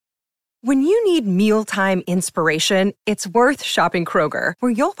When you need mealtime inspiration, it's worth shopping Kroger,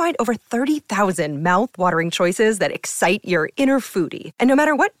 where you'll find over 30,000 mouth-watering choices that excite your inner foodie. And no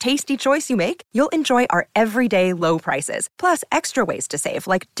matter what tasty choice you make, you'll enjoy our everyday low prices, plus extra ways to save,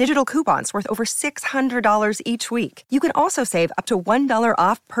 like digital coupons worth over $600 each week. You can also save up to $1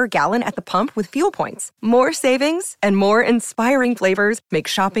 off per gallon at the pump with fuel points. More savings and more inspiring flavors make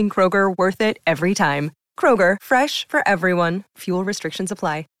shopping Kroger worth it every time. Kroger, fresh for everyone. Fuel restrictions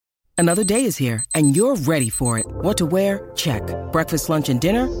apply. Another day is here, and you're ready for it. What to wear? Check. Breakfast, lunch, and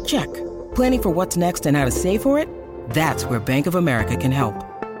dinner? Check. Planning for what's next and how to save for it? That's where Bank of America can help.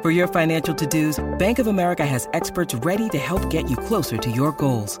 For your financial to-dos, Bank of America has experts ready to help get you closer to your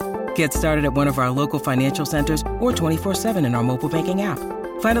goals. Get started at one of our local financial centers or 24/7 in our mobile banking app.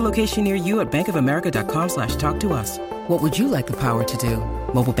 Find a location near you at bankofamerica.com/talktous. What would you like the power to do?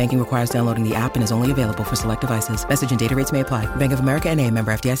 Mobile banking requires downloading the app and is only available for select devices. Message and data rates may apply. Bank of America N.A.,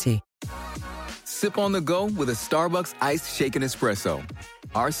 member FDIC. Sip on the go with a Starbucks iced shaken espresso.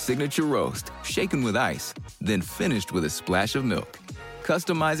 Our signature roast, shaken with ice, then finished with a splash of milk.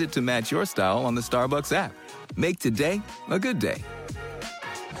 Customize it to match your style on the Starbucks app. Make today a good day.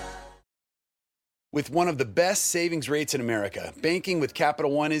 With one of the best savings rates in America, banking with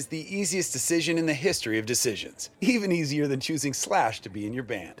Capital One is the easiest decision in the history of decisions. Even easier than choosing Slash to be in your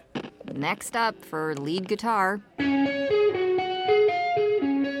band. Next up for lead guitar.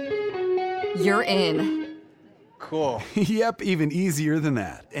 You're in. Cool. Yep, even easier than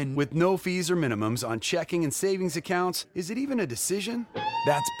that. And with no fees or minimums on checking and savings accounts, is it even a decision?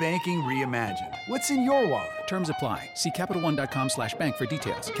 That's banking reimagined. What's in your wallet? Terms apply. See CapitalOne.com/bank for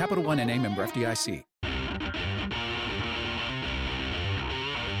details. Capital One N.A., member FDIC.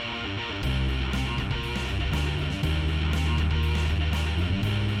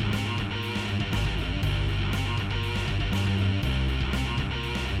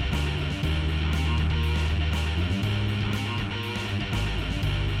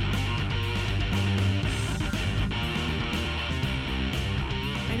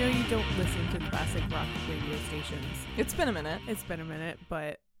 Don't listen to classic rock radio stations. It's been a minute,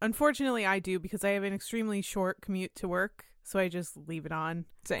 but unfortunately I do, because I have an extremely short commute to work, so I just leave it on.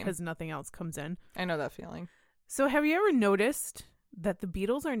 Same. Because nothing else comes in. I know that feeling. So have you ever noticed that the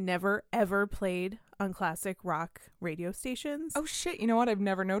Beatles are never, ever played on classic rock radio stations? Oh, shit. You know what? I've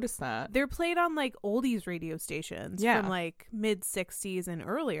never noticed that. They're played on, like, oldies radio stations from, like, mid-60s and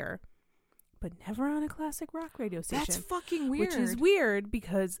earlier, but never on a classic rock radio station. That's fucking weird. Which is weird,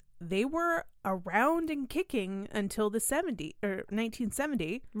 because they were around and kicking until the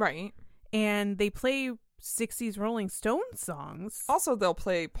 1970. Right. And they play 60s Rolling Stones songs. Also, they'll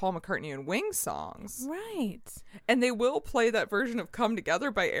play Paul McCartney and Wings songs. Right. And they will play that version of Come Together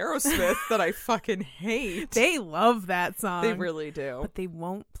by Aerosmith that I fucking hate. They love that song. They really do. But they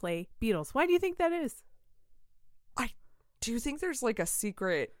won't play Beatles. Why do you think that is? Do you think there's like a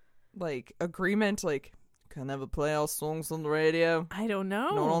secret like agreement, like, can never play our songs on the radio? I don't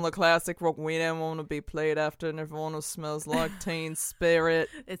know. Not on the classic rock. We don't want to be played after Nirvana smells like Teen Spirit.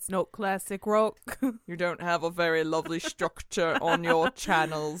 It's not classic rock. You don't have a very lovely structure on your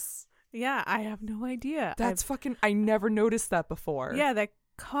channels. Yeah, I have no idea. I never noticed that before. Yeah, that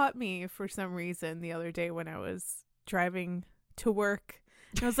caught me for some reason the other day when I was driving to work.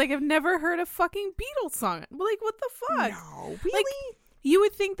 I was like, I've never heard a fucking Beatles song. Like, what the fuck? No, really? Like, you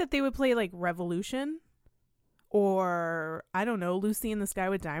would think that they would play like Revolution or, I don't know, Lucy in the Sky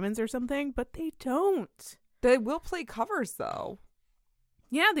with Diamonds or something, but they don't. They will play covers, though.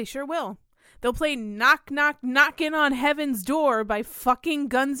 Yeah, they sure will. They'll play Knock, Knock, Knockin' on Heaven's Door by fucking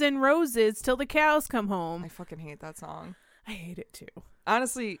Guns N' Roses till the cows come home. I fucking hate that song. I hate it too.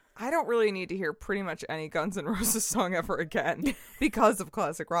 Honestly, I don't really need to hear pretty much any Guns N' Roses song ever again because of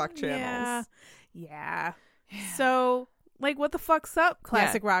classic rock channels. Yeah. So, like, what the fuck's up,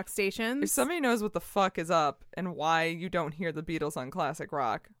 classic rock stations? If somebody knows what the fuck is up and why you don't hear the Beatles on classic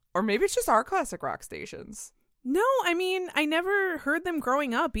rock, or maybe it's just our classic rock stations. No, I mean, I never heard them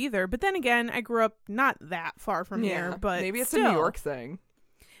growing up either. But then again, I grew up not that far from here. But maybe it's still, a New York thing.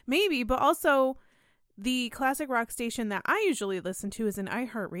 Maybe, but also the classic rock station that I usually listen to is an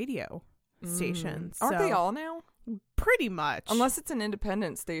iHeartRadio station. Aren't they all now? Pretty much. Unless it's an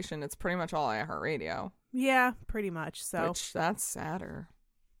independent station, it's pretty much all iHeartRadio. Yeah, pretty much. So, which, that's sadder.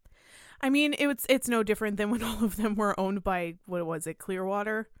 I mean, it's no different than when all of them were owned by, what was it,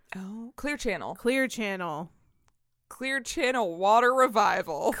 Clearwater? Oh, Clear Channel. Clear Channel Water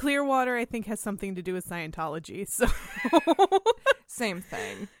Revival. Clearwater, I think, has something to do with Scientology. So same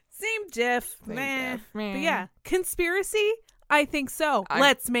thing. Same diff. Meh. But yeah, Conspiracy. I think so.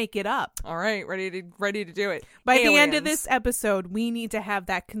 Let's make it up. All right, ready to do it. By the end of Aliens. this episode, we need to have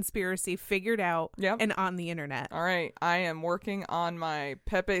that conspiracy figured out and on the internet. All right, I am working on my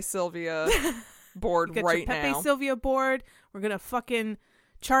Pepe Sylvia board Get right your Pepe now. Sylvia board. We're gonna fucking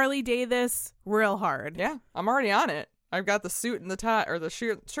Charlie Day this real hard. Yeah, I'm already on it. I've got the suit and the tie, or the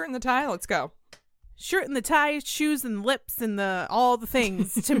shirt and the tie. Let's go. Shirt and the tie, shoes and lips and all the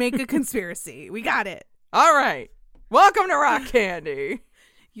things to make a conspiracy. We got it. All right, welcome to Rock Candy.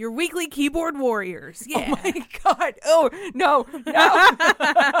 Your weekly keyboard warriors. Yeah. Oh my god. Oh no.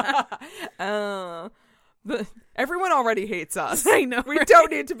 Everyone already hates us. I know, We right?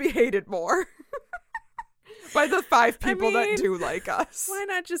 don't need to be hated more. By the 5 people that do like us. Why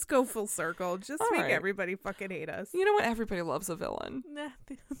not just go full circle? Just All make right. everybody fucking hate us. You know what? Everybody loves a villain. Nah.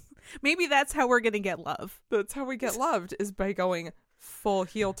 Maybe that's how we're gonna get love. That's how we get loved, is by going full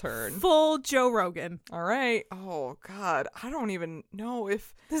heel turn. Full Joe Rogan. All right. Oh god, I don't even know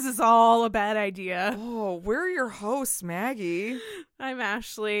if. This is all a bad idea. Oh, we're your hosts, Maggie, I'm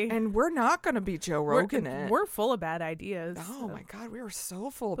Ashley. and we're not going to be Joe Rogan. We're full of bad ideas. Oh my god, we are so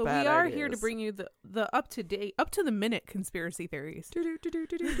full of But bad we are ideas. here to bring you the up to date, up to the minute conspiracy theories. Do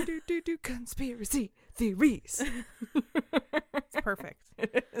conspiracy theories. It's perfect.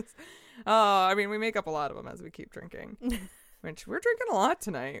 It is. I mean, we make up a lot of them as we keep drinking. Which we're drinking a lot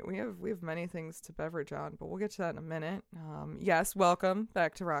tonight. We have many things to beverage on, but we'll get to that in a minute. Yes, welcome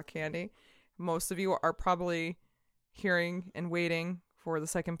back to Rock Candy. Most of you are probably hearing and waiting for the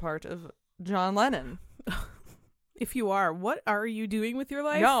second part of John Lennon. If you are, what are you doing with your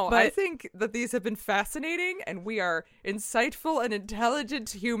life? No, But I think that these have been fascinating, and we are insightful and intelligent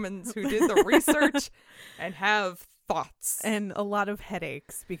humans who did the research and have thoughts. and a lot of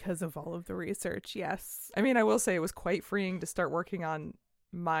headaches because of all of the research. Yes. I mean, I will say it was quite freeing to start working on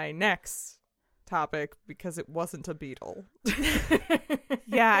my next topic because it wasn't a beetle.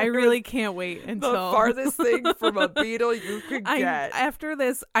 Yeah, I really can't wait until The farthest thing from a beetle you could get. After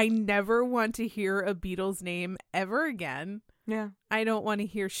this, I never want to hear a Beatles name ever again. Yeah. I don't want to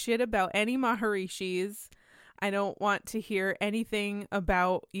hear shit about any Maharishis. I don't want to hear anything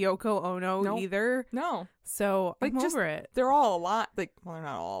about Yoko Ono Nope. either. No. So Like, I'm just- over it. They're all alive. Like, well, they're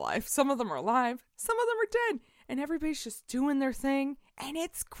not all alive. Some of them are alive. Some of them are dead. And everybody's just doing their thing. And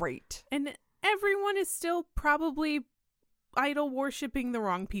it's great. And everyone is still probably idol worshipping the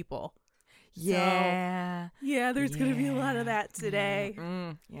wrong people. Yeah. Yeah, there's going to be a lot of that today.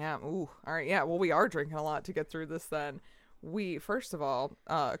 Yeah. Ooh. All right. Yeah. Well, we are drinking a lot to get through this then. We, first of all,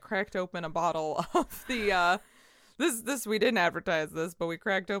 cracked open a bottle of the, this we didn't advertise this, but we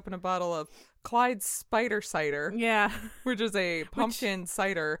cracked open a bottle of Clyde's Spider Cider, Yeah. which is a pumpkin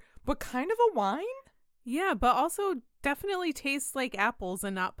cider, but kind of a wine? Yeah, but also definitely tastes like apples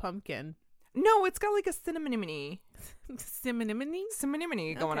and not pumpkin. No, it's got like a cinnamony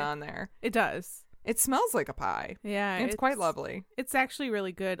Cinnamony? going Okay. on there. It does. It smells like a pie. Yeah. It's quite lovely. It's actually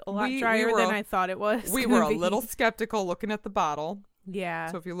really good. A lot We drier were than a- I thought it was. We gonna were a be. little skeptical looking at the bottle.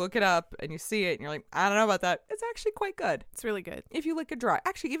 Yeah. So if you look it up and you see it and you're like, I don't know about that, it's actually quite good. It's really good. If you like a dry,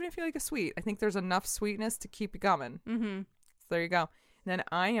 actually, even if you like a sweet, I think there's enough sweetness to keep you going. Mm-hmm. So there you go. And then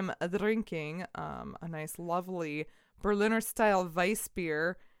I am drinking a nice, lovely Berliner style Weiss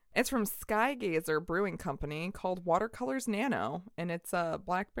beer. It's from Skygazer Brewing Company called Watercolors Nano, and it's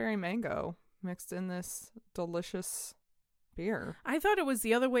blackberry mango mixed in this delicious beer. I thought it was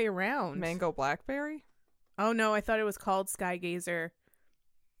the other way around. Mango blackberry? Oh, no. I thought it was called Skygazer.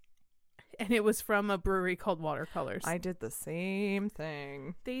 And it was from a brewery called Watercolors. I did the same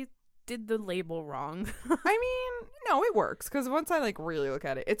thing. They did the label wrong. I mean, no, it works because once I like really look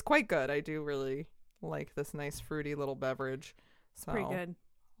at it, it's quite good. I do really like this nice fruity little beverage. So Pretty good.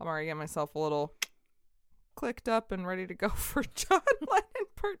 I'm already getting myself a little clicked up and ready to go for John Lennon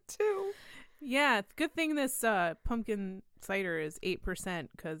Part 2. Yeah, good thing this pumpkin cider is 8%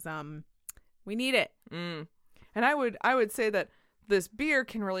 because we need it. And I would say that this beer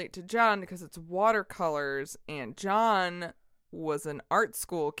can relate to John because it's watercolors, and John was an art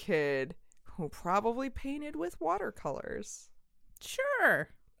school kid who probably painted with watercolors. Sure.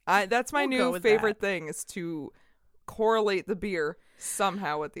 That's my We'll go new with favorite that. thing is to correlate the beer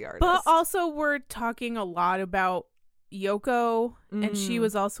somehow with the artist. But also we're talking a lot about Yoko, and she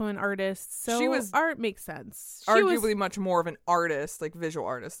was also an artist, so She was art makes sense. She arguably was, much more of an artist, like visual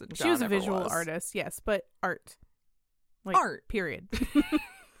artist than John she was a ever visual was. artist, yes, but art. Like, Art. Period.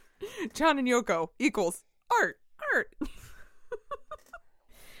 John and Yoko equals art. Art.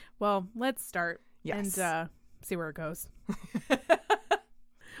 Well, let's start Yes. and see where it goes.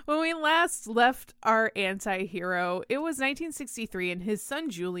 When we last left our anti-hero, it was 1963 and his son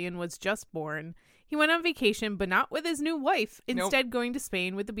Julian was just born. He went on vacation, but not with his new wife, instead going to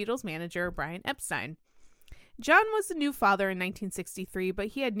Spain with the Beatles manager, Brian Epstein. John was the new father in 1963, but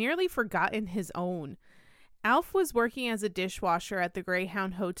he had nearly forgotten his own. Alf was working as a dishwasher at the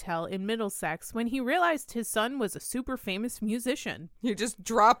Greyhound Hotel in Middlesex when he realized his son was a super famous musician. He just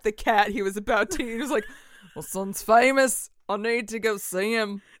dropped the cat he was about to eat. He was like, well, son's famous. I need to go see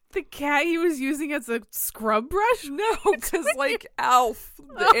him. The cat he was using as a scrub brush? No, because like Alf,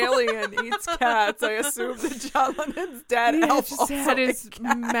 the alien, eats cats. I assume that John Lennon's dad, He Alf, just also had his ate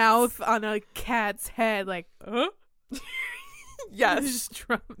cats. mouth on a cat's head, like, huh? Yes.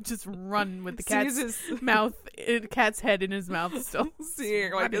 Just run with the Sees cat's his- mouth, cat's head in his mouth still.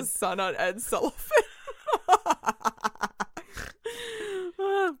 Seeing like his son on Ed Sullivan.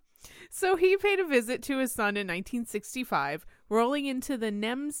 So he paid a visit to his son in 1965, rolling into the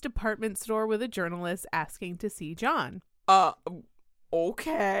Nems department store with a journalist asking to see John.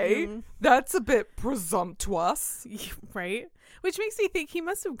 Okay. That's a bit presumptuous. Right? Which makes me think he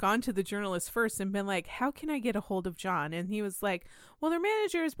must have gone to the journalist first and been like, how can I get a hold of John? And he was like, well, their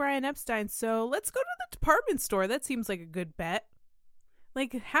manager is Brian Epstein, so let's go to the department store. That seems like a good bet.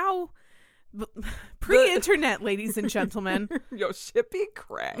 Like, how... Pre-internet, ladies and gentlemen. Yo, shippy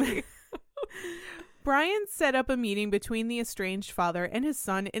cray. Brian set up a meeting between the estranged father and his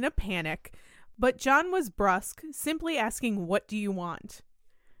son in a panic, but John was brusque, simply asking, what do you want?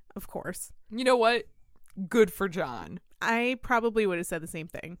 Of course. You know what? Good for John. I probably would have said the same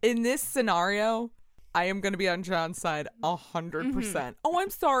thing. In this scenario, I am going to be on John's side 100%. Oh, I'm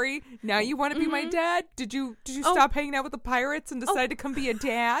sorry. Now you want to be my dad? Did you stop hanging out with the pirates and decide to come be a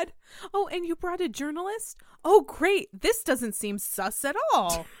dad? Oh, and you brought a journalist? Oh, great. This doesn't seem sus at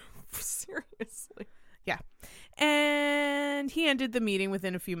all. Seriously. Yeah. And he ended the meeting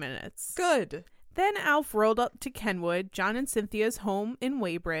within a few minutes. Good. Then Alf rolled up to Kenwood, John and Cynthia's home in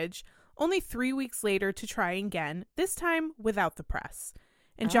Weybridge, only 3 weeks later to try again, this time without the press.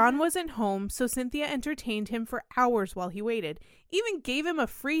 And John wasn't home, so Cynthia entertained him for hours while he waited, even gave him a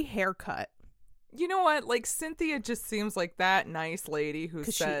free haircut. You know what? Like, Cynthia just seems like that nice lady who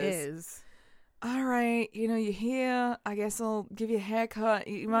 'Cause says, she is. all right, you're here. I guess I'll give you a haircut.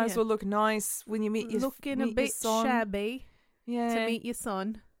 You might as well look nice when you meet your Looking meet a your bit son. shabby Yeah. to meet your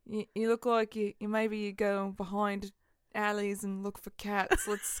son. You look like you maybe go behind alleys and look for cats.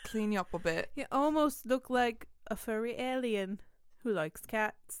 Let's clean you up a bit. You almost look like a furry alien who likes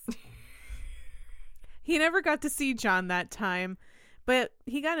cats. He never got to see John that time, but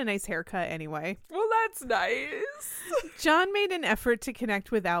he got a nice haircut anyway. Well, that's nice. John made an effort to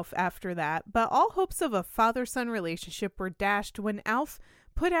connect with Alf after that, but all hopes of a father-son relationship were dashed when Alf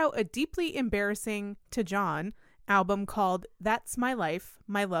put out a deeply embarrassing to John album called That's My Life,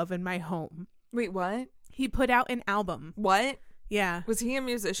 My Love, and My Home. Wait, what? He put out an album. What? Yeah. Was he a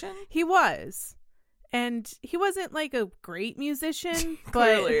musician? He was. And he wasn't like a great musician, but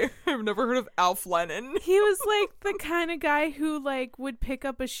Clearly. I've never heard of Alf Lennon. he was like the kind of guy who like would pick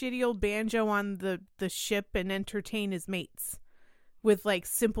up a shitty old banjo on the ship and entertain his mates with like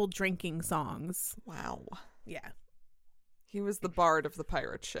simple drinking songs. Wow. Yeah. He was the bard of the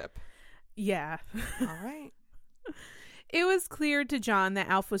pirate ship. Yeah. All right. It was clear to John that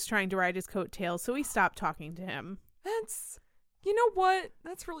Alf was trying to ride his coattails, so he stopped talking to him. You know what?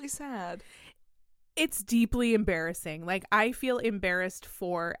 That's really sad. It's deeply embarrassing. Like, I feel embarrassed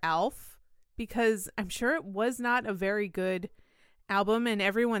for Alf because I'm sure it was not a very good album and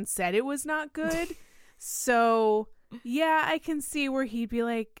everyone said it was not good. So, yeah, I can see where he'd be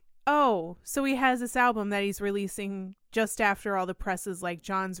like, oh, so he has this album that he's releasing just after all the press is like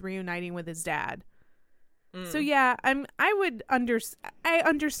John's reuniting with his dad. So yeah, I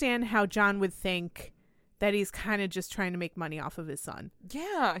understand how John would think that he's kind of just trying to make money off of his son.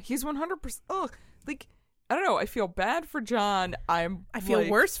 Yeah, he's 100%. Ugh, like, I don't know. I feel bad for John. I feel like,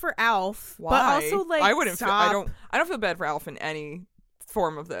 worse for Alf, why? but also like I wouldn't. stop. I don't feel bad for Alf in any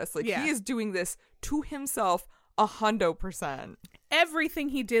form of this. Like, Yeah. he is doing this to himself 100%. Everything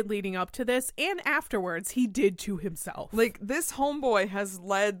he did leading up to this and afterwards, he did to himself. Like, this homeboy has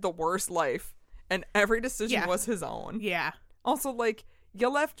led the worst life, and every decision Yeah. was his own. Yeah. Also, like, you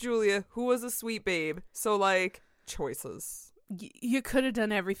left Julia, who was a sweet babe. So, like, choices. You could have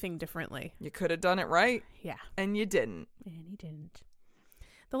done everything differently. You could have done it right, Yeah. and you didn't. And he didn't.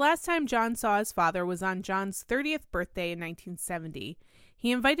 The last time John saw his father was on John's 30th birthday in 1970.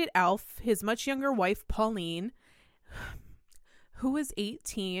 He invited Alf, his much younger wife, Pauline, who was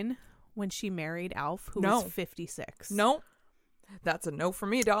 18 when she married Alf, who was 56. No. That's a no for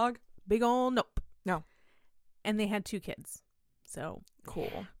me, dog. Big ol' nope. No. And they had 2 kids. So,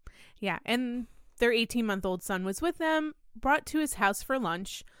 Cool. yeah. And their 18-month-old son was with them, brought to his house for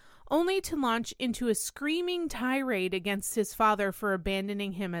lunch, only to launch into a screaming tirade against his father for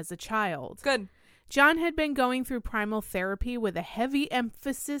abandoning him as a child. Good. John had been going through primal therapy with a heavy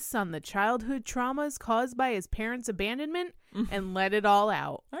emphasis on the childhood traumas caused by his parents' abandonment and let it all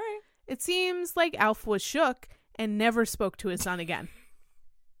out. All right. It seems like Alf was shook and never spoke to his son again.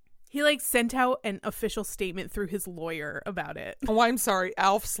 He sent out an official statement through his lawyer about it. Oh, I'm sorry.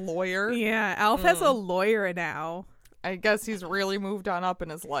 Alf's lawyer? Yeah, Alf has a lawyer now. I guess he's really moved on up in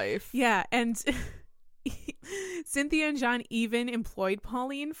his life. Yeah, and Cynthia and John even employed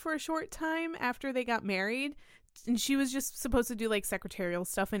Pauline for a short time after they got married. And she was just supposed to do secretarial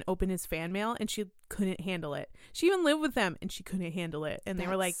stuff and open his fan mail, and she couldn't handle it. She even lived with them and she couldn't handle it. And they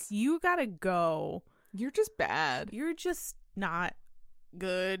were like, you gotta go. You're just bad. You're just not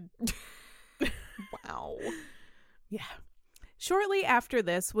good. Wow. Yeah. Shortly after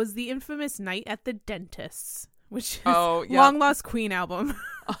this was the infamous Night at the Dentist's, which is Long Lost Queen album.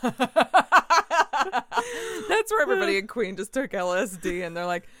 That's where everybody in Queen just took LSD and they're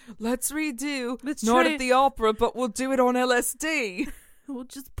like, let's redo Let's Not try at the Opera, but we'll do it on LSD. We'll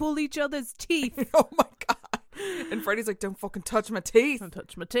just pull each other's teeth. Oh my God. And Freddie's like, don't fucking touch my teeth. Don't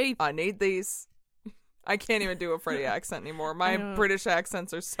touch my teeth. I need these. I can't even do a Freddie accent anymore. My British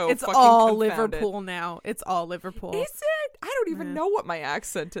accents are so it's fucking all confounded. Liverpool now. It's all Liverpool. Is it? I don't even know what my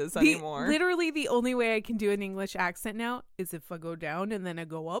accent is anymore. Literally the only way I can do an English accent now is if I go down and then I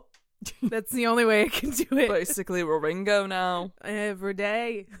go up. That's the only way I can do it. Basically, we're Ringo now. Every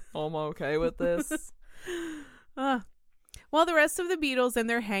day. I'm okay with this. While the rest of the Beatles and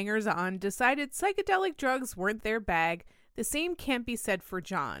their hangers-on decided psychedelic drugs weren't their bag, the same can't be said for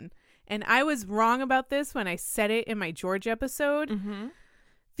John. And I was wrong about this when I said it in my George episode. Mm-hmm.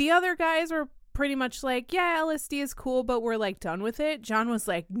 The other guys were pretty much like, yeah, LSD is cool, but we're done with it. John was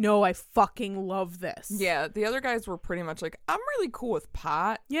like, no, I fucking love this. Yeah, the other guys were pretty much like, I'm really cool with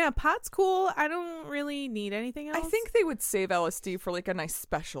pot. Yeah, pot's cool. I don't really need anything else. I think they would save LSD for a nice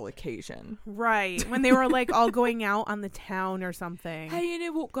special occasion. Right. When they were all going out on the town or something. Hey, you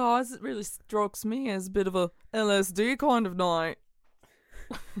know what, guys? It really strikes me as a bit of a LSD kind of night.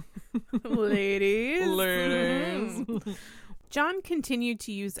 Ladies. John continued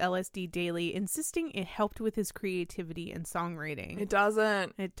to use LSD daily, insisting it helped with his creativity and songwriting. It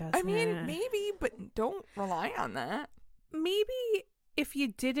doesn't. It doesn't. I mean, maybe, but don't rely on that. Maybe if you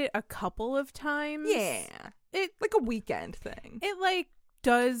did it a couple of times. Yeah. It like a weekend thing. It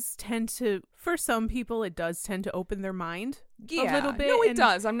does tend to, for some people, it does tend to open their mind a little bit. No, it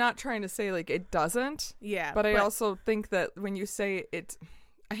does. I'm not trying to say it doesn't. Yeah. But I also think that when you say it,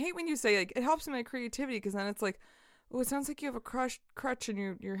 I hate when you say it helps in my creativity, because then it's oh, it sounds like you have a crutch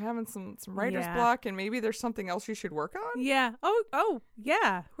and you're having some writer's block, and maybe there's something else you should work on. Yeah. Oh,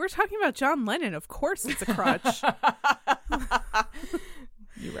 yeah. We're talking about John Lennon. Of course it's a crutch.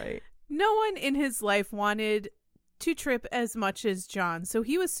 You're right. No one in his life wanted to trip as much as John, so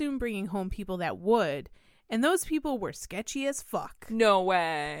he was soon bringing home people that would, and those people were sketchy as fuck. No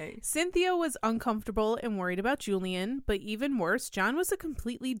way. Cynthia was uncomfortable and worried about Julian, but even worse, John was a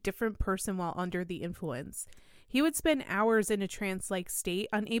completely different person while under the influence. He would spend hours in a trance-like state,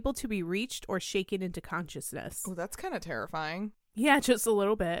 unable to be reached or shaken into consciousness. Oh, that's kind of terrifying. Yeah, just a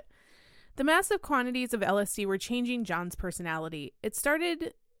little bit. The massive quantities of LSD were changing John's personality. It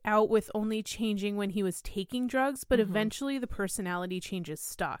started out with only changing when he was taking drugs, but eventually the personality changes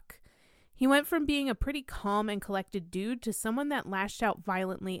stuck. He went from being a pretty calm and collected dude to someone that lashed out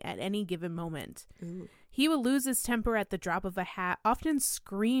violently at any given moment. Ooh. He would lose his temper at the drop of a hat, often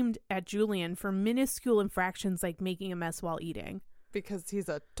screamed at Julian for minuscule infractions like making a mess while eating. Because he's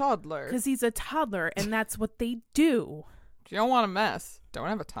a toddler. Because he's a toddler, and that's what they do. If you don't want a mess, don't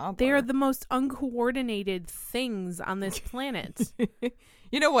have a toddler. They are the most uncoordinated things on this planet.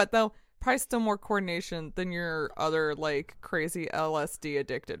 You know what, though? Probably still more coordination than your other, crazy LSD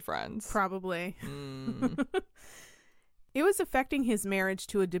addicted friends. Probably. It was affecting his marriage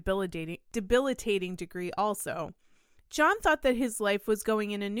to a debilitating degree also. John thought that his life was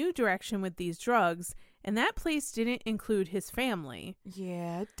going in a new direction with these drugs, and that place didn't include his family.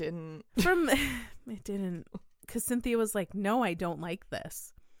 Yeah, it didn't. It didn't. Because Cynthia was like, no, I don't like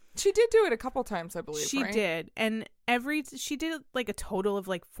this. She did do it a couple times, I believe, She right? did. And she did it a total of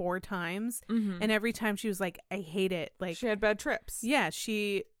 4 times. Mm-hmm. And every time she was like, I hate it. She had bad trips. Yeah,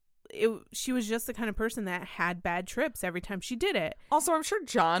 she was just the kind of person that had bad trips every time she did it. Also, I'm sure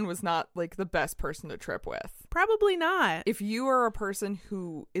John was not the best person to trip with. Probably not. If you are a person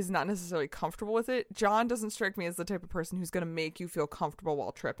who is not necessarily comfortable with it, John doesn't strike me as the type of person who's going to make you feel comfortable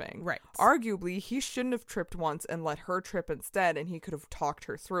while tripping. Right. Arguably, he shouldn't have tripped once and let her trip instead, and he could have talked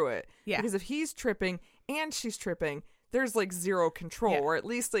her through it. Yeah. Because if he's tripping and she's tripping, there's like zero control, Yeah. or at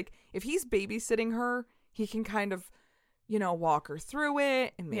least like if he's babysitting her, he can kind of, you know, walk her through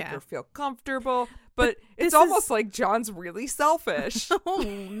it and make Yeah. her feel comfortable. But this it's almost is- like John's really selfish. Oh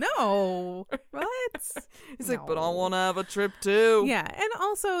no. What? He's like, but I No. want to have a trip too. Yeah, and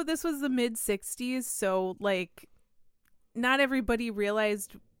also this was the mid 60s, so like not everybody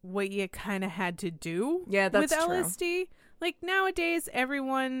realized what you kind of had to do Yeah, that's with true. LSD. Like nowadays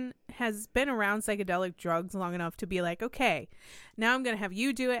everyone has been around psychedelic drugs long enough to be like, okay, now I'm going to have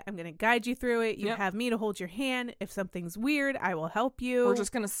you do it. I'm going to guide you through it. You Yep. have me to hold your hand. If something's weird, I will help you. We're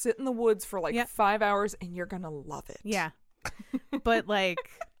just going to sit in the woods for like Yep. 5 hours and you're going to love it. Yeah. But like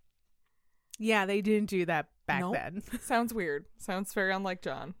yeah, they didn't do that back Nope. then. Sounds weird. Sounds very unlike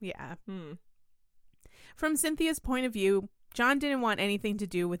John. Yeah. Hmm. From Cynthia's point of view, John didn't want anything to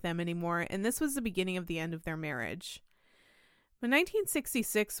do with them anymore, and this was the beginning of the end of their marriage. But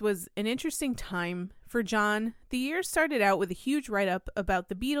 1966 was an interesting time for John. The year started out with a huge write-up about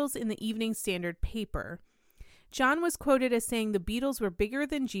the Beatles in the Evening Standard paper. John was quoted as saying the Beatles were bigger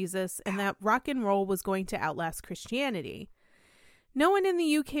than Jesus and that rock and roll was going to outlast Christianity. No one in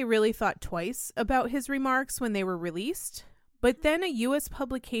the UK really thought twice about his remarks when they were released, but then a US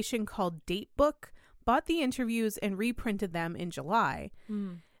publication called Datebook bought the interviews and reprinted them in July.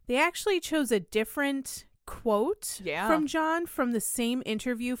 They actually chose a different quote Yeah. from John from the same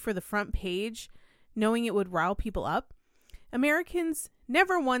interview for the front page, knowing it would rile people up. Americans,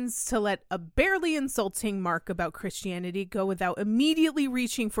 never ones to let a barely insulting mark about Christianity go without immediately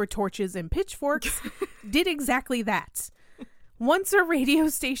reaching for torches and pitchforks, did exactly that. Once a radio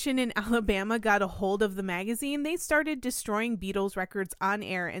station in Alabama got a hold of the magazine, they started destroying Beatles records on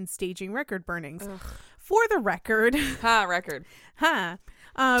air and staging record burnings. For the record, Record.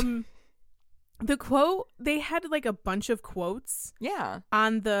 the quote, they had like a bunch of quotes Yeah.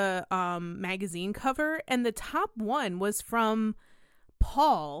 on the magazine cover, and the top one was from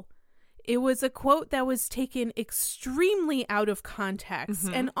Paul. It was a quote that was taken extremely out of context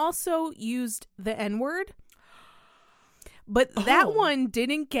and also used the N-word. But that one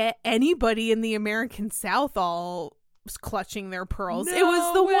didn't get anybody in the American South all clutching their pearls. It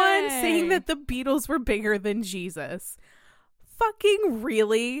was the one saying that the Beatles were bigger than Jesus. Fucking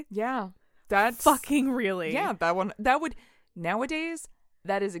really? Yeah. That's Fucking really? Yeah, that would nowadays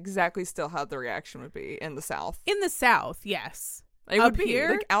that is exactly still how the reaction would be in the South. In the South, yes. It Up would be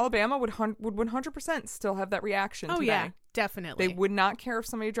here? like Alabama would 100% still have that reaction Oh today. yeah, definitely. They would not care if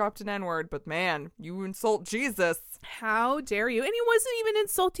somebody dropped an N-word, but man, you insult Jesus. How dare you? And he wasn't even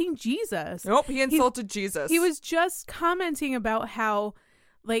insulting Jesus. Nope, he insulted Jesus. He was just commenting about how,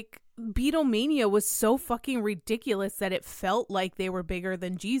 like, Beatlemania was so fucking ridiculous that it felt like they were bigger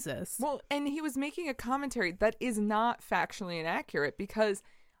than Jesus. Well, and he was making a commentary that is not factually inaccurate because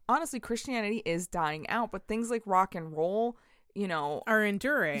honestly, Christianity is dying out, but things like rock and roll, you know, Are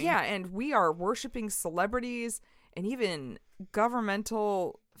enduring. yeah, and we are worshiping celebrities and even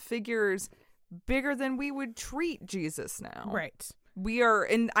governmental figures bigger than we would treat Jesus now. Right. We are,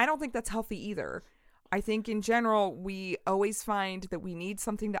 and I don't think that's healthy either. I think in general, we always find that we need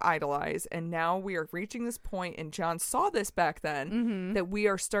something to idolize. And now we are reaching this point, and John saw this back then, that we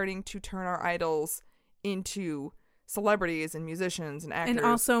are starting to turn our idols into celebrities and musicians and actors. And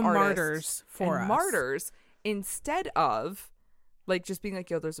also artists, martyrs for and us. martyrs instead of like just being like,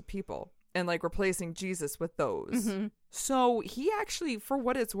 yo, there's a people, and like replacing Jesus with those. So he actually, for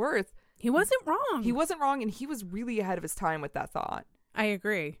what it's worth, He wasn't wrong. he wasn't wrong, and he was really ahead of his time with that thought. I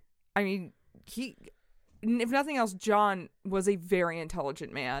agree. I mean, if nothing else, John was a very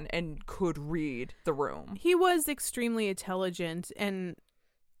intelligent man and could read the room. He was extremely intelligent, and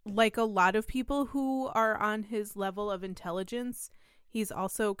like a lot of people who are on his level of intelligence, he's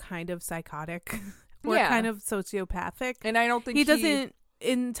also kind of psychotic or Yeah. kind of sociopathic. And I don't think he doesn't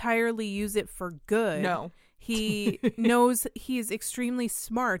entirely use it for good. No. He knows he's extremely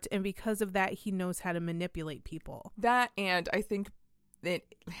smart, and because of that, he knows how to manipulate people. That, and I think that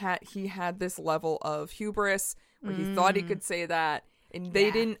he had this level of hubris where he thought he could say that, and they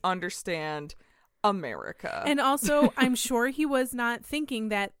didn't understand America. And also, I'm sure he was not thinking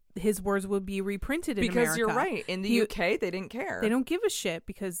that his words would be reprinted in because America. you're right. In the UK, they didn't care. They don't give a shit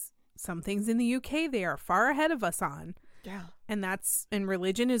because some things in the UK they are far ahead of us on. Yeah. And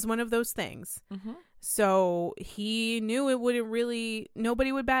religion is one of those things. So he knew it wouldn't really,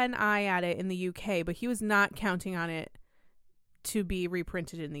 nobody would bat an eye at it in the UK, but he was not counting on it to be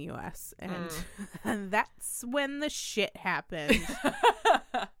reprinted in the US. And that's when the shit happened.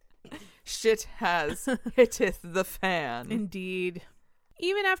 Shit has hitteth the fan. Indeed.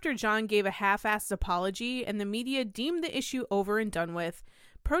 Even after John gave a half-assed apology and the media deemed the issue over and done with,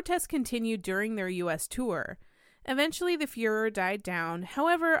 protests continued during their U.S. tour. Eventually, the furor died down.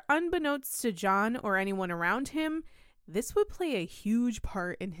 However, unbeknownst to John or anyone around him, this would play a huge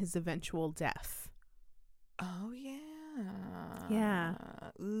part in his eventual death. Oh, yeah. Yeah.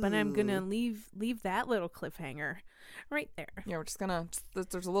 But I'm going to leave that little cliffhanger right there. Yeah, we're just going to...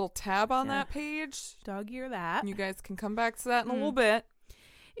 There's a little tab on that page. Dog-ear that. You guys can come back to that in a little bit.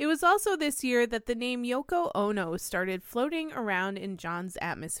 It was also this year that the name Yoko Ono started floating around in John's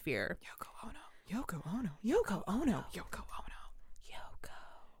atmosphere. Yoko Ono. Yoko Ono. Yoko Ono. Yoko Ono. Yoko.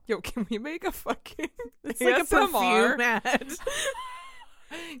 Yo, can we make a fucking It's ASMR? like a perfume ad.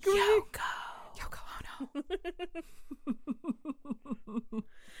 Yoko. Yoko Ono.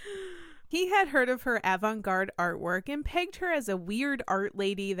 He had heard of her avant-garde artwork and pegged her as a weird art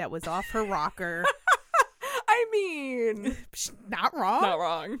lady that was off her rocker. I mean... Not wrong. Not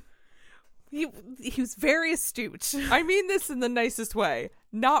wrong. He was very astute. I mean this in the nicest way.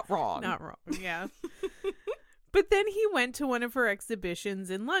 Not wrong. Not wrong, yeah. But then he went to one of her exhibitions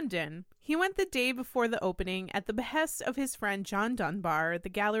in London. He went the day before the opening at the behest of his friend John Dunbar, the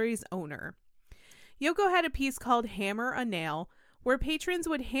gallery's owner. Yoko had a piece called Hammer a Nail, where patrons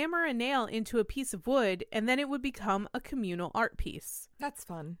would hammer a nail into a piece of wood, and then it would become a communal art piece. That's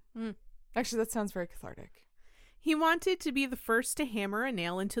fun. Actually, that sounds very cathartic. He wanted to be the first to hammer a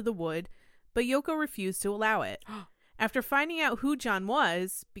nail into the wood, but Yoko refused to allow it. After finding out who John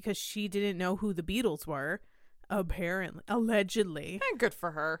was, because she didn't know who the Beatles were, allegedly. Good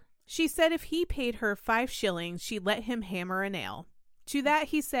for her. She said if he paid her 5 shillings, she'd let him hammer a nail. To that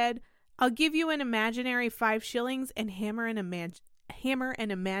he said, I'll give you an imaginary 5 shillings and hammer an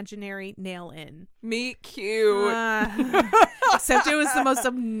imaginary nail in. Meet cute. Except it was the most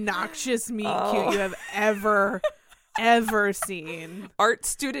obnoxious meet cute you have ever seen. Art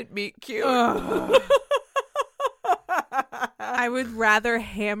student meet cute. I would rather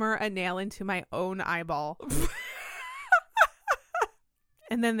hammer a nail into my own eyeball.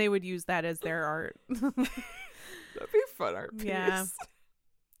 And then they would use that as their art. That'd be a fun art piece. Yeah.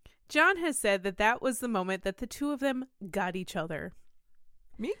 John has said that was the moment that the two of them got each other.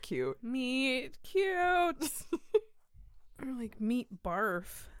 Meet cute. Meet cute. Or like meet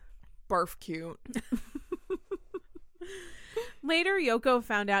barf. Barf cute. Later, Yoko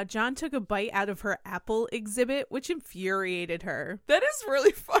found out John took a bite out of her apple exhibit, which infuriated her. That is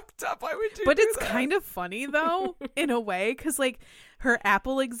really fucked up. Why would you But do it's that? kind of funny, though, in a way, because like her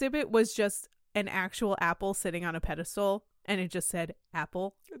apple exhibit was just an actual apple sitting on a pedestal, and it just said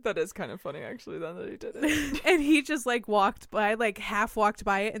apple. That is kind of funny, actually, then that he did it. And he just like walked by, like half walked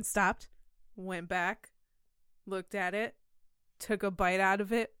by it and stopped, went back, looked at it, took a bite out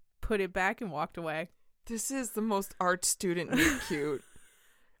of it, put it back, and walked away. This is the most art student meet cute.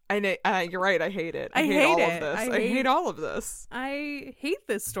 You're right. I hate it. I hate hate all it. of this. I I hate- hate all of this. I hate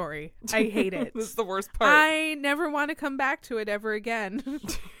this story. I hate it. This is the worst part. I never want to come back to it ever again.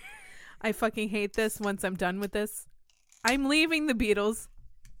 I fucking hate this. Once I'm done with this, I'm leaving the Beatles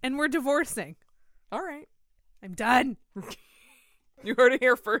and we're divorcing. All right. I'm done. You heard it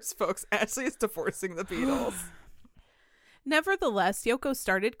here first, folks. Ashley is divorcing the Beatles. Nevertheless, Yoko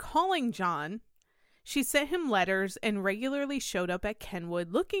started calling John. She sent him letters and regularly showed up at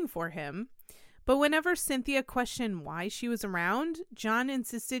Kenwood looking for him. But whenever Cynthia questioned why she was around, John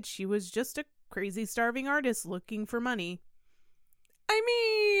insisted she was just a crazy starving artist looking for money. I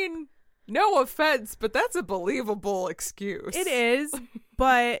mean, no offense, but that's a believable excuse. It is,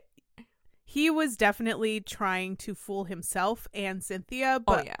 but he was definitely trying to fool himself and Cynthia,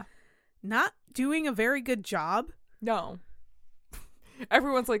 but not doing a very good job. No.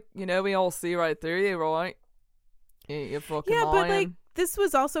 Everyone's like, we all see right through you, right? You fucking Yeah, lying. but like this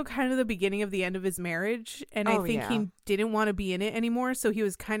was also kind of the beginning of the end of his marriage, and I think he didn't want to be in it anymore, so he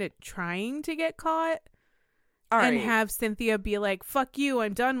was kind of trying to get caught and have Cynthia be like, fuck you,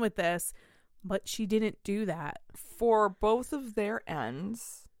 I'm done with this. But she didn't do that. For both of their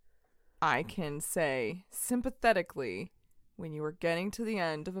ends, I can say sympathetically, when you are getting to the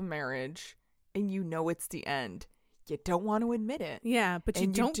end of a marriage and you know it's the end, you don't want to admit it. Yeah, but you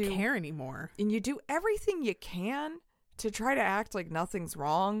And don't care anymore. And you do everything you can to try to act like nothing's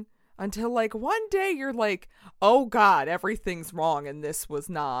wrong until like one day you're like, oh God, everything's wrong and this was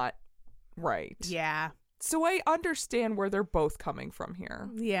not right. Yeah. So I understand where they're both coming from here.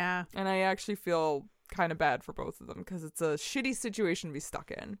 Yeah. And I actually feel kind of bad for both of them because it's a shitty situation to be stuck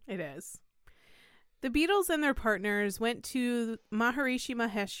in. It is. The Beatles and their partners went to Maharishi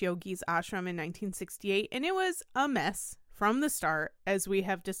Mahesh Yogi's ashram in 1968, and it was a mess from the start, as we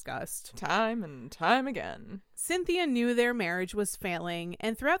have discussed. Time and time again. Cynthia knew their marriage was failing,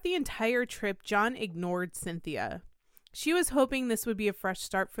 and throughout the entire trip, John ignored Cynthia. She was hoping this would be a fresh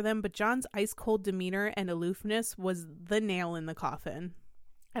start for them, but John's ice-cold demeanor and aloofness was the nail in the coffin.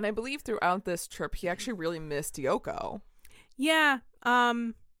 And I believe throughout this trip, he actually really missed Yoko. Yeah.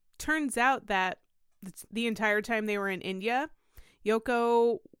 Turns out that the entire time they were in India,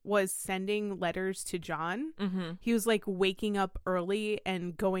 Yoko was sending letters to John. Mm-hmm. He was like waking up early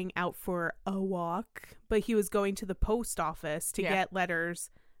and going out for a walk, but he was going to the post office to get letters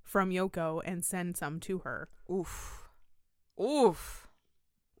from Yoko and send some to her. Oof.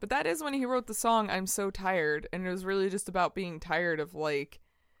 But that is when he wrote the song I'm So Tired, and it was really just about being tired of like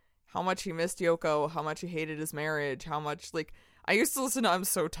how much he missed Yoko, how much he hated his marriage, how much like I used to listen to I'm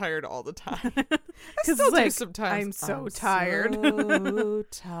So Tired all the time. I still do sometimes. I'm so tired. So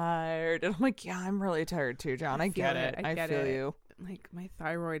tired. And I'm like, yeah, I'm really tired too, John. I get it. I get feel it. you. Like my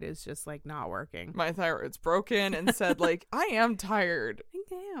thyroid is just like not working. My thyroid's broken and said like, I am tired.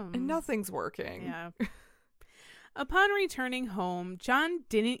 Damn. And nothing's working. Yeah. Upon returning home, John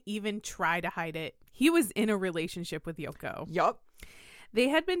didn't even try to hide it. He was in a relationship with Yoko. Yup. They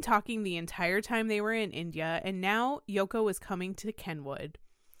had been talking the entire time they were in India, and now Yoko was coming to Kenwood.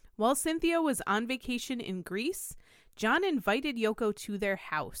 While Cynthia was on vacation in Greece, John invited Yoko to their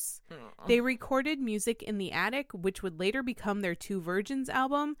house. They recorded music in the attic, which would later become their Two Virgins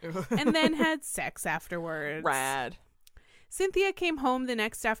album, and then had sex afterwards. Rad. Cynthia came home the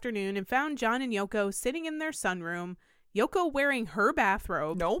next afternoon and found John and Yoko sitting in their sunroom, Yoko wearing her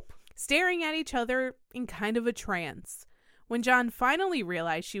bathrobe, Nope. staring at each other in kind of a trance. When John finally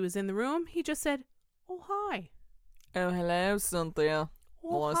realized she was in the room, he just said, "Oh, hi." Oh, hello, Cynthia.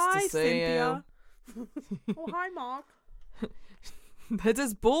 "Oh, Nice hi, to see Cynthia." "Oh, hi, Mark." That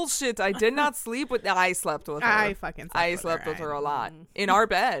is bullshit. I did not sleep with... I slept with her. I fucking slept with her a lot. In our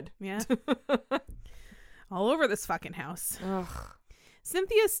bed. Yeah. All over this fucking house. Ugh.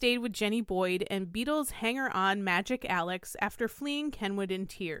 Cynthia stayed with Jenny Boyd and Beatles hanger-on Magic Alex after fleeing Kenwood in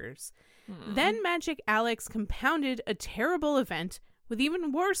tears. Then Magic Alex compounded a terrible event with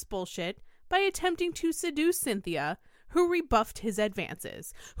even worse bullshit by attempting to seduce Cynthia, who rebuffed his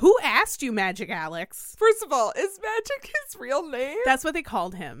advances. Who asked you, Magic Alex? First of all, is Magic his real name? That's what they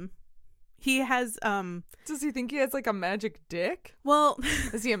called him. He has, Does he think he has like a magic dick? well,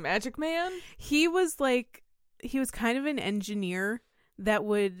 Is he a magic man? he was kind of an engineer that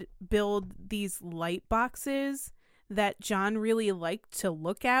would build these light boxes that John really liked to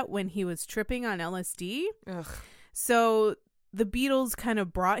look at when he was tripping on LSD. Ugh. So the Beatles kind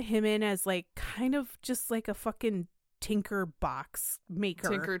of brought him in as like kind of just like a fucking tinker box maker.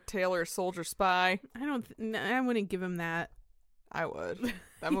 Tinker, Tailor, Soldier, Spy. I wouldn't give him that. I would.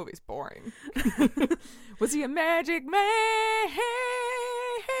 That movie's boring. Was he a magic man?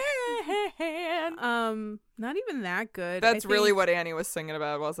 Not even that good. That's really what Annie was singing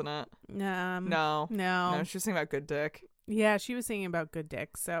about, wasn't it? No. No, she was singing about good dick. Yeah, she was singing about good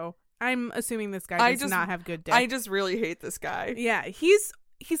dick. So I'm assuming this guy does not have good dick. I just really hate this guy. Yeah, he's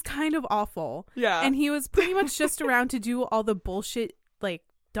kind of awful. Yeah. And he was pretty much just around to do all the bullshit, like,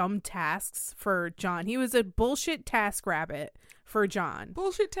 dumb tasks for John. He was a bullshit task rabbit for John.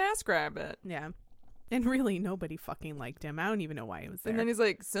 Bullshit task rabbit. Yeah. And really, nobody fucking liked him. I don't even know why he was there. And then he's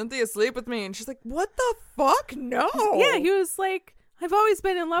like, Cynthia, sleep with me. And she's like, what the fuck? No. Yeah, he was like, I've always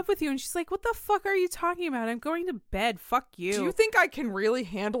been in love with you. And she's like, what the fuck are you talking about? I'm going to bed. Fuck you. Do you think I can really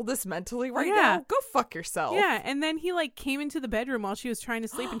handle this mentally right now? Go fuck yourself. Yeah, and then he like came into the bedroom while she was trying to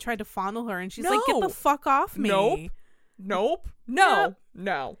sleep and tried to fondle her. And she's like, get the fuck off me. Nope. No. Yep.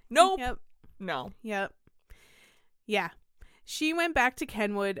 No. Nope. Yep. No. Yep. Yeah. She went back to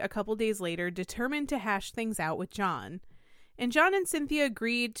Kenwood a couple days later, determined to hash things out with John. And John and Cynthia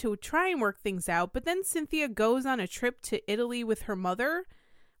agreed to try and work things out, but then Cynthia goes on a trip to Italy with her mother.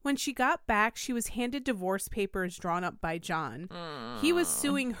 When she got back, she was handed divorce papers drawn up by John. He was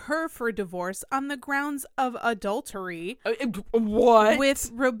suing her for divorce on the grounds of adultery. What? With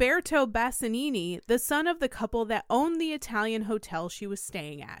Roberto Bassanini, the son of the couple that owned the Italian hotel she was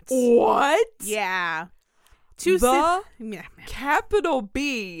staying at. What? Yeah. Capital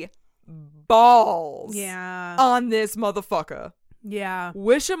B balls. Yeah. On this motherfucker. Yeah.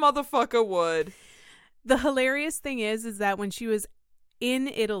 Wish a motherfucker would. The hilarious thing is that when she was in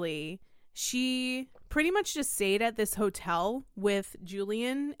Italy, she pretty much just stayed at this hotel with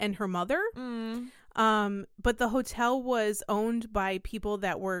Julian and her mother. But the hotel was owned by people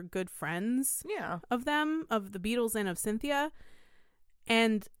that were good friends of them, of the Beatles and of Cynthia.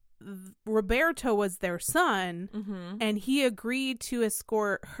 And Roberto was their son, and he agreed to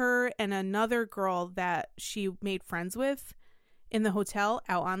escort her and another girl that she made friends with in the hotel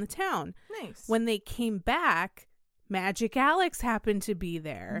out on the town. Nice. When they came back, Magic Alex happened to be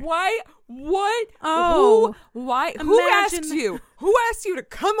there. Why? What? Oh. Who? Why? Who Imagine- asked you? Who asked you to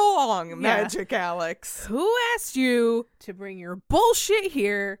come along, Magic Alex? Who asked you to bring your bullshit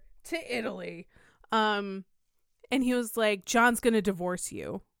here to Italy? And he was like, John's going to divorce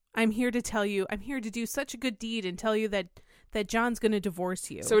you. I'm here to tell you, I'm here to do such a good deed and tell you that John's going to divorce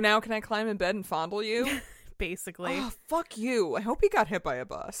you. So now can I climb in bed and fondle you? Basically. Oh, fuck you. I hope he got hit by a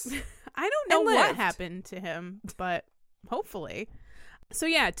bus. I don't know And what lived. happened to him, but hopefully. So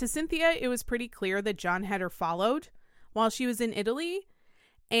yeah, to Cynthia, it was pretty clear that John had her followed while she was in Italy.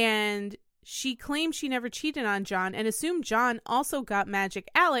 And she claimed she never cheated on John and assumed John also got Magic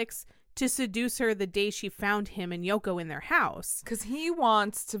Alex to seduce her the day she found him and Yoko in their house. Because he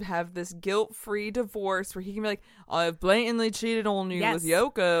wants to have this guilt-free divorce where he can be like, I've blatantly cheated on you Yes. with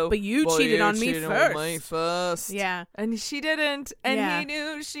Yoko. But you cheated on me first. Yeah. And she didn't. And Yeah. he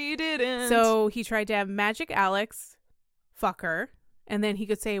knew she didn't. So he tried to have Magic Alex fuck her. And then he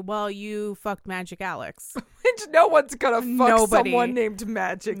could say, well, you fucked Magic Alex. Which no one's gonna fuck Nobody. someone named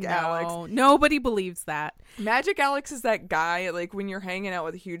Magic Alex. No, nobody believes that. Magic Alex is that guy, like, when you're hanging out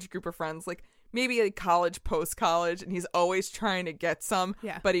with a huge group of friends, like, maybe like college, post-college, and he's always trying to get some,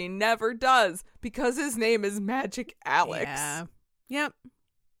 Yeah. but he never does because his name is Magic Alex. Yeah. Yep.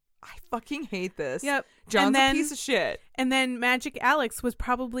 I fucking hate this. Yep. John's And then- a piece of shit. And then Magic Alex was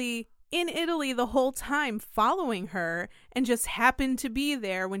probably in Italy the whole time following her and just happened to be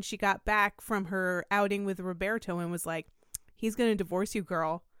there when she got back from her outing with Roberto and was like, he's going to divorce you,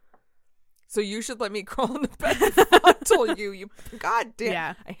 girl. So you should let me crawl in the bed and fondle you. You goddamn.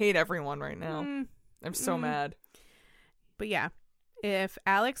 Yeah. I hate everyone right now. I'm so mad. But yeah, if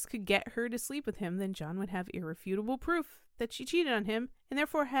Alex could get her to sleep with him, then John would have irrefutable proof that she cheated on him and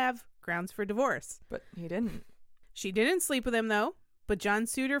therefore have grounds for divorce. But he didn't. She didn't sleep with him, though, but John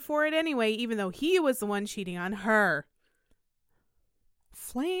sued her for it anyway, even though he was the one cheating on her.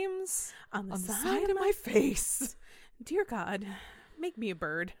 Flames On the side of my face. Dear God, make me a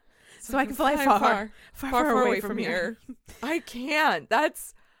bird so I can fly far away from here. I can't.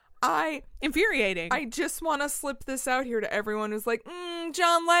 That's Infuriating. I just want to slip this out here to everyone who's like,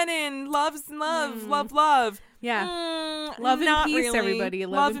 John Lennon loves love. Yeah. Love and not peace, really. everybody.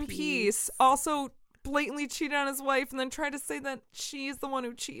 Love and peace. Also blatantly cheated on his wife and then tried to say that she's the one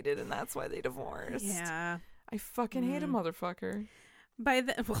who cheated and that's why they divorced. Yeah. I fucking hate a motherfucker. By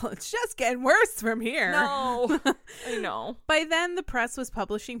then, well, it's just getting worse from here. No. I know. By then, the press was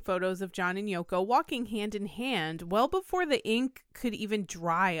publishing photos of John and Yoko walking hand in hand well before the ink could even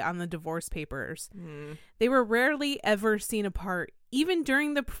dry on the divorce papers. They were rarely ever seen apart. Even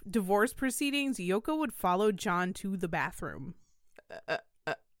during the divorce proceedings, Yoko would follow John to the bathroom.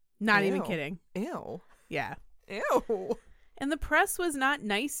 Not even Ew. kidding. Ew. Yeah. Ew. And the press was not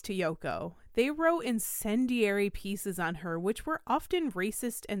nice to Yoko. They wrote incendiary pieces on her, which were often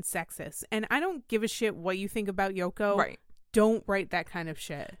racist and sexist. And I don't give a shit what you think about Yoko. Right. Don't write that kind of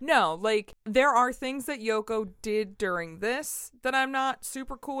shit. No, like, there are things that Yoko did during this that I'm not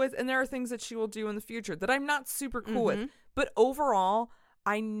super cool with, and there are things that she will do in the future that I'm not super cool with. But overall,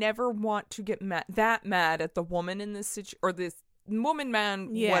 I never want to get that mad at the woman in this situation, or this woman, man,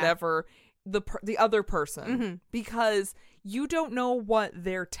 whatever, the other person, because you don't know what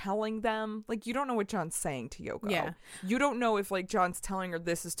they're telling them. Like, you don't know what John's saying to Yoko. Yeah. You don't know if, like, John's telling her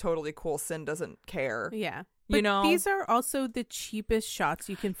this is totally cool, Sin doesn't care. Yeah. You But know? these are also the cheapest shots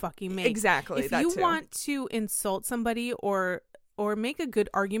you can fucking make. Exactly. If that you too. want to insult somebody or make a good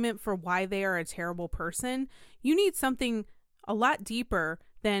argument for why they are a terrible person, you need something a lot deeper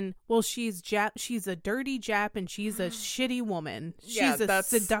than, well, she's a dirty Jap and she's a shitty woman. Yeah, She's a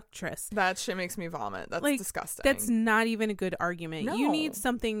seductress. That shit makes me vomit. That's Like, disgusting. That's not even a good argument. You No. need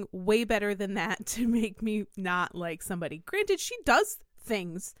something way better than that to make me not like somebody. Granted, she does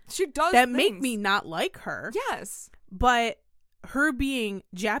things she does that make things. me not like her. Yes. But her being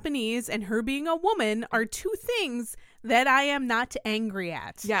Japanese and her being a woman are two things that I am not angry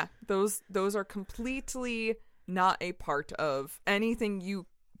at. Yeah, those are completely not a part of anything you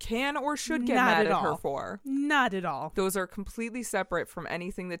can or should get Not mad at at her all. for. Not at all. Those are completely separate from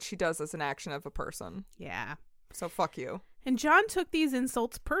anything that she does as an action of a person. Yeah. So fuck you. And John took these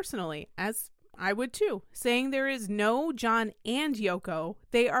insults personally, as I would too, saying there is no John and Yoko.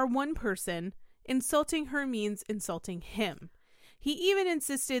 They are one person. Insulting her means insulting him. He even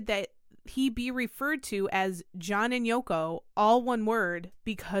insisted that he be referred to as John and Yoko, all one word,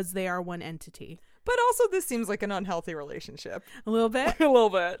 because they are one entity. But also, this seems like an unhealthy relationship. A little bit? A little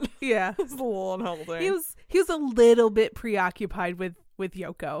bit. Yeah. It's a little unhealthy. He was a little bit preoccupied with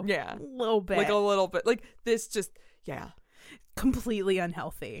Yoko. Yeah. A little bit. Like a little bit. Like this just, yeah. Completely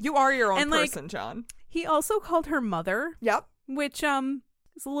unhealthy. You are your own And, like, person, John. He also called her mother. Yep. Which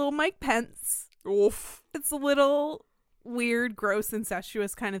is a little Mike Pence. Oof. It's a little weird, gross,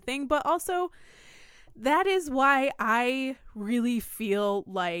 incestuous kind of thing, but also that is why I really feel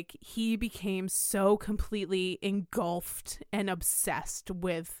like he became so completely engulfed and obsessed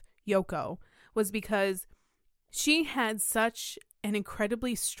with Yoko, was because she had such an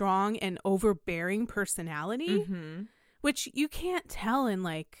incredibly strong and overbearing personality, which you can't tell in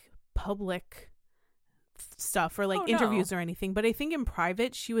like public stuff or like interviews or anything. But I think in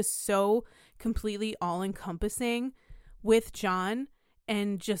private, she was so completely all encompassing with John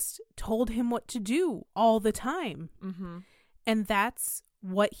and just told him what to do all the time. And that's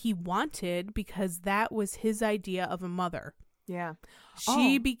what he wanted because that was his idea of a mother. Yeah.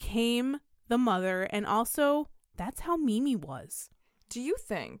 She became the mother, and also that's how Mimi was. Do you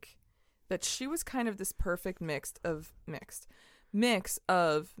think that she was kind of this perfect mix of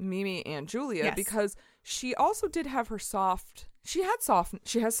Mimi and Julia? Yes. Because she also did have her she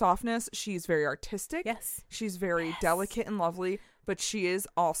has softness. She's very artistic. Yes. She's very delicate and lovely, but she is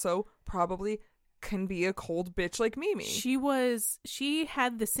also probably can be a cold bitch like Mimi. She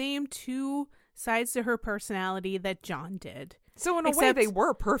had the same two sides to her personality that John did. So in a way, they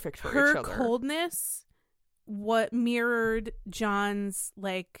were perfect for each other. Her coldness what mirrored John's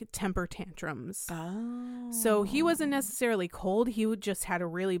like temper tantrums. Oh. So he wasn't necessarily cold. He just had a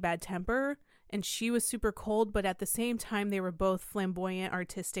really bad temper, and she was super cold, but at the same time they were both flamboyant,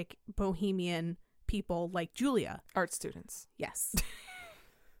 artistic, bohemian people like Julia. Art students. Yes.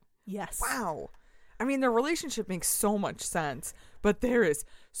 Yes. Wow. I mean, their relationship makes so much sense, but there is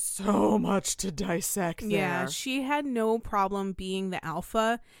so much to dissect there. Yeah, she had no problem being the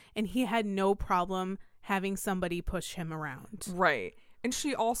alpha, and he had no problem having somebody push him around. Right. And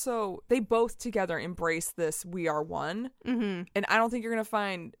they both together embrace this we are one. Mm-hmm. And I don't think you're going to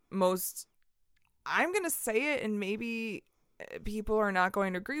find I'm going to say it, and maybe people are not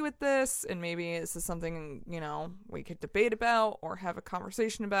going to agree with this, and maybe this is something, we could debate about or have a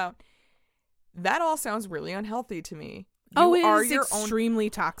conversation about. That all sounds really unhealthy to me. It is extremely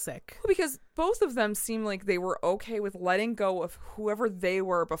toxic. Because both of them seem like they were okay with letting go of whoever they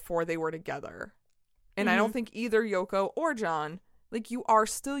were before they were together. And I don't think either Yoko or John, like, you are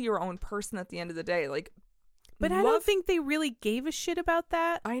still your own person at the end of the day. Like, but I don't think they really gave a shit about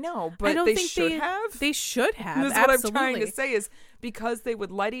that. I know, but they should have. They should have. This is what I'm trying to say is because they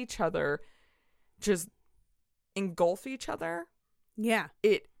would let each other just engulf each other. Yeah.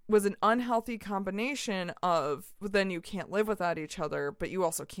 It was an unhealthy combination of then you can't live without each other, but you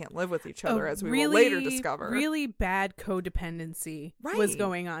also can't live with each other, as we will later discover. Really bad codependency Right. was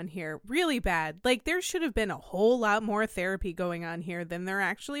going on here. Really bad. Like, there should have been a whole lot more therapy going on here than there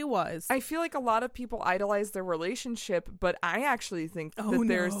actually was. I feel like a lot of people idolize their relationship, but I actually think that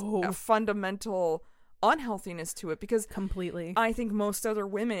there's a fundamental unhealthiness to it, because completely, I think most other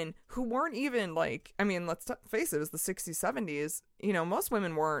women who weren't even like, I mean, let's face it, it was the 60s, 70s, most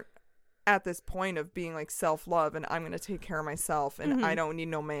women weren't at this point of being like self-love and I'm going to take care of myself and I don't need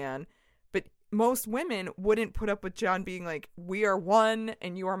no man. But most women wouldn't put up with John being like, we are one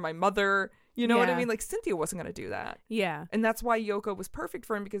and you are my mother. You know what I mean? Like, Cynthia wasn't going to do that. Yeah. And that's why Yoko was perfect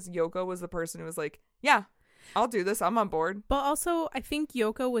for him, because Yoko was the person who was like, yeah, I'll do this. I'm on board. But also, I think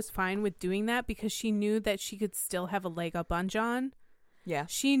Yoko was fine with doing that because she knew that she could still have a leg up on John. Yeah.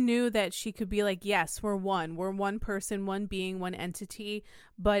 She knew that she could be like, yes, we're one. We're one person, one being, one entity.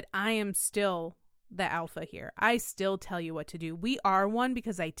 But I am still the alpha here. I still tell you what to do. We are one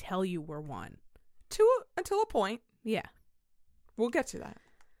because I tell you we're one. Until a point. Yeah. We'll get to that.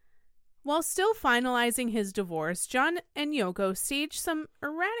 While still finalizing his divorce, John and Yoko staged some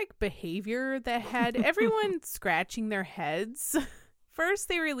erratic behavior that had everyone scratching their heads. First,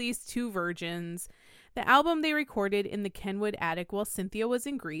 they released Two Virgins, the album they recorded in the Kenwood attic while Cynthia was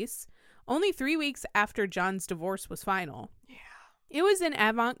in Greece, only 3 weeks after John's divorce was final. Yeah. It was an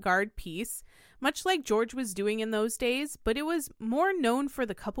avant-garde piece, much like George was doing in those days, but it was more known for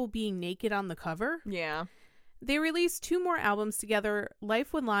the couple being naked on the cover. Yeah. They released 2 more albums together,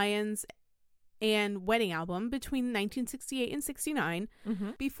 Life with Lions and Wedding Album, between 1968 and 69,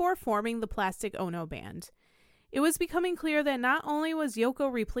 before forming the Plastic Ono Band. It was becoming clear that not only was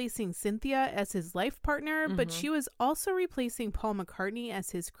Yoko replacing Cynthia as his life partner, but she was also replacing Paul McCartney as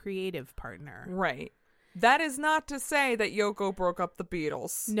his creative partner. Right. That is not to say that Yoko broke up the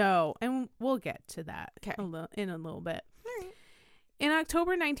Beatles. No, and we'll get to that in a little bit. All right. In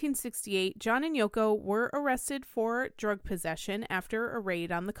October 1968, John and Yoko were arrested for drug possession after a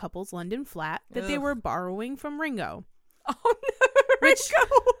raid on the couple's London flat that they were borrowing from Ringo. Oh, no,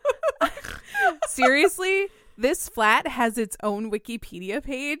 Ringo! Seriously, This flat has its own Wikipedia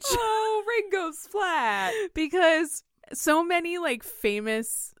page. Oh, Ringo's flat. Because so many like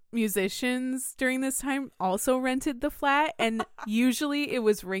famous musicians during this time also rented the flat, and usually it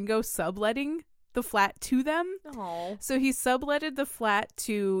was Ringo subletting the flat to them. Oh. So he subletted the flat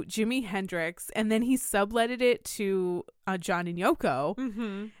to Jimi Hendrix, and then he subletted it to John and Yoko.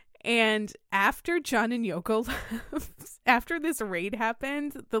 Mm-hmm. And after John and Yoko left, after this raid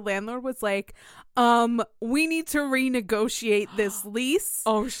happened, the landlord was like, we need to renegotiate this lease.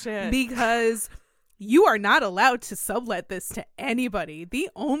 Oh, shit. Because you are not allowed to sublet this to anybody. The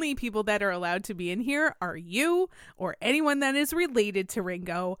only people that are allowed to be in here are you or anyone that is related to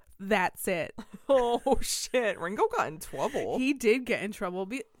Ringo. That's it. Oh, shit. Ringo got in trouble. He did get in trouble.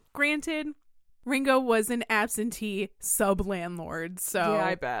 Granted, Ringo was an absentee sub-landlord, so... Yeah,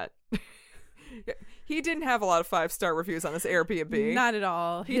 I bet. He didn't have a lot of 5-star reviews on this Airbnb. Not at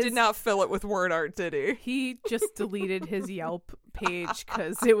all. He did not fill it with word art, did he? He just deleted his Yelp page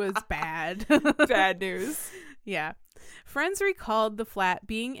because it was bad. Bad news. Yeah. Friends recalled the flat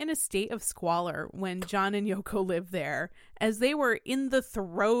being in a state of squalor when John and Yoko lived there, as they were in the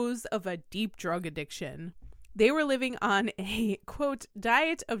throes of a deep drug addiction. They were living on a, quote,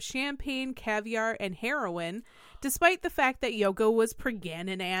 diet of champagne, caviar, and heroin, despite the fact that Yoko was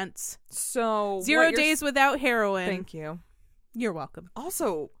pregnant. So 0 days without heroin. Thank you. You're welcome.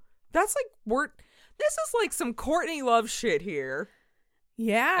 Also, that's like this is like some Courtney Love shit here.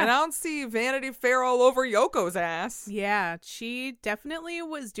 Yeah. And I don't see Vanity Fair all over Yoko's ass. Yeah, she definitely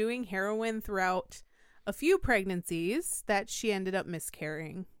was doing heroin throughout a few pregnancies that she ended up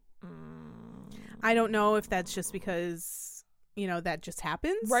miscarrying. I don't know if that's just because, that just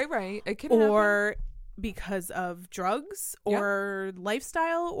happens. Right. It can or because of drugs or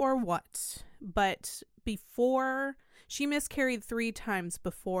lifestyle or what. But before, she miscarried 3 times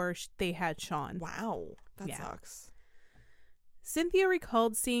before they had Sean. Wow. That sucks. Cynthia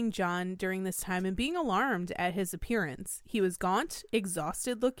recalled seeing John during this time and being alarmed at his appearance. He was gaunt,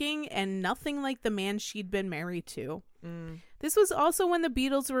 exhausted looking, and nothing like the man she'd been married to. This was also when the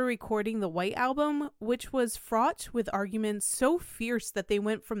Beatles were recording the White Album, which was fraught with arguments so fierce that they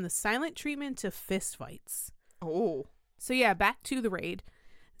went from the silent treatment to fistfights. Oh. So yeah, back to the raid.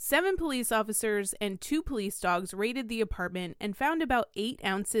 7 police officers and 2 police dogs raided the apartment and found about 8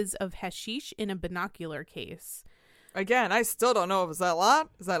 ounces of hashish in a binocular case. Again, I still don't know if is that a lot?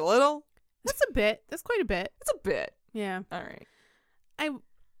 Is that a little? That's a bit. That's quite a bit. It's a bit. Yeah. All right.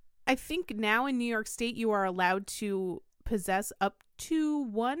 I think now in New York State you are allowed to possess up to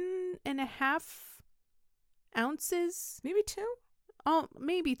 1.5 ounces. Maybe 2? Oh,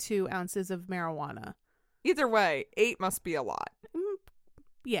 maybe 2 ounces of marijuana. Either way, 8 must be a lot.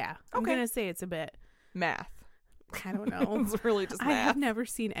 Yeah. I'm going to say it's a bit. Math. I don't know. It's really just math. I have never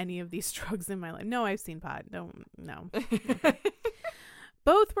seen any of these drugs in my life. No, I've seen pot. No.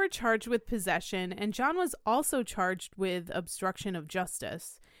 Both were charged with possession, and John was also charged with obstruction of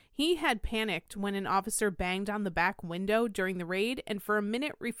justice. He had panicked when an officer banged on the back window during the raid and for a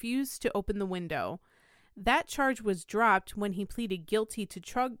minute refused to open the window. That charge was dropped when he pleaded guilty to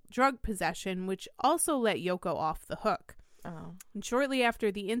drug possession, which also let Yoko off the hook. Oh. And shortly after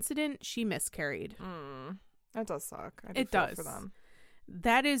the incident, she miscarried. That does suck. It does. For them.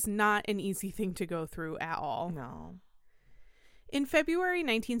 That is not an easy thing to go through at all. No. In February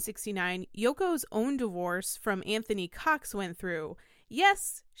 1969, Yoko's own divorce from Anthony Cox went through.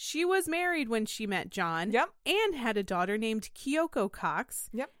 Yes, she was married when she met John. Yep. And had a daughter named Kyoko Cox.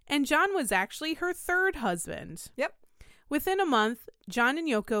 Yep. And John was actually her 3rd husband. Yep. Within a month, John and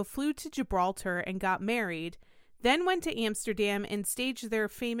Yoko flew to Gibraltar and got married, then went to Amsterdam and staged their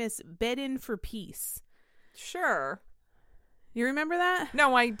famous Bed-In for Peace. Sure. You remember that?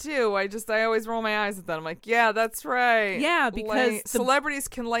 No, I do. I always roll my eyes at that. I'm like, yeah, that's right. Yeah, because celebrities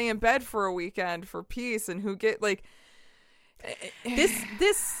can lay in bed for a weekend for peace, and who get like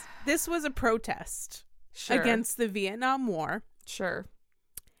this was a protest against the Vietnam War. Sure.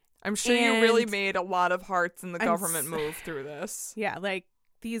 I'm sure you really made a lot of hearts in the government move through this. Yeah, like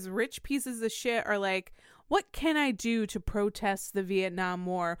these rich pieces of shit are like, what can I do to protest the Vietnam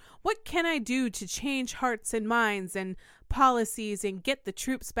War? What can I do to change hearts and minds and policies and get the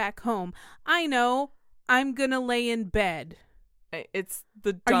troops back home? I know. I'm gonna lay in bed. It's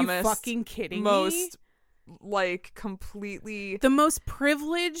the dumbest. Are you fucking kidding me? Like, completely. The most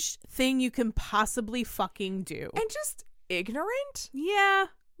privileged thing you can possibly fucking do. And just ignorant? Yeah.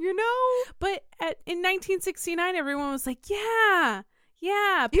 You know? But in 1969, everyone was like, yeah.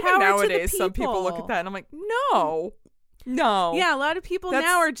 Yeah, even power nowadays, to the people. some people look at that and I'm like, no. No. Yeah, a lot of people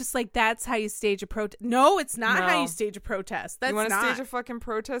now are just like, that's how you stage a protest. No, it's not how you stage a protest. That's not. You want to stage a fucking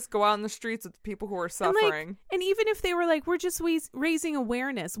protest? Go out in the streets with the people who are suffering. And even if they were like, we're just raising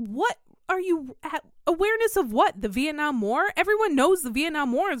awareness. What are you awareness of? What? The Vietnam War? Everyone knows the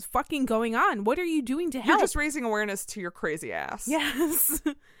Vietnam War is fucking going on. What are you doing to help? You're just raising awareness to your crazy ass. Yes.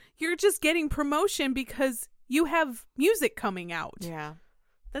 You're just getting promotion because you have music coming out. Yeah.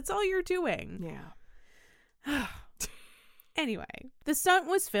 That's all you're doing. Yeah. Anyway, the stunt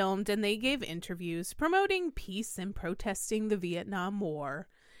was filmed and they gave interviews promoting peace and protesting the Vietnam War.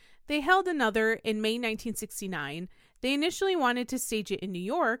 They held another in May 1969. They initially wanted to stage it in New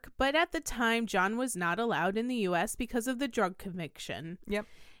York, but at the time, John was not allowed in the U.S. because of the drug conviction. Yep.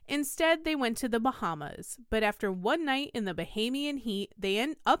 Instead, they went to the Bahamas, but after one night in the Bahamian heat, they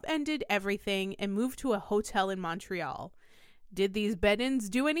upended everything and moved to a hotel in Montreal. Did these bed-ins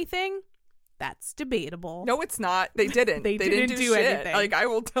do anything? That's debatable. No, it's not. They didn't. They didn't do shit. anything. Like, I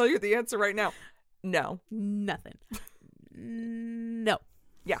will tell you the answer right now. No. Nothing. No.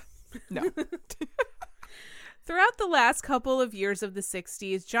 Yeah. No. Throughout the last couple of years of the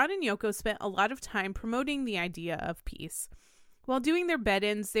 60s, John and Yoko spent a lot of time promoting the idea of peace. While doing their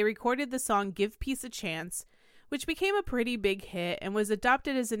bed-ins, they recorded the song Give Peace a Chance, which became a pretty big hit and was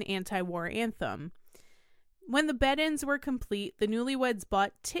adopted as an anti-war anthem. When the bed-ins were complete, the newlyweds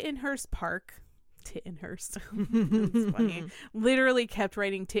bought Tittenhurst Park. Tittenhurst. That's funny. Literally kept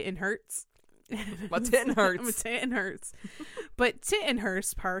writing Tittenhurst. But Tittenhurst. Tittenhurst. But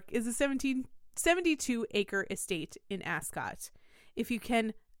Tittenhurst Park is a 72-acre estate in Ascot. If you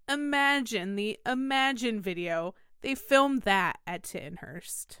can imagine the Imagine video, they filmed that at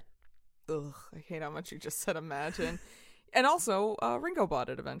Tittenhurst. Ugh, I hate how much you just said imagine. And also, Ringo bought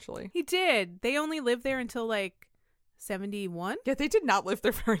it eventually. He did. They only lived there until like 71. Yeah, they did not live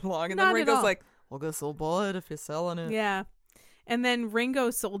there very long. And Not then at Ringo's all. like, well, guess I'll buy it if you're selling it. Yeah. And then Ringo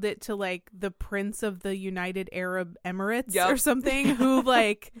sold it to like the Prince of the United Arab Emirates or something who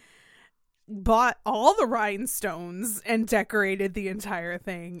like bought all the rhinestones and decorated the entire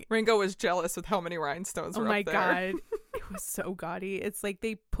thing. Ringo was jealous with how many rhinestones were up there. Oh my God. It was so gaudy. It's like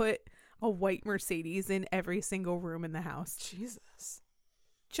they put a white Mercedes in every single room in the house. Jesus.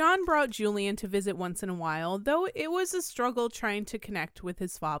 John brought Julian to visit once in a while, though it was a struggle trying to connect with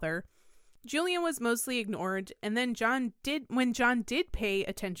his father. Julian was mostly ignored, and then when John did pay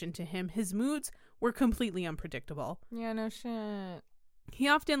attention to him, his moods were completely unpredictable. Yeah, no shit. He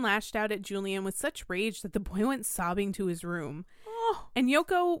often lashed out at Julian with such rage that the boy went sobbing to his room. And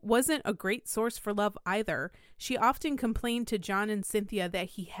Yoko wasn't a great source for love either. She often complained to John and Cynthia that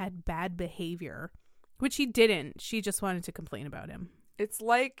he had bad behavior, which he didn't. She just wanted to complain about him. It's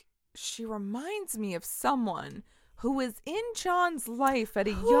like she reminds me of someone who was in John's life at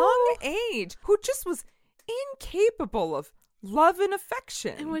a young age, who just was incapable of love and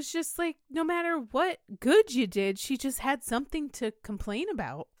affection. It was just like, no matter what good you did, she just had something to complain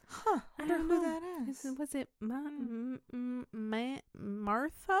about. Huh. I wonder who that is. Was it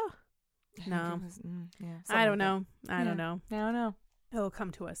Martha? No. I don't know. I don't know. I don't know. It'll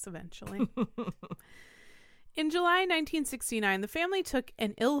come to us eventually. In July 1969, the family took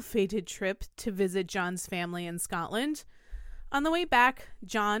an ill-fated trip to visit John's family in Scotland. On the way back,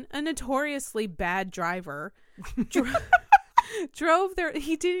 John, a notoriously bad driver, drove there.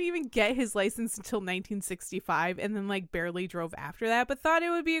 He didn't even get his license until 1965 and then like barely drove after that, but thought it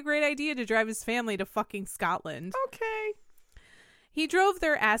would be a great idea to drive his family to fucking Scotland. Okay. He drove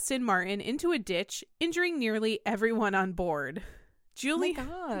their Aston Martin into a ditch, injuring nearly everyone on board.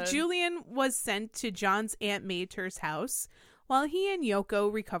 Julian was sent to John's Aunt Mater's house while he and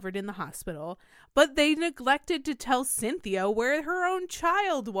Yoko recovered in the hospital, but they neglected to tell Cynthia where her own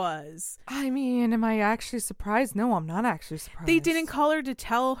child was. I mean, am I actually surprised? No, I'm not actually surprised. They didn't call her to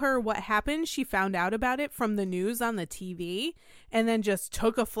tell her what happened. She found out about it from the news on the TV and then just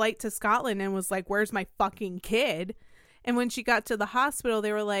took a flight to Scotland and was like, where's my fucking kid? And when she got to the hospital,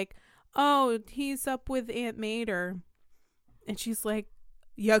 they were like, oh, he's up with Aunt Mater. And she's like,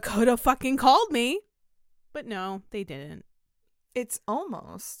 you could have fucking called me. But no, they didn't. It's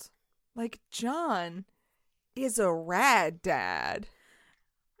almost like John is a rad dad.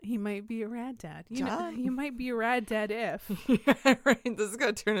 He might be a rad dad. John? You might be a rad dad if. Yeah, right. This is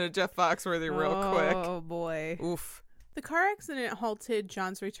going to turn into Jeff Foxworthy real quick. Oh, boy. Oof. The car accident halted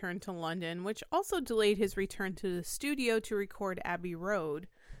John's return to London, which also delayed his return to the studio to record Abbey Road.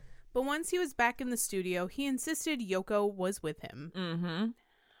 But once he was back in the studio, he insisted Yoko was with him. Mm-hmm.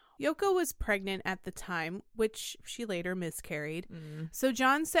 Yoko was pregnant at the time, which she later miscarried. So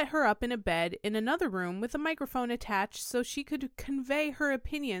John set her up in a bed in another room with a microphone attached so she could convey her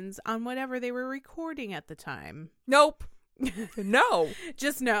opinions on whatever they were recording at the time. Nope. No.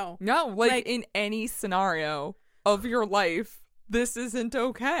 Just no. No, like in any scenario of your life, this isn't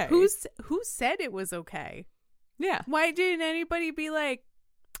okay. Who said it was okay? Yeah. Why didn't anybody be like,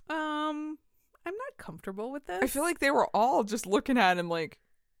 I'm not comfortable with this? I feel like they were all just looking at him like,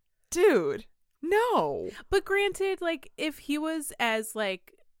 dude, no. But granted, like, if he was as,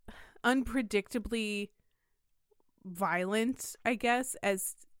 like, unpredictably violent, I guess,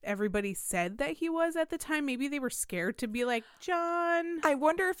 as everybody said that he was at the time, maybe they were scared to be like, John. I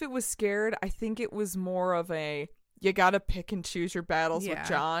wonder if it was scared. I think it was more of a, you gotta pick and choose your battles with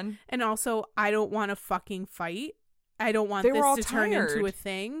John. And also, I don't want to fucking fight. I don't want this to turn into a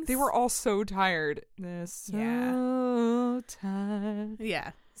thing. They were all so tired. So tired.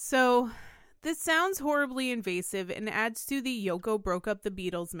 Yeah. So this sounds horribly invasive and adds to the Yoko broke up the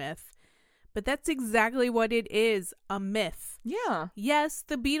Beatles myth. But that's exactly what it is, a myth. Yeah. Yes,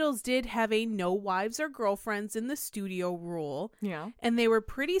 the Beatles did have a no wives or girlfriends in the studio rule. Yeah. And they were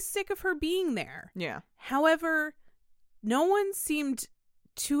pretty sick of her being there. Yeah. However, no one seemed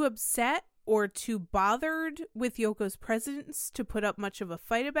too upset or too bothered with Yoko's presence to put up much of a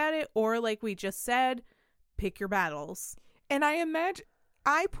fight about it, or like we just said, pick your battles. And I imagine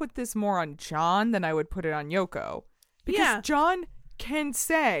I put this more on John than I would put it on Yoko. Because John can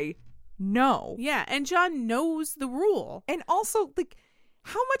say no. Yeah, and John knows the rule. And also, like,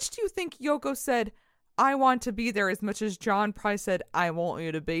 how much do you think Yoko said, I want to be there, as much as John probably said, I want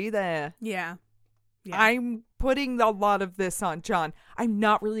you to be there? Yeah. I'm putting a lot of this on John. I'm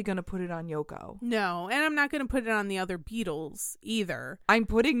not really going to put it on Yoko. No, and I'm not going to put it on the other Beatles either. I'm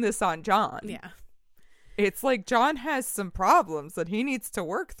putting this on John. Yeah. It's like John has some problems that he needs to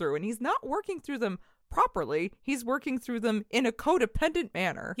work through, and he's not working through them properly. He's working through them in a codependent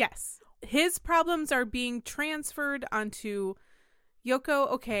manner. Yes. His problems are being transferred onto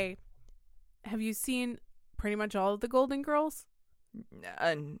Yoko. Okay. Have you seen pretty much all of the Golden Girls? No,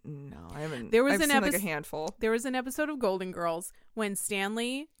 I haven't. There was I've an seen like a handful. There was an episode of Golden Girls when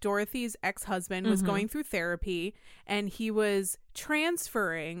Stanley, Dorothy's ex-husband, was going through therapy, and he was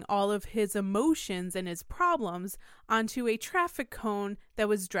transferring all of his emotions and his problems onto a traffic cone that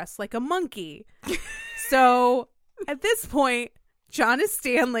was dressed like a monkey. So at this point, John is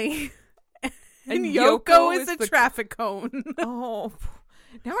Stanley, and Yoko is a traffic cone. Oh,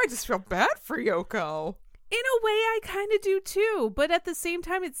 now I just feel bad for Yoko. In a way, I kind of do too. But at the same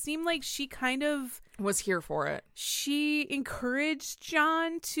time, it seemed like she kind of was here for it. She encouraged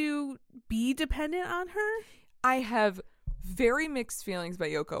John to be dependent on her. I have very mixed feelings about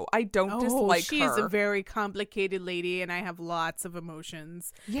Yoko. I don't dislike her. She's a very complicated lady, and I have lots of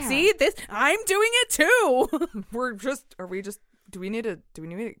emotions. Yeah. See, I'm doing it too. Do we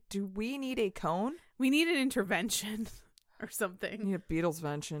need a cone? We need an intervention or something. We need a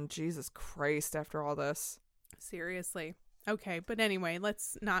Beatles-vention. Jesus Christ, after all this. Seriously. Okay, but anyway,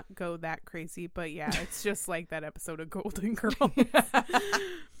 let's not go that crazy. But yeah, it's just like that episode of Golden Girls.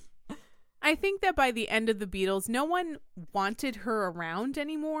 I think that by the end of the Beatles, no one wanted her around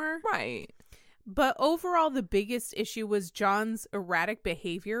anymore. Right. But overall, the biggest issue was John's erratic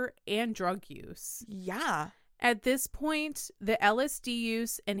behavior and drug use. Yeah. At this point, the LSD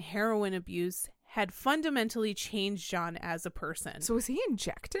use and heroin abuse had fundamentally changed John as a person. So was he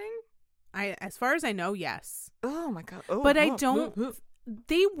injecting? As far as I know, yes. Oh my God. But I don't...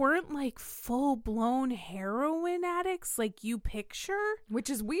 They weren't like full-blown heroin addicts like you picture. Which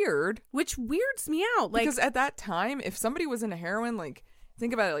is weird. Which weirds me out. Because at that time, if somebody was into heroin, like,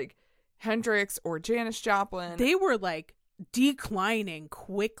 think about it, like Hendrix or Janis Joplin. They were like declining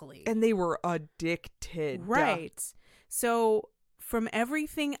quickly. And they were addicted. Right. So from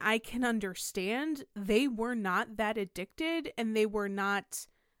everything I can understand, they were not that addicted and they were not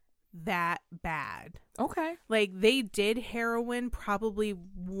that bad. Okay. Like, they did heroin probably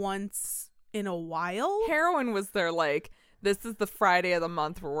once in a while. Heroin was their, like, this is the Friday of the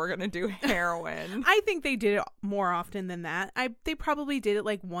month where we're going to do heroin. I think they did it more often than that. They probably did it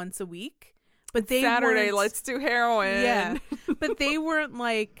like once a week. But they Saturday, let's do heroin. Yeah. But they weren't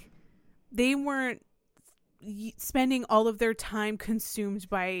spending all of their time consumed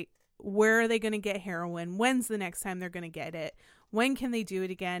by where are they going to get heroin? When's the next time they're going to get it? When can they do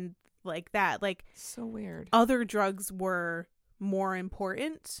it again? Like that. Like, so weird. Other drugs were more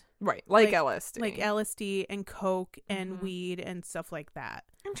important. Right. Like LSD. Like LSD and coke and weed and stuff like that.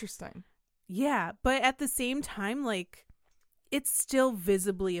 Interesting. Yeah. But at the same time, like, it still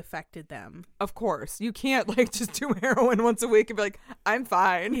visibly affected them. Of course. You can't like just do heroin once a week and be like, I'm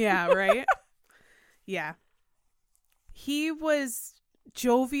fine. Yeah, right? Yeah. He was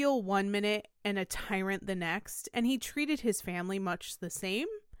jovial one minute and a tyrant the next, and he treated his family much the same.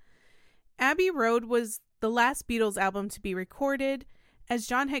 Abbey Road was the last Beatles album to be recorded, as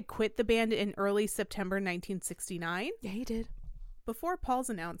John had quit the band in early September 1969. Yeah, he did. Before Paul's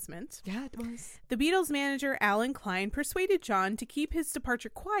announcement, Yeah, it was. the Beatles manager Alan Klein persuaded John to keep his departure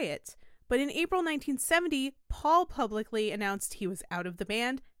quiet, but in April 1970, Paul publicly announced he was out of the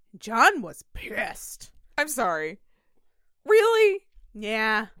band. John was pissed. I'm sorry. Really?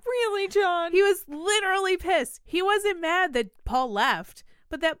 Yeah. Really, John? He was literally pissed. He wasn't mad that Paul left,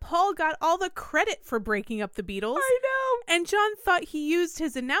 but that Paul got all the credit for breaking up the Beatles. I know. And John thought he used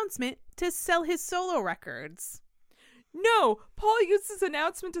his announcement to sell his solo records. No, Paul used his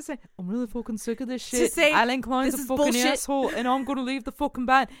announcement to say, I'm really fucking sick of this shit. To say, Alan Klein's this a is fucking bullshit. asshole and I'm going to leave the fucking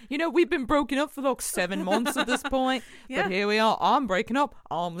band. You know, we've been broken up for like 7 months at this point. Yeah. But here we are. I'm breaking up.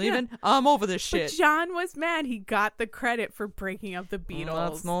 I'm leaving. I'm over this shit. But John was mad. He got the credit for breaking up the Beatles. Oh,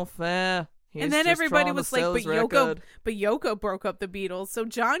 that's not fair. He's and then just everybody trying to was like, sell but his record." Yoko broke up the Beatles, so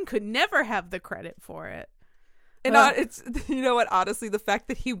John could never have the credit for it. And it's, you know what, honestly, the fact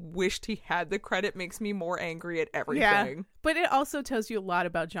that he wished he had the credit makes me more angry at everything. Yeah, but it also tells you a lot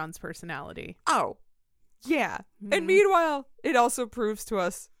about John's personality. Oh, yeah. And meanwhile, it also proves to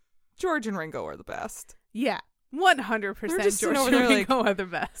us George and Ringo are the best. Yeah, 100% They're just sitting George over there and like, Ringo are the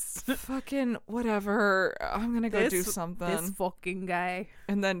best. Fucking whatever. I'm going to go do something. This fucking guy.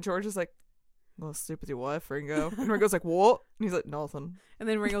 And then George is like, well, sleep with your wife, Ringo. And Ringo's like, what? And he's like, nothing. And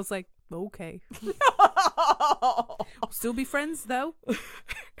then Ringo's like, okay. We'll still be friends, though. With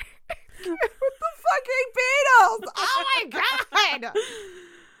the fucking Beatles! Oh my god!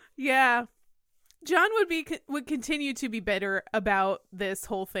 Yeah. John would continue to be bitter about this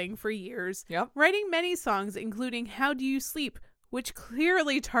whole thing for years. Yep. Writing many songs, including How Do You Sleep, which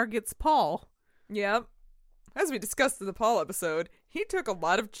clearly targets Paul. Yep. As we discussed in the Paul episode, he took a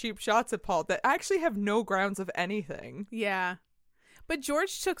lot of cheap shots at Paul that actually have no grounds of anything. Yeah. But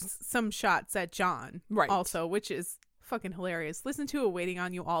George took some shots at John. Right. Also, which is fucking hilarious. Listen to Waiting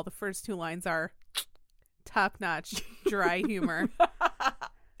on You All. The first 2 lines are top-notch dry humor.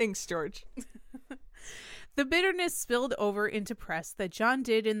 Thanks, George. The bitterness spilled over into press that John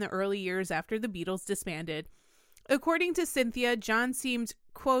did in the early years after the Beatles disbanded. According to Cynthia, John seemed,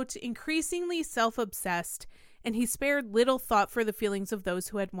 quote, increasingly self-obsessed, and he spared little thought for the feelings of those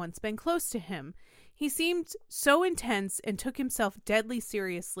who had once been close to him. He seemed so intense and took himself deadly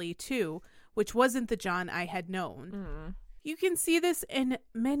seriously, too, which wasn't the John I had known. You can see this in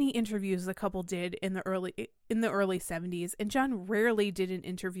many interviews the couple did in the early 70s, and John rarely did an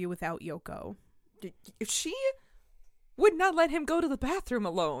interview without Yoko. She would not let him go to the bathroom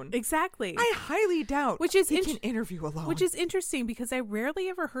alone. Exactly. I highly doubt he can interview alone. Which is interesting because I rarely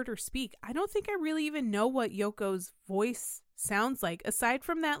ever heard her speak. I don't think I really even know what Yoko's voice sounds like, aside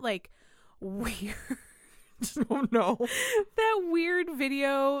from that, like, weird... Oh, no. That weird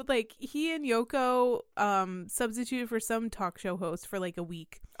video, like, he and Yoko substituted for some talk show host for, like, a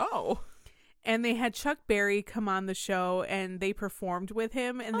week. Oh. And they had Chuck Berry come on the show, and they performed with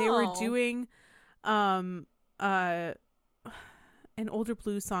him, and they were doing an older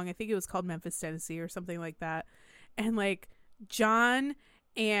blues song. I think it was called Memphis, Tennessee, or something like that. And, like, John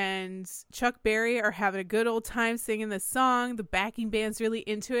and Chuck Berry are having a good old time singing the song. The backing band's really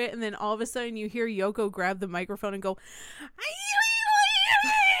into it, and then all of a sudden you hear Yoko grab the microphone and go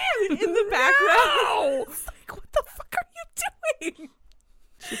in the background. It's like, what the fuck are you doing?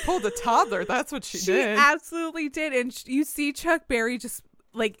 She pulled a toddler. That's what she did. She absolutely did. And you see Chuck Berry just,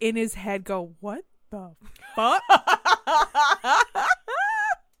 like, in his head go, what the fuck?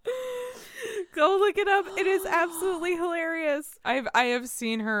 Go look it up. It is absolutely hilarious. I have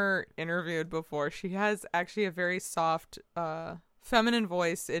seen her interviewed before. She has actually a very soft, feminine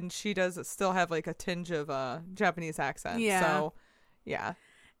voice, and she does still have like a tinge of Japanese accent. Yeah. So, yeah.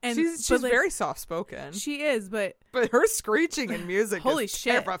 And she's like, very soft spoken. She is, but her screeching in music holy is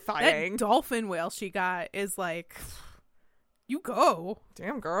shit, terrifying. That dolphin whale she got is like, you go.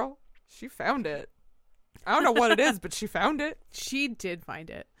 Damn, girl. She found it. I don't know what it is, but she found it. She did find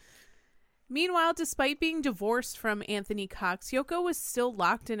it. Meanwhile, despite being divorced from Anthony Cox, Yoko was still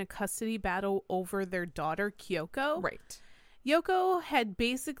locked in a custody battle over their daughter, Kyoko. Right. Yoko had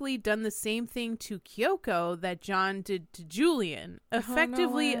basically done the same thing to Kyoko that John did to Julian,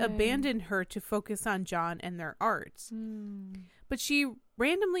 effectively abandoned her to focus on John and their art. But she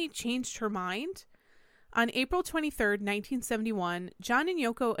randomly changed her mind. On April 23rd, 1971, John and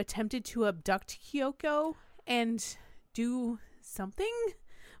Yoko attempted to abduct Kyoko, and do something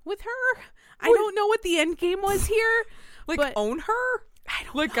with her. I don't know what the end game was here. Like, but own her? I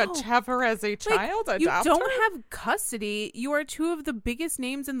don't like know. Have her as a child? Like, you adopt don't her? have custody. You are two of the biggest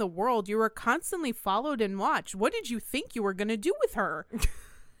names in the world. You are constantly followed and watched. What did you think you were going to do with her?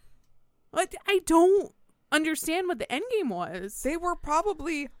 I don't understand what the end game was. They were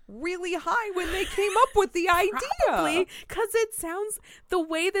probably really high when they came up with the idea. Probably, because it sounds, the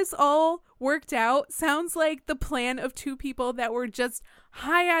way this all worked out sounds like the plan of two people that were just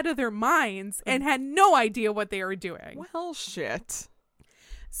high out of their minds and had no idea what they were doing. Well, shit.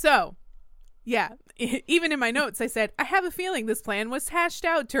 So, yeah, even in my notes, I said, I have a feeling this plan was hashed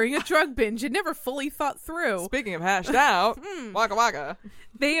out during a drug binge and never fully thought through. Speaking of hashed out, waka waka.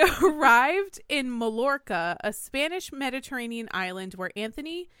 They arrived in Mallorca, a Spanish Mediterranean island where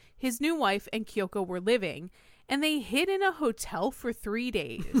Anthony, his new wife, and Kyoko were living, and they hid in a hotel for 3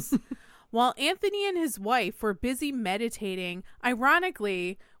 days. While Anthony and his wife were busy meditating,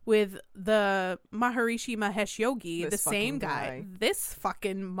 ironically, with the Maharishi Mahesh Yogi, This the same fucking guy. guy. This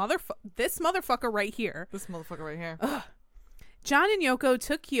motherfucker right here. This motherfucker right here. John and Yoko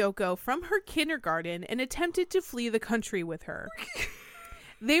took Kyoko from her kindergarten and attempted to flee the country with her.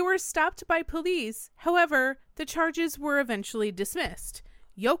 They were stopped by police. However, the charges were eventually dismissed.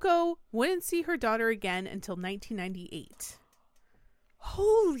 Yoko wouldn't see her daughter again until 1998.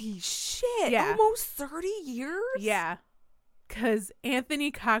 Holy shit. Yeah. Almost 30 years? Yeah. Because Anthony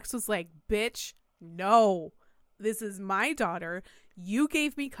Cox was like, bitch, no. This is my daughter. You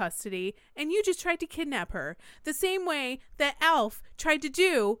gave me custody, and you just tried to kidnap her. The same way that Alf tried to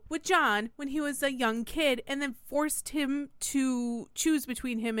do with John when he was a young kid and then forced him to choose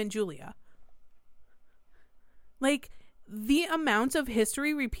between him and Julia. Like, the amount of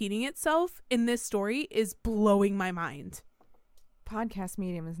history repeating itself in this story is blowing my mind. Podcast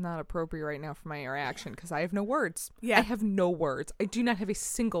medium is not appropriate right now for my interaction because I have no words. Yeah. I have no words. I do not have a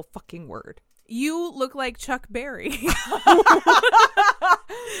single fucking word. You look like Chuck Berry.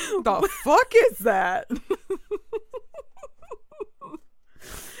 The fuck is that?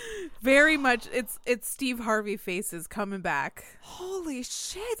 Very much, it's Steve Harvey faces coming back. Holy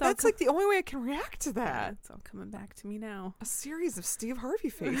shit. all That's like the only way I can react to that. It's all coming back to me now. A series of Steve Harvey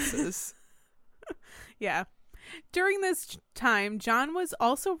faces. Yeah. During this time, John was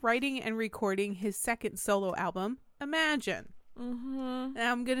also writing and recording his second solo album, Imagine. Mm-hmm. And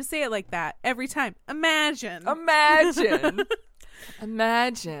I'm going to say it like that every time. Imagine. Imagine.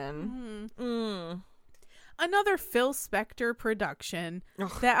 Imagine. Mm. Another Phil Spector production.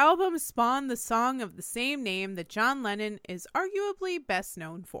 Ugh. The album spawned the song of the same name that John Lennon is arguably best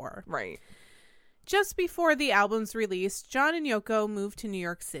known for. Right. Just before the album's release, John and Yoko moved to New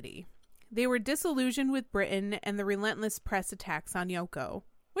York City. They were disillusioned with Britain and the relentless press attacks on Yoko,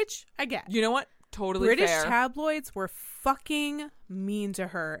 which I get. You know what? Totally British fair. tabloids were fucking mean to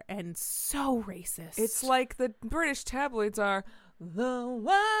her and so racist. It's like the British tabloids are the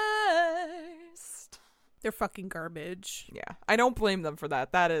worst. They're fucking garbage. Yeah. I don't blame them for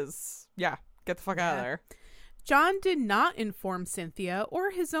that. That is, yeah, get the fuck out of Yeah. there. John did not inform Cynthia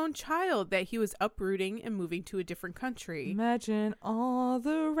or his own child that he was uprooting and moving to a different country. Imagine all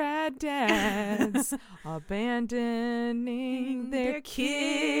the rad dads abandoning their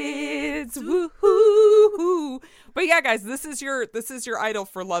kids. Woo-hoo-hoo. But yeah, guys, this is your idol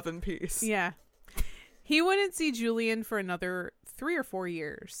for love and peace. Yeah. He wouldn't see Julian for another 3 or 4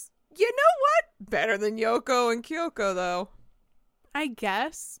 years. You know what? Better than Yoko and Kyoko, though. I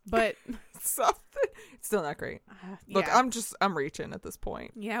guess, but Something. It's still not great. Look, yeah. I'm reaching at this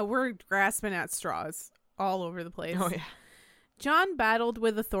point. Yeah, we're grasping at straws all over the place. Oh, yeah. John battled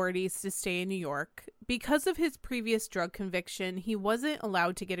with authorities to stay in New York. Because of his previous drug conviction, he wasn't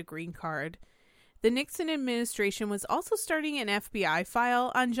allowed to get a green card. The Nixon administration was also starting an FBI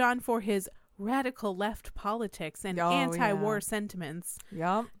file on John for his radical left politics and anti-war sentiments.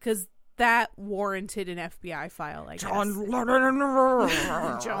 Yep. Because that warranted an FBI file, I guess. John.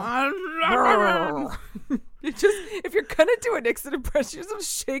 John. If you're gonna do a Nixon impression, you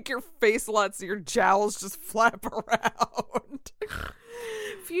just shake your face a lot so your jowls just flap around.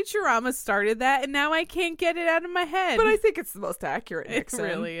 Futurama started that, and now I can't get it out of my head. But I think it's the most accurate it Nixon.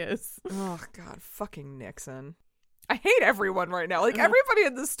 really is. Oh God, fucking Nixon. I hate everyone right now. Like everybody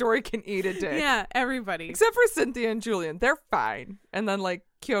in this story can eat a dick. Yeah, everybody. Except for Cynthia and Julian. They're fine. And then like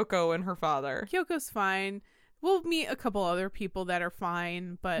Kyoko and her father. Kyoko's fine. We'll meet a couple other people that are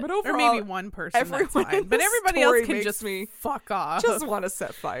fine, but or overall, maybe one person that's everyone fine. in But this everybody story else can makes just me fuck off. Just want to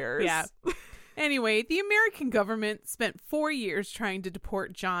set fires. Yeah. Anyway, the American government spent 4 years trying to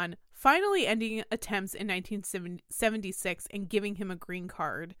deport John, finally ending attempts in 1976 and giving him a green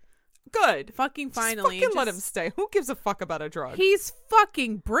card. Good. Fucking Just finally. fucking let him stay. Who gives a fuck about a drug? He's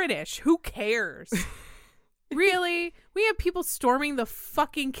fucking British. Who cares? Really? We have people storming the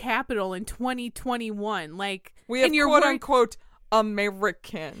fucking Capitol in 2021. Like, we have and you're quote worried, unquote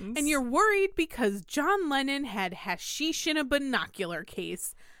Americans. and you're worried because John Lennon had hashish in a binocular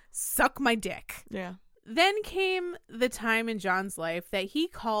case. Suck my dick. Yeah. Then came the time in John's life that he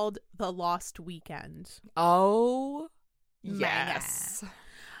called the Lost Weekend. Oh, yes.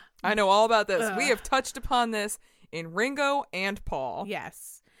 I know all about this. We have touched upon this in Ringo and Paul.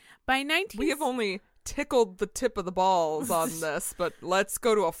 Yes. By 19... We have only tickled the tip of the balls on this, but let's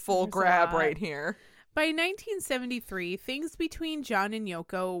go to a full grab right here. By 1973, things between John and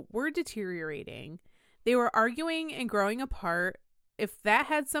Yoko were deteriorating. They were arguing and growing apart. If that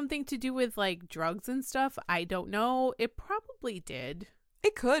had something to do with, like, drugs and stuff, I don't know. It probably did.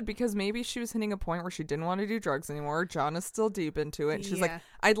 It could, because maybe she was hitting a point where she didn't want to do drugs anymore. John is still deep into it. And she's like,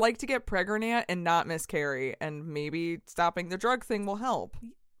 I'd like to get pregnant and not miscarry, and maybe stopping the drug thing will help.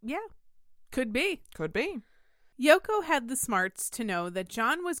 Yeah, could be. Could be. Yoko had the smarts to know that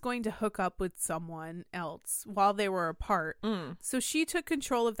John was going to hook up with someone else while they were apart. So she took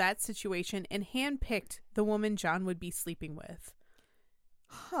control of that situation and handpicked the woman John would be sleeping with.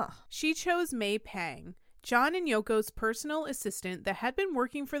 She chose May Pang, John and Yoko's personal assistant that had been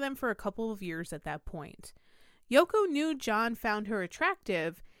working for them for a couple of years at that point. Yoko knew John found her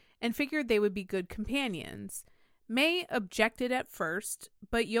attractive and figured they would be good companions. May objected at first,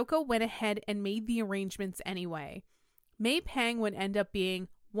 but Yoko went ahead and made the arrangements anyway. May Pang would end up being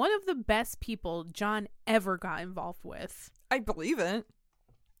one of the best people John ever got involved with. I believe it.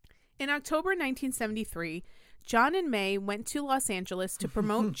 In October 1973, John and May went to Los Angeles to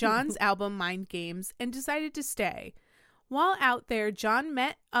promote John's album Mind Games and decided to stay. While out there, John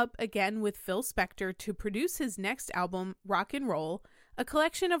met up again with Phil Spector to produce his next album, Rock and Roll, a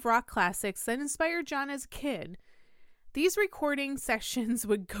collection of rock classics that inspired John as a kid. These recording sessions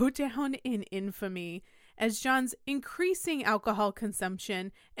would go down in infamy as John's increasing alcohol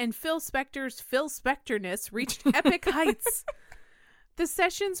consumption and Phil Spector's Phil Spector-ness reached epic heights. The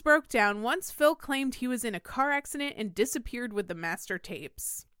sessions broke down once Phil claimed he was in a car accident and disappeared with the master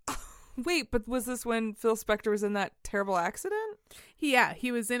tapes. Wait, but was this when Phil Spector was in that terrible accident? Yeah,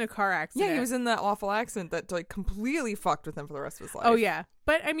 he was in a car accident. Yeah, he was in that awful accident that like completely fucked with him for the rest of his life. Oh, yeah.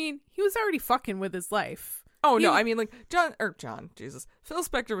 But, I mean, he was already fucking with his life. Oh, no, I mean, like, Phil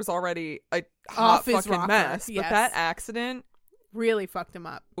Spector was already a hot fucking mess, but that accident really fucked him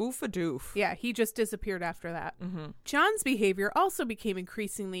up. Oof-a-doof. Yeah, he just disappeared after that. John's behavior also became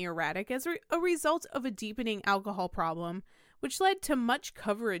increasingly erratic as a result of a deepening alcohol problem, which led to much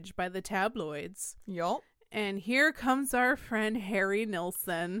coverage by the tabloids. Yup. And here comes our friend Harry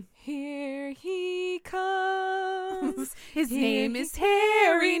Nilsson. Here he comes. His name is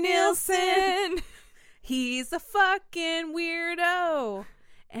Harry Nilsson. He's a fucking weirdo.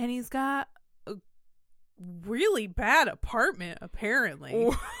 And he's got a really bad apartment,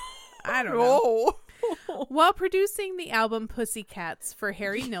 apparently. I don't know. While producing the album Pussycats for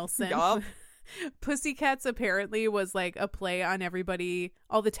Harry Nilsson, Pussycats apparently was like a play on everybody,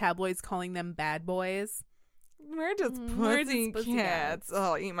 all the tabloids calling them bad boys. We're just Pussycats.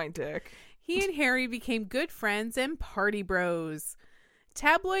 Oh, eat my dick. He and Harry became good friends and party bros.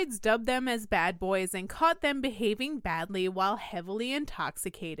 Tabloids dubbed them as bad boys and caught them behaving badly while heavily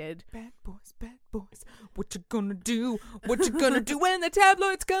intoxicated. Bad boys, what you gonna do? What you gonna do when the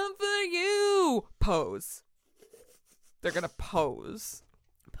tabloids come for you? Pose. They're gonna pose.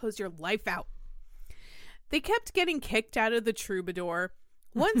 Pose your life out. They kept getting kicked out of the Troubadour.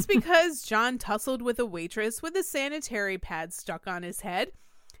 Once because John tussled with a waitress with a sanitary pad stuck on his head.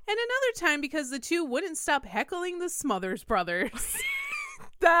 And another time because the two wouldn't stop heckling the Smothers Brothers.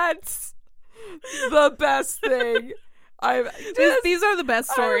 That's the best thing. These are the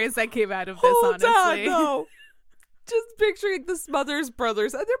best stories that came out of this, honestly. No. Just picturing the Smothers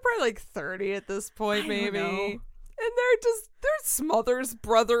Brothers. They're probably like 30 at this point, maybe. And they're Smothers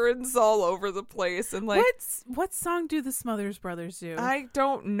Brothers all over the place. And like, what song do the Smothers Brothers do? I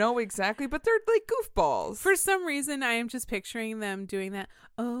don't know exactly, but they're like goofballs. For some reason, I am just picturing them doing that.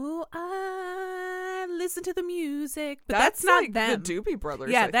 Oh, I listen to the music. But that's not like them. The Doobie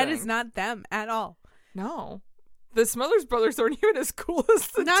Brothers. Yeah, that is not them at all. No. The Smothers Brothers aren't even as cool as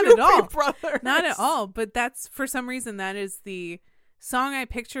the not Doobie at all. Brothers. Not at all. But that's, for some reason, that is the song I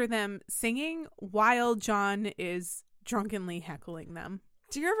picture them singing while John is drunkenly heckling them.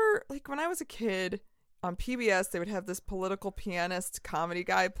 Do you ever, like, when I was a kid on PBS, they would have this political pianist comedy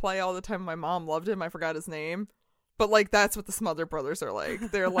guy play all the time. My mom loved him. I forgot his name. But, like, that's what the Smother Brothers are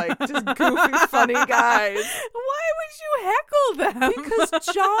like. They're, like, just goofy, funny guys. Why would you heckle them?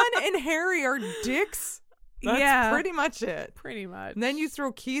 Because John and Harry are dicks. That's pretty much it. Pretty much. And then you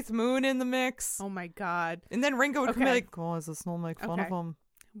throw Keith Moon in the mix. Oh my God. And then Ringo would come in like, guys, let's not make fun of him.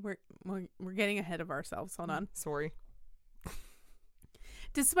 We're getting ahead of ourselves. Hold on. Sorry.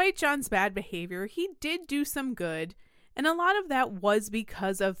 Despite John's bad behavior, he did do some good, and a lot of that was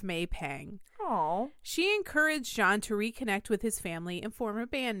because of May Pang. Aww. She encouraged John to reconnect with his family and former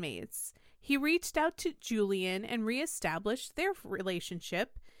bandmates. He reached out to Julian and reestablished their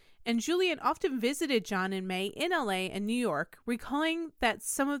relationship, and Julian often visited John and May in LA and New York, recalling that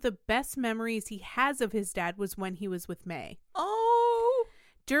some of the best memories he has of his dad was when he was with May. Oh.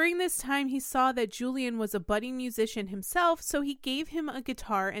 During this time, he saw that Julian was a budding musician himself, so he gave him a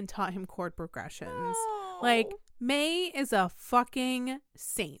guitar and taught him chord progressions. Oh. Like, May is a fucking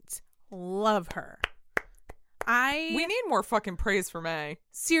saint. Love her. We need more fucking praise for May.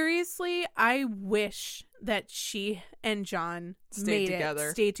 Seriously, I wish that she and John stayed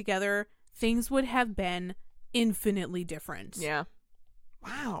together. Things would have been infinitely different. Yeah.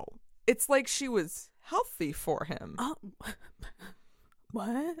 Wow. It's like she was healthy for him. Oh.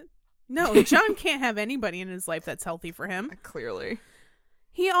 What? No, John can't have anybody in his life that's healthy for him. Clearly.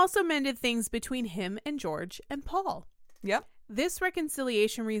 He also mended things between him and George and Paul. Yep. This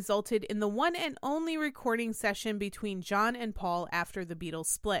reconciliation resulted in the one and only recording session between John and Paul after the Beatles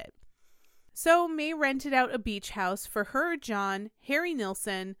split. So May rented out a beach house for her, John, Harry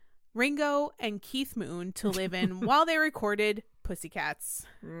Nilsson, Ringo, and Keith Moon to live in while they recorded Pussycats.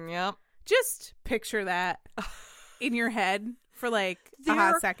 Yep. Just picture that in your head for like a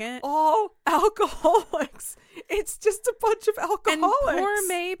hot second. All alcoholics. It's just a bunch of alcoholics. And poor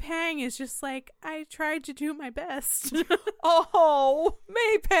May Pang is just like, I tried to do my best. Oh,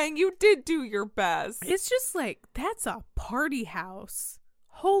 May Pang, you did do your best. It's just like, that's a party house.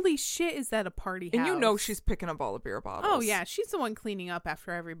 Holy shit, is that a party house? And you know she's picking up all the beer bottles. Oh, yeah. She's the one cleaning up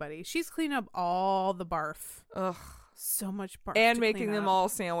after everybody. She's cleaning up all the barf. Ugh. So much barf. And making them all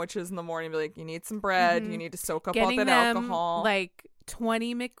sandwiches in the morning. Be like, you need some bread. You need to soak up all that alcohol. Like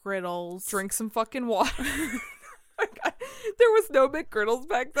 20 McGriddles. Drink some fucking water. There was no McGriddles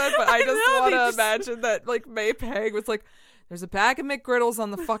back then, but I just want to imagine that like May Pang was like, there's a bag of McGriddles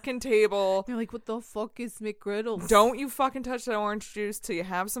on the fucking table. You're like, what the fuck is McGriddles? Don't you fucking touch that orange juice till you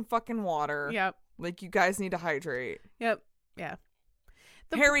have some fucking water. Yep. Like, you guys need to hydrate. Yep. Yeah.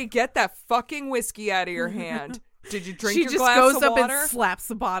 Harry, get that fucking whiskey out of your hand. Did you drink your glass of water? She just goes up and slaps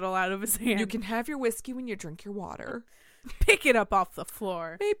the bottle out of his hand. You can have your whiskey when you drink your water. Pick it up off the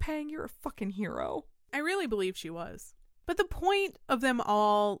floor. May Pang, you're a fucking hero. I really believe she was. But the point of them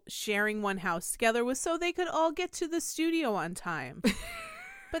all sharing one house together was so they could all get to the studio on time.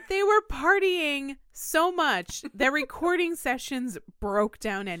 But they were partying so much that recording sessions broke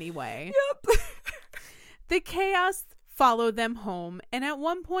down anyway. Yep. The chaos followed them home, and at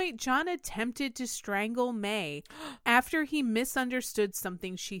one point, John attempted to strangle May after he misunderstood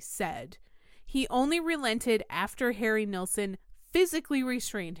something she said. He only relented after Harry Nilsson physically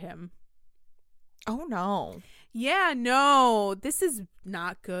restrained him. Oh, no. Yeah, no, this is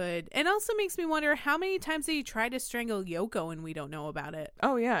not good. And also makes me wonder how many times did he try to strangle Yoko and we don't know about it?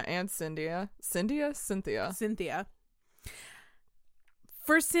 Oh, yeah, and Cynthia. Cynthia.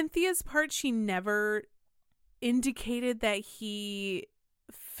 For Cynthia's part, she never indicated that he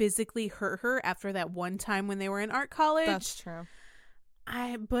physically hurt her after that one time when they were in art college. That's true.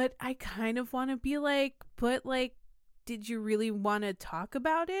 But I kind of want to be like, did you really want to talk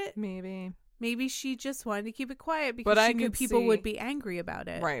about it? Maybe she just wanted to keep it quiet because she knew people would be angry about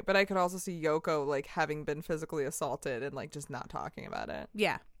it. Right, but I could also see Yoko, like, having been physically assaulted and, like, just not talking about it.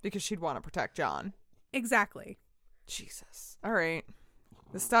 Yeah. Because she'd want to protect John. Exactly. Jesus. All right.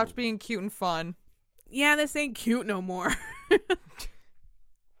 This stopped being cute and fun. Yeah, this ain't cute no more.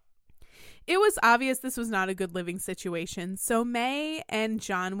 It was obvious this was not a good living situation, so May and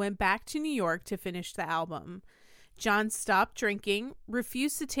John went back to New York to finish the album. John stopped drinking,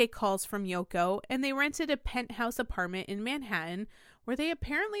 refused to take calls from Yoko, and they rented a penthouse apartment in Manhattan where they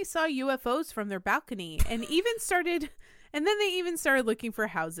apparently saw UFOs from their balcony and they even started looking for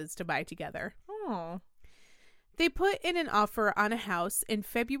houses to buy together. Oh. They put in an offer on a house in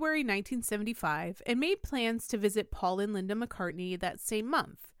February 1975 and made plans to visit Paul and Linda McCartney that same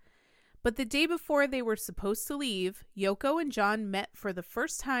month. But the day before they were supposed to leave, Yoko and John met for the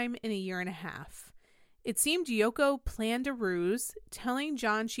first time in a year and a half. It seemed Yoko planned a ruse, telling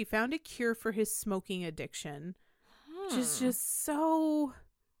John she found a cure for his smoking addiction. Which is just so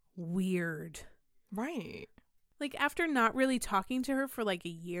weird. Right. Like, after not really talking to her for like a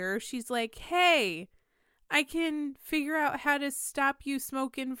year, she's like, hey, I can figure out how to stop you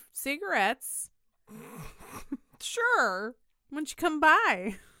smoking cigarettes. Sure. Why don't you come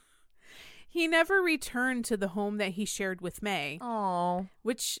by? He never returned to the home that he shared with May. Oh.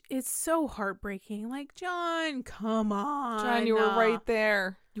 Which is so heartbreaking. Like, John, come on. John, you were right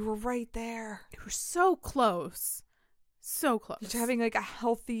there. You were right there. You were so close. So close. Just having like a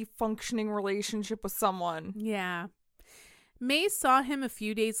healthy, functioning relationship with someone. Yeah. May saw him a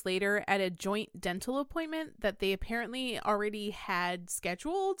few days later at a joint dental appointment that they apparently already had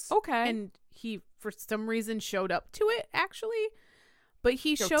scheduled. Okay. And he, for some reason, showed up to it, actually. But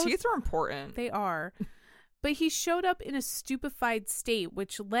he showed... Teeth are important. They are. But he showed up in a stupefied state,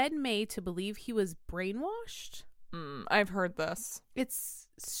 which led May to believe he was brainwashed. I've heard this. It's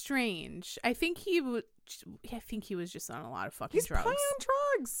strange. I think he was just on a lot of fucking drugs. He's probably on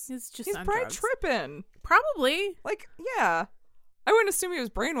drugs. He's probably drugs. tripping. Probably. Like, yeah. I wouldn't assume he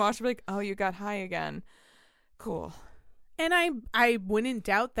was brainwashed. I'd be like, oh, you got high again. Cool. And I wouldn't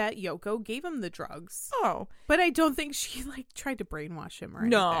doubt that Yoko gave him the drugs. Oh. But I don't think she, like, tried to brainwash him or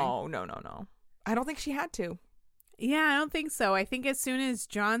anything. No. I don't think she had to. Yeah, I don't think so. I think as soon as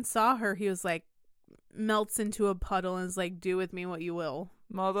John saw her, he was like, melts into a puddle and is like, do with me what you will.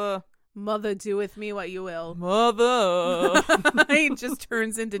 Mother, do with me what you will. Mother. He just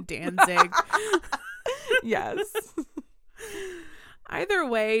turns into Danzig. Yes. Either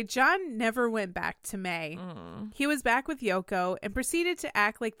way, John never went back to May. He was back with Yoko and proceeded to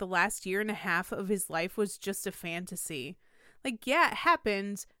act like the last year and a half of his life was just a fantasy. Like, yeah, it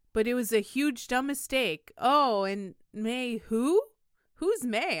happened, but it was a huge dumb mistake. Oh, and May who? Who's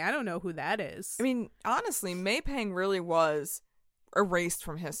May? I don't know who that is. I mean, honestly, May Pang really was erased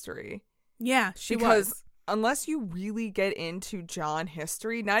from history. Yeah, she because was. Unless you really get into John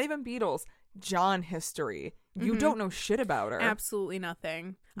history, not even Beatles, John history, you don't know shit about her. Absolutely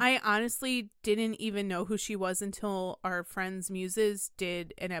nothing. I honestly didn't even know who she was until our friends Muses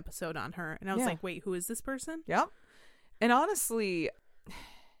did an episode on her. And I was like, wait, who is this person? Yep. And honestly,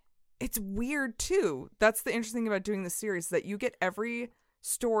 it's weird too. That's the interesting thing about doing this series, that you get every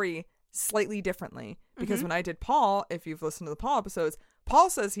story slightly differently. Because when I did Paul, if you've listened to the Paul episodes, Paul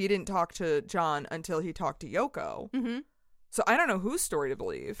says he didn't talk to John until he talked to Yoko. So I don't know whose story to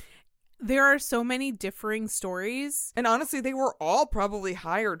believe. There are so many differing stories. And honestly, they were all probably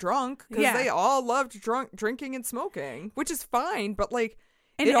high or drunk because they all loved drinking and smoking, which is fine. But like,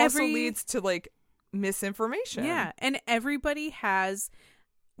 and it also leads to like misinformation. Yeah. And everybody has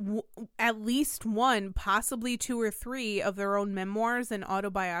at least one, possibly two or three of their own memoirs and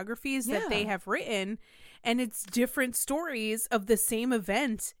autobiographies that they have written. And it's different stories of the same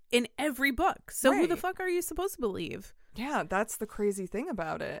event in every book. So who the fuck are you supposed to believe? Yeah, that's the crazy thing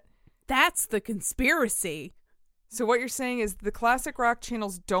about it. That's the conspiracy. So what you're saying is the classic rock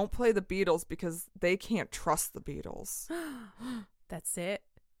channels don't play the Beatles because they can't trust the Beatles. That's it.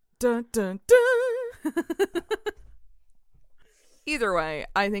 Dun, dun, dun. Either way,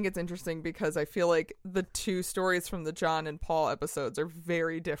 I think it's interesting because I feel like the two stories from the John and Paul episodes are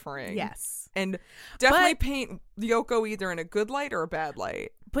very differing. Yes. And definitely paint Yoko either in a good light or a bad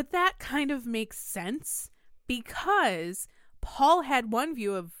light. But that kind of makes sense because Paul had one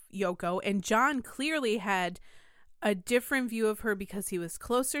view of Yoko and John clearly had a different view of her because he was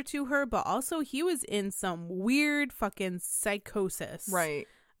closer to her, but also he was in some weird fucking psychosis. Right.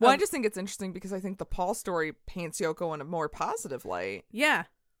 Well, I just think it's interesting because I think the Paul story paints Yoko in a more positive light. Yeah.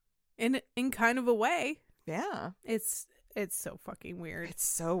 In kind of a way. Yeah. It's so fucking weird. It's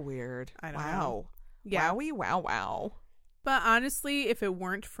so weird. I don't know. Yeah. Wowie, wow. But honestly, if it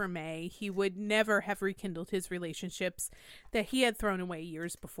weren't for May, he would never have rekindled his relationships that he had thrown away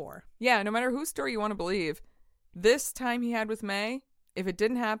years before. Yeah, no matter whose story you want to believe, this time he had with May, if it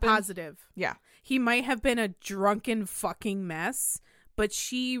didn't happen... Positive. Yeah. He might have been a drunken fucking mess, but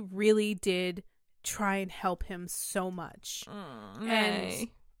she really did try and help him so much. And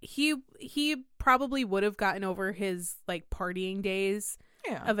he probably would have gotten over his like partying days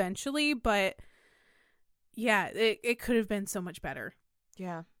eventually, but... Yeah, it could have been so much better.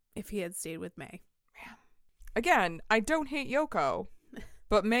 Yeah. If he had stayed with May. Yeah. Again, I don't hate Yoko,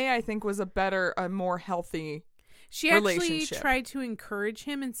 but May, I think, was a more healthy She actually tried to encourage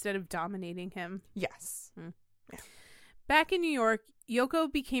him instead of dominating him. Yes. Yeah. Back in New York,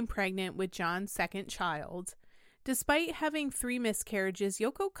 Yoko became pregnant with John's second child. Despite having 3 miscarriages,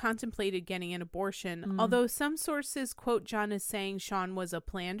 Yoko contemplated getting an abortion, although some sources quote John as saying Sean was a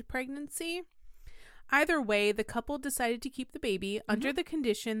planned pregnancy. Either way, the couple decided to keep the baby under the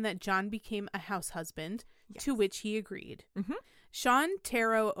condition that John became a house husband, to which he agreed. Sean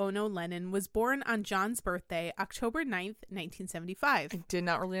Taro Ono Lennon was born on John's birthday, October 9th, 1975. I did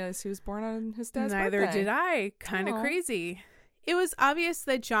not realize he was born on his dad's birthday. Neither did I. Kind of crazy. It was obvious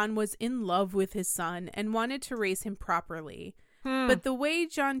that John was in love with his son and wanted to raise him properly. But the way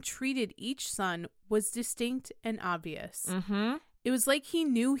John treated each son was distinct and obvious. Mm-hmm. It was like he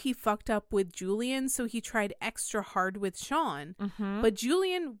knew he fucked up with Julian, so he tried extra hard with Sean. Mm-hmm. But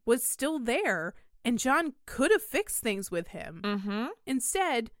Julian was still there, and John could have fixed things with him. Mm-hmm.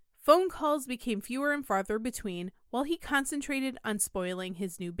 Instead, phone calls became fewer and farther between while he concentrated on spoiling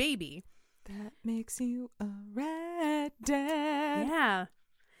his new baby. That makes you a rat dad. Yeah.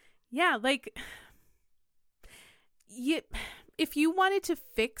 Yeah, like, if you wanted to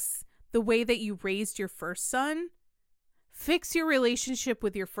fix the way that you raised your first son, fix your relationship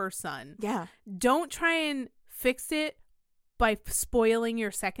with your first son. Yeah. Don't try and fix it by spoiling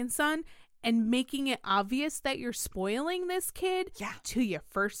your second son and making it obvious that you're spoiling this kid to your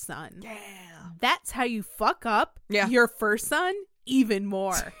first son. Yeah. That's how you fuck up Yeah. your first son even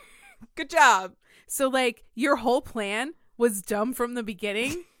more. Good job. So, like, your whole plan was dumb from the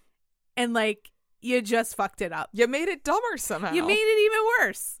beginning, and, like, you just fucked it up. You made it dumber somehow. You made it even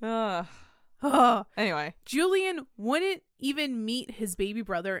worse. Ugh. Anyway. Julian wouldn't even meet his baby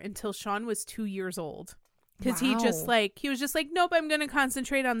brother until Sean was 2 years old. Because he was just like, nope, I'm going to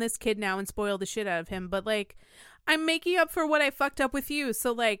concentrate on this kid now and spoil the shit out of him. But, like, I'm making up for what I fucked up with you.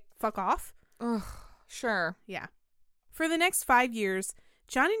 So, like, fuck off. Ugh, sure. Yeah. For the next 5 years,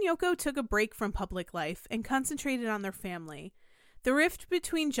 John and Yoko took a break from public life and concentrated on their family. The rift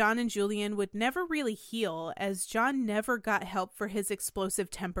between John and Julian would never really heal, as John never got help for his explosive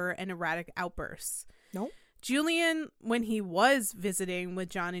temper and erratic outbursts. Nope. Julian, when he was visiting with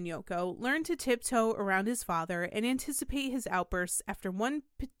John and Yoko, learned to tiptoe around his father and anticipate his outbursts after one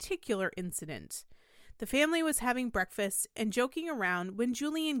particular incident. The family was having breakfast and joking around when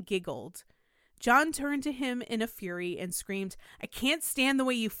Julian giggled. John turned to him in a fury and screamed, "I can't stand the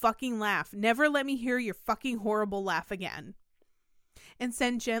way you fucking laugh. Never let me hear your fucking horrible laugh again." And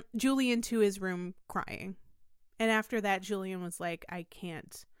sent Julian to his room crying. And after that, Julian was like, I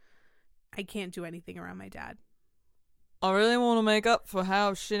can't do anything around my dad. I really want to make up for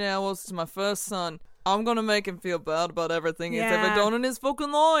how shitty I was to my first son. I'm going to make him feel bad about everything he's ever done in his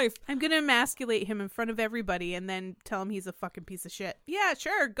fucking life. I'm going to emasculate him in front of everybody and then tell him he's a fucking piece of shit. Yeah,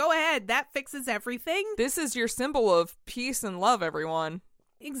 sure. Go ahead. That fixes everything. This is your symbol of peace and love, everyone.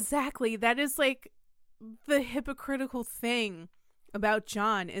 Exactly. That is like the hypocritical thing about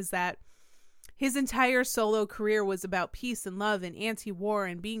John, is that his entire solo career was about peace and love and anti-war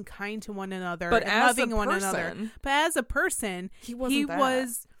and being kind to one another and loving one another. But as a person, he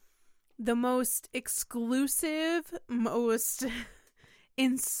was the most exclusive, most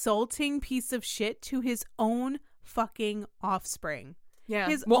insulting piece of shit to his own fucking offspring. Yeah.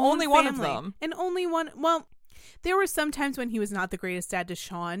 His only family. one of them. And only one. Well, there were some times when he was not the greatest dad to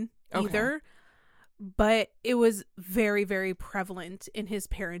Sean either. But it was very, very prevalent in his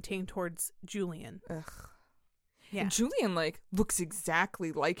parenting towards Julian. Ugh. Yeah. And Julian, like, looks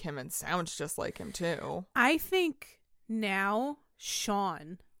exactly like him and sounds just like him, too. I think now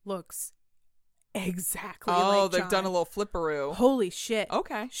Sean looks exactly like John. Oh, they've done a little flipperoo. Holy shit.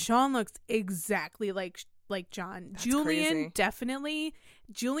 Okay. Sean looks exactly like John. That's Julian, crazy. definitely.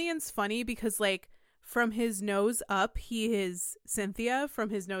 Julian's funny because, like, from his nose up, he is Cynthia. From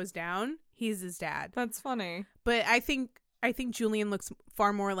his nose down, he's his dad. That's funny. But I think Julian looks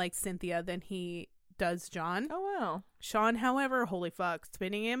far more like Cynthia than he does John. Oh, wow. Sean, however, holy fuck,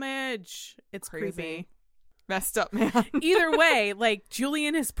 spinning image. It's Crazy. creepy. Messed up, man. Either way, like,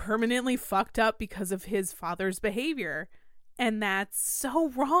 Julian is permanently fucked up because of his father's behavior. And that's so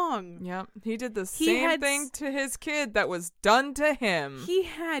wrong. Yep. He did the same thing to his kid that was done to him. He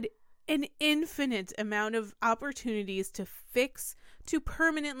had an infinite amount of opportunities to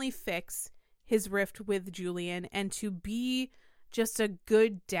permanently fix his rift with Julian and to be just a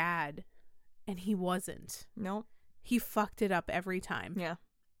good dad. And he wasn't. Nope. He fucked it up every time. Yeah.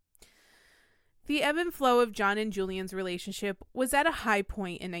 The ebb and flow of John and Julian's relationship was at a high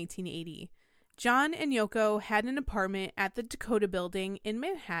point in 1980. John and Yoko had an apartment at the Dakota Building in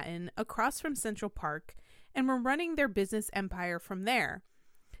Manhattan across from Central Park and were running their business empire from there.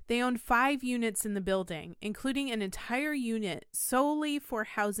 They owned 5 units in the building, including an entire unit solely for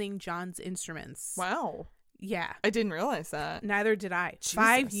housing John's instruments. Wow. Yeah. I didn't realize that. Neither did I. Jesus.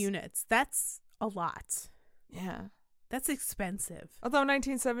 5 units. That's a lot. Yeah. That's expensive. Although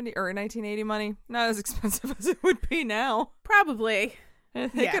 1970 or 1980 money, not as expensive as it would be now. Probably.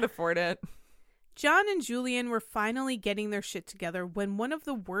 They could afford it. John and Julian were finally getting their shit together when one of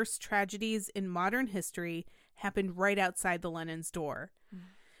the worst tragedies in modern history happened right outside the Lennons' door.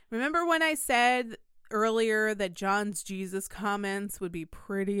 Remember when I said earlier that John's Jesus comments would be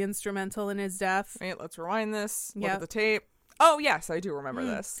pretty instrumental in his death? Wait, let's rewind this. Look Yep. at the tape. Oh, yes, I do remember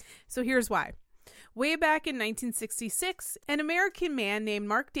this. So here's why. Way back in 1966, an American man named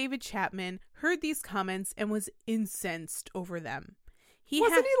Mark David Chapman heard these comments and was incensed over them.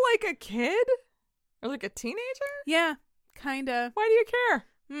 Wasn't he like a kid? Or like a teenager? Yeah, kind of. Why do you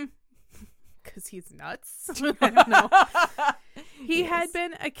care? Because he's nuts. I don't know. He had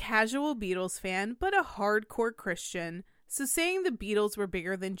been a casual Beatles fan, but a hardcore Christian. So saying the Beatles were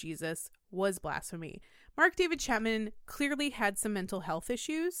bigger than Jesus was blasphemy. Mark David Chapman clearly had some mental health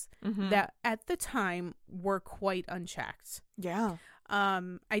issues that at the time were quite unchecked. Yeah.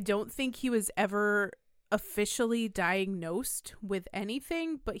 I don't think he was ever officially diagnosed with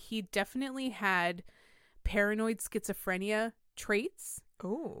anything, but he definitely had paranoid schizophrenia traits.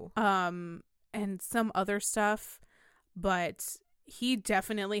 Oh. And some other stuff, but he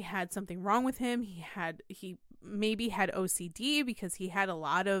definitely had something wrong with him. He maybe had OCD because he had a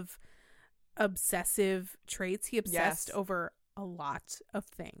lot of obsessive traits. He obsessed over a lot of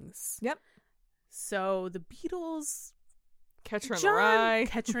things. Yep. So the Beatles, Catcher in the Rye.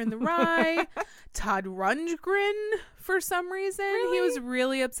 Catcher in the Rye, Todd Rundgren for some reason he was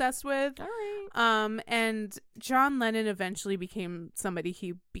really obsessed with. All right. And John Lennon eventually became somebody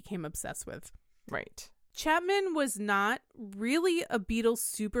he became obsessed with. Right. Chapman was not really a Beatles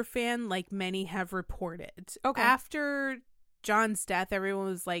superfan like many have reported. Okay. After John's death, everyone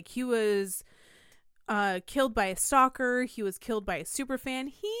was like, he was killed by a stalker. He was killed by a superfan.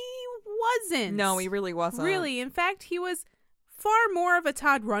 He wasn't. No, he really wasn't. Really. In fact, he was far more of a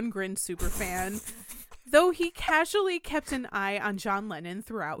Todd Rundgren superfan, though he casually kept an eye on John Lennon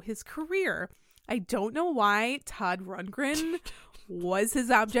throughout his career. I don't know why Todd Rundgren was his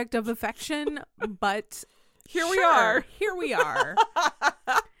object of affection, but Here we are. Here we are.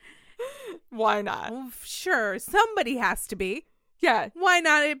 Why not? Well, sure, somebody has to be. Yeah. Why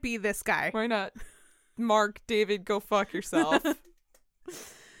not it be this guy? Why not? Mark, David, go fuck yourself.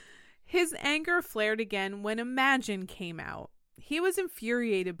 His anger flared again when Imagine came out. He was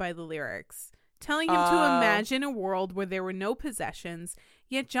infuriated by the lyrics, telling him to imagine a world where there were no possessions,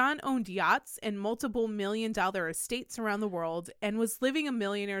 yet John owned yachts and multiple $1-million estates around the world and was living a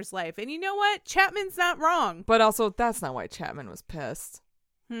millionaire's life. And you know what? Chapman's not wrong. But also, that's not why Chapman was pissed.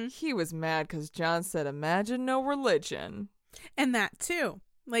 Hmm? He was mad because John said, imagine no religion. And that too.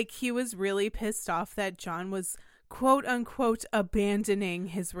 Like, he was really pissed off that John was, quote unquote, abandoning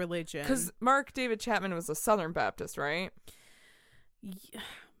his religion. Because Mark David Chapman was a Southern Baptist, right? Yeah.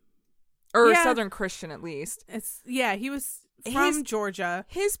 Or Yeah. Southern Christian, at least. He was from Georgia.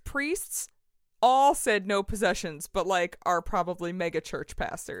 His priests all said no possessions, but like are probably mega church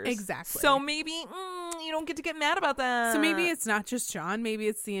pastors. Exactly. So maybe you don't get to get mad about that. So maybe it's not just John. Maybe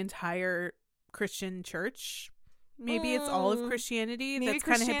it's the entire Christian church. Maybe it's all of Christianity. Maybe That's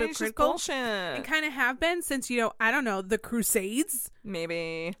kind of Christianity's just hypocritical. bullshit. And kind of have been since, I don't know, the Crusades.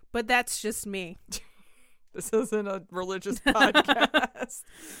 Maybe. But that's just me. This isn't a religious podcast.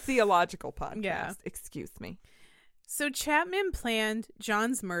 Theological podcast. Yeah. Excuse me. So Chapman planned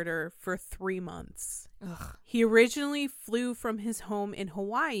John's murder for 3 months. Ugh. He originally flew from his home in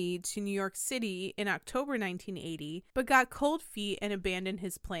Hawaii to New York City in October 1980, but got cold feet and abandoned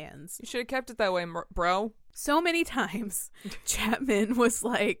his plans. You should have kept it that way, bro. So many times, Chapman was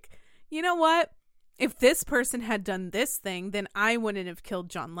like, you know what? If this person had done this thing, then I wouldn't have killed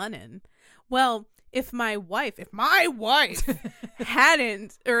John Lennon. Well, if my wife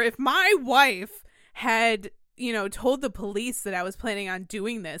hadn't, or if my wife had, told the police that I was planning on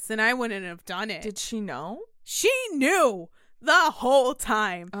doing this, then I wouldn't have done it. Did she know? She knew the whole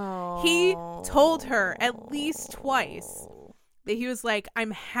time. Oh. He told her at least twice that he was like,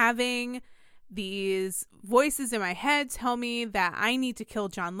 I'm having these voices in my head tell me that I need to kill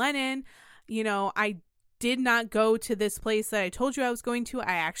John Lennon. I did not go to this place that I told you I was going to.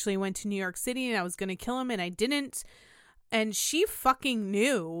 I actually went to New York City and I was going to kill him and I didn't. And she fucking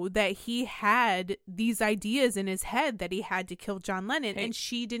knew that he had these ideas in his head that he had to kill John Lennon, and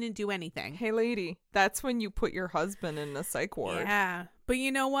she didn't do anything. Hey, lady, that's when you put your husband in a psych ward. Yeah. But you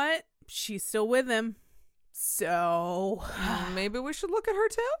know what? She's still with him. So maybe we should look at her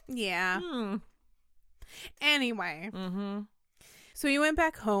too? yeah. Anyway. Mm-hmm. So he went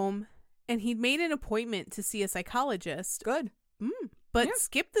back home and he'd made an appointment to see a psychologist. Good. But Yeah.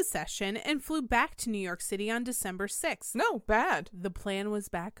 skipped the session and flew back to New York City on December 6th. No, bad. The plan was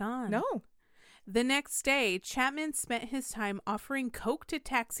back on. No. The next day, Chapman spent his time offering coke to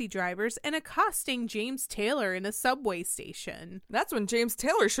taxi drivers and accosting James Taylor in a subway station. That's when James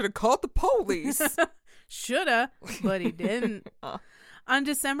Taylor should have called the police. Shoulda, but he didn't. On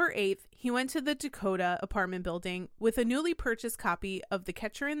December 8th, he went to the Dakota apartment building with a newly purchased copy of The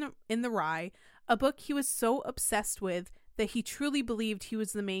Catcher in the Rye, a book he was so obsessed with that he truly believed he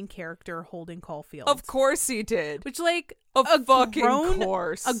was the main character, Holden Caulfield. Of course he did. Which, like, Of fucking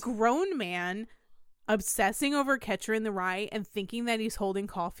course. A grown man obsessing over Catcher in the Rye and thinking that he's Holden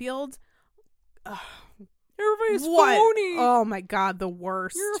Caulfield. Everybody's What? phony. Oh my God, the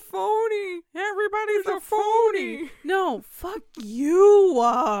worst. You're phony. Everybody's a phony. No, fuck you.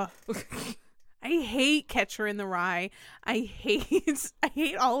 I hate Catcher in the Rye. I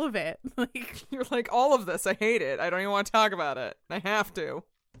hate all of it. Like, You're like, all of this, I hate it. I don't even want to talk about it. I have to.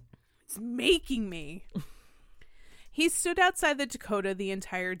 it's making me. He stood outside the Dakota the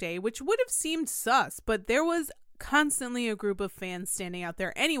entire day, which would have seemed sus, but there was constantly a group of fans standing out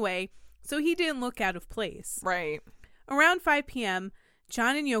there anyway, so he didn't look out of place. Right. Around 5 p.m.,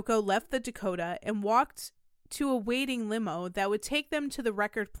 John and Yoko left the Dakota and walked to a waiting limo that would take them to the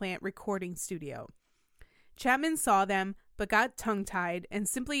record plant recording studio. Chapman saw them, but got tongue-tied and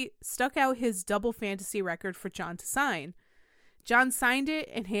simply stuck out his double fantasy record for John to sign. John signed it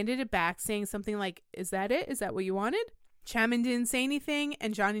and handed it back, saying something like, "Is that it? Is that what you wanted?" Chapman didn't say anything,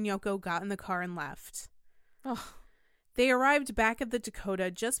 and John and Yoko got in the car and left. Oh. They arrived back at the Dakota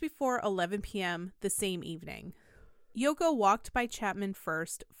just before 11 p.m. the same evening. Yoko walked by Chapman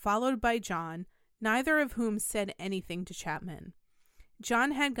first, followed by John, neither of whom said anything to Chapman.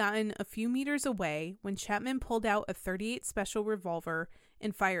 John had gotten a few meters away when Chapman pulled out a .38 special revolver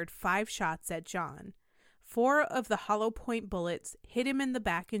and fired 5 shots at John. 4 of the hollow point bullets hit him in the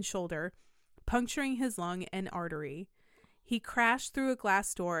back and shoulder, puncturing his lung and artery. He crashed through a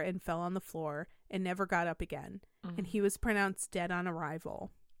glass door and fell on the floor and never got up again, and he was pronounced dead on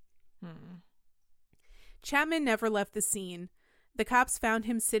arrival. Chapman never left the scene. The cops found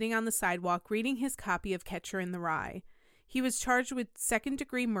him sitting on the sidewalk reading his copy of Catcher in the Rye. He was charged with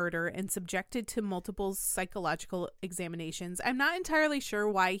second-degree murder and subjected to multiple psychological examinations. I'm not entirely sure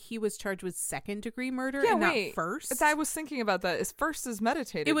why he was charged with second-degree murder and not first. I was thinking about that. First is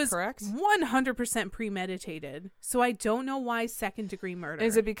meditated, it was correct? 100% premeditated. So I don't know why second-degree murder.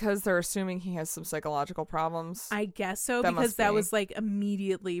 Is it because they're assuming he has some psychological problems? I guess so, That because must that be. was like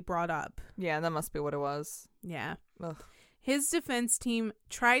immediately brought up. Yeah, that must be what it was. Yeah. Ugh. His defense team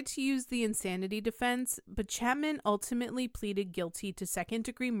tried to use the insanity defense, but Chapman ultimately pleaded guilty to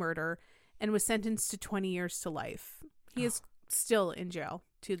second-degree murder and was sentenced to 20 years to life. He is still in jail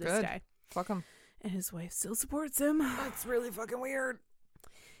to this Good. day. Fuck him. And his wife still supports him. That's really fucking weird.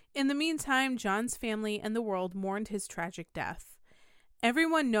 In the meantime, John's family and the world mourned his tragic death.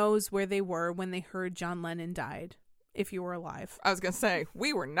 Everyone knows where they were when they heard John Lennon died, if you were alive. I was going to say,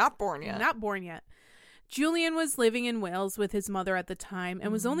 we were not born yet. Not born yet. Julian was living in Wales with his mother at the time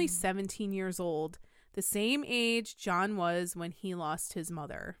and was only 17 years old, the same age John was when he lost his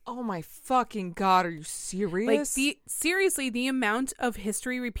mother. Oh my fucking God, are you serious? Seriously, the amount of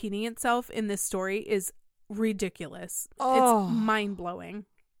history repeating itself in this story is ridiculous. Oh. It's mind-blowing.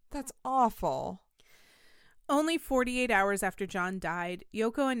 That's awful. Only 48 hours after John died,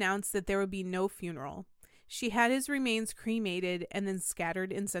 Yoko announced that there would be no funeral. She had his remains cremated and then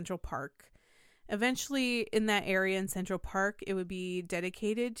scattered in Central Park. Eventually, in that area in Central Park, it would be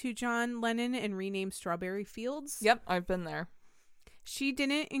dedicated to John Lennon and renamed Strawberry Fields. Yep, I've been there. She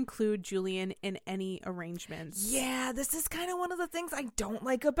didn't include Julian in any arrangements. Yeah, this is kind of one of the things I don't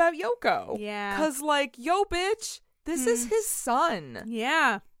like about Yoko. Yeah. Because, like, yo, bitch, this is his son.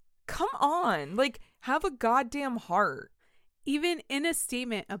 Yeah. Come on. Like, have a goddamn heart. Even in a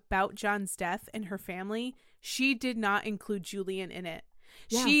statement about John's death and her family, she did not include Julian in it.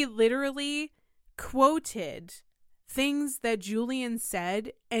 Yeah. She literally quoted things that Julian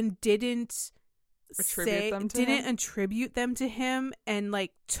said and didn't attribute them to him and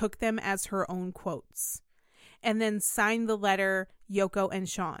like took them as her own quotes, and then signed the letter Yoko and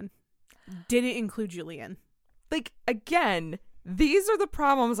Sean. Didn't include Julian. Like, again, these are the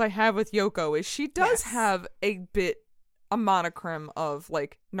problems I have with Yoko, is she does have a monochrome of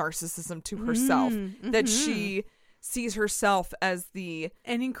like narcissism to herself, that she sees herself as an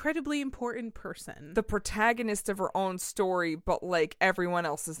incredibly important person, the protagonist of her own story, but like everyone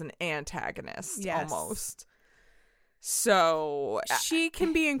else is an antagonist. Yes. Almost. So she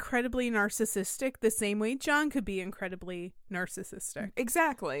can be incredibly narcissistic the same way John could be incredibly narcissistic.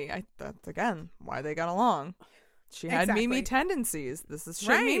 Exactly. That's again why they got along. She had Mimi tendencies. This is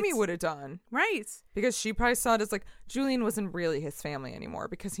shit Mimi would have done. Right. Because she probably saw it as like, Julian wasn't really his family anymore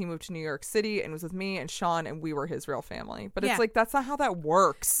because he moved to New York City and was with me and Sean and we were his real family. But it's like, that's not how that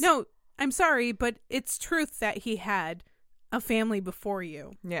works. No, I'm sorry, but it's truth that he had a family before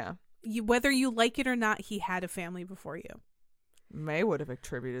you. Yeah. Whether you like it or not, he had a family before you. May would have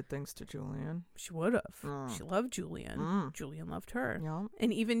attributed things to Julian. She would have. She loved Julian. Julian loved her. Yeah.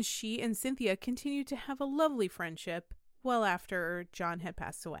 And even she and Cynthia continued to have a lovely friendship well after John had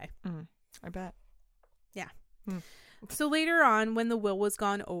passed away. I bet. Yeah. So later on, when the will was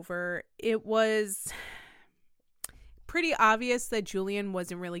gone over, it was pretty obvious that Julian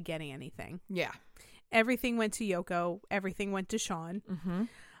wasn't really getting anything. Yeah. Everything went to Yoko. Everything went to Sean.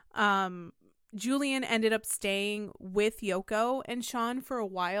 Julian ended up staying with Yoko and Sean for a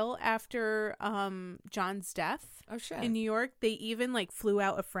while after John's death. Oh, shit. In New York. They even like flew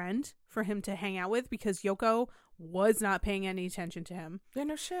out a friend for him to hang out with because Yoko was not paying any attention to him. Yeah,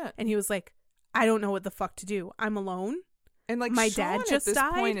 no shit. And he was like, I don't know what the fuck to do. I'm alone. And like my Sean dad just at this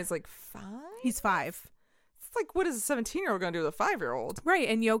died. point is like 5? He's 5. It's like, what is a 17-year-old going to do with a 5-year-old? Right.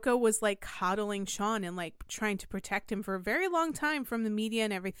 And Yoko was like coddling Sean and like trying to protect him for a very long time from the media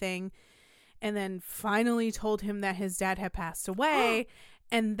and everything. And then finally told him that his dad had passed away.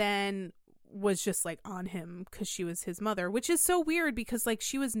 And then was just like on him because she was his mother, which is so weird because like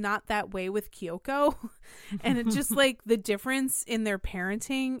she was not that way with Kyoko. And it just like the difference in their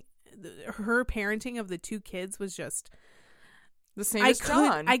parenting, her parenting of the 2 kids was just the same as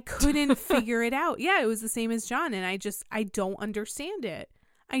John. I couldn't figure it out. Yeah, it was the same as John. And I don't understand it.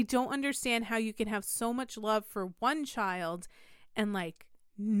 I don't understand how you can have so much love for one child and like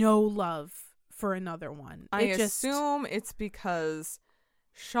no love for another one. I assume it's because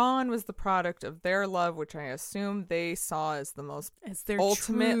Sean was the product of their love, which I assume they saw as the most as their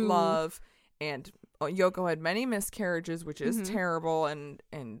ultimate true love. And Yoko had many miscarriages, which is terrible. And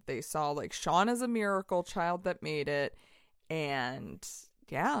they saw like Sean as a miracle child that made it. And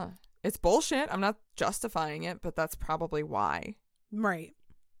yeah, it's bullshit. I'm not justifying it, but that's probably why. Right.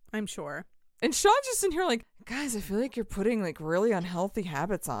 I'm sure. And Sean's just in here like, guys, I feel like you're putting like really unhealthy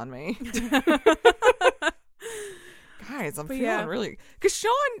habits on me. Guys, I'm feeling really... Because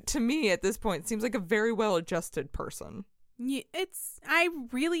Sean, to me, at this point, seems like a very well-adjusted person. Yeah, I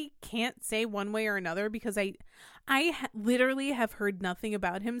really can't say one way or another because I literally have heard nothing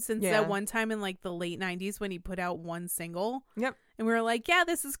about him since that one time in like the late 90s when he put out one single. Yep. And we were like, yeah,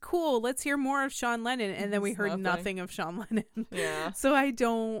 this is cool. Let's hear more of Sean Lennon. And then we heard nothing of Sean Lennon. Yeah. So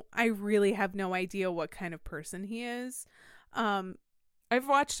I really have no idea what kind of person he is. I've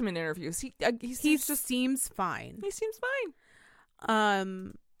watched him in interviews. He just seems fine. He seems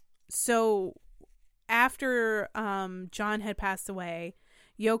fine. So after John had passed away,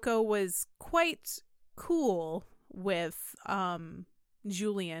 Yoko was quite cool with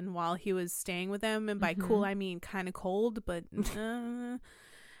Julian while he was staying with them, and by cool I mean kind of cold, but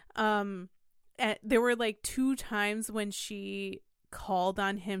there were like 2 times when she called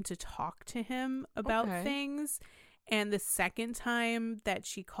on him to talk to him about things. And the second time that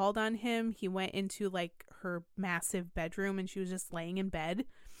she called on him, he went into like her massive bedroom and she was just laying in bed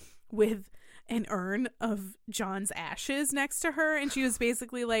with an urn of John's ashes next to her. And she was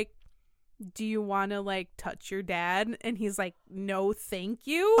basically like, do you want to like touch your dad? And he's like, no, thank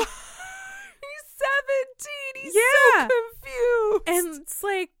you. He's 17. He's so confused. And it's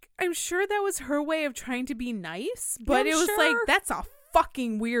like, I'm sure that was her way of trying to be nice, but it was like, that's a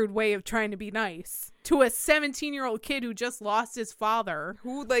fucking weird way of trying to be nice to a 17-year-old kid who just lost his father,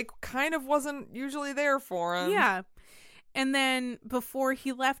 who like kind of wasn't usually there for him. Yeah. And then before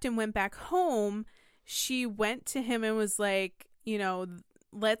he left and went back home, she went to him and was like, you know,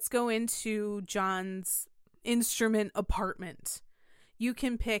 let's go into John's instrument apartment. You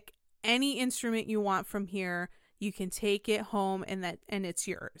can pick any instrument you want from here. You can take it home and it's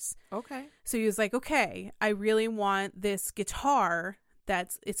yours. Okay. So he was like, okay, I really want this guitar.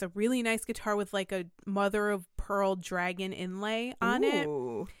 It's a really nice guitar with like a mother of pearl dragon inlay on it.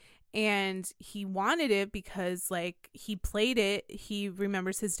 And he wanted it because like he played it. He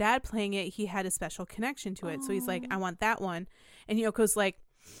remembers his dad playing it. He had a special connection to it. So he's like, I want that one. And Yoko's like,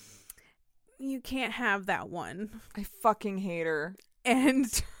 you can't have that one. I fucking hate her.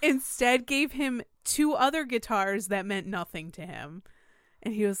 And instead gave him 2 other guitars that meant nothing to him.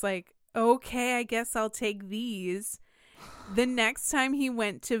 And he was like, okay, I guess I'll take these. The next time he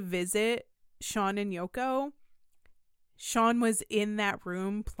went to visit Sean and Yoko, Sean was in that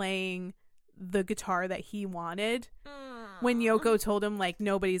room playing the guitar that he wanted when Yoko told him, like,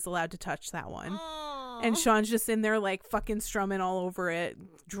 nobody's allowed to touch that one. And Sean's just in there, like, fucking strumming all over it,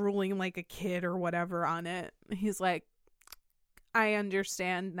 drooling like a kid or whatever on it. He's like, I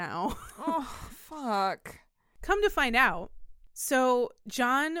understand now. Oh, fuck. Come to find out. So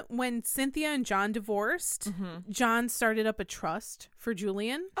John, when Cynthia and John divorced, John started up a trust for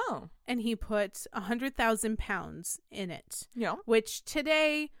Julian. Oh. And he put 100,000 pounds in it. Yeah. Which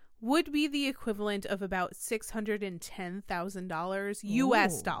today would be the equivalent of about $610,000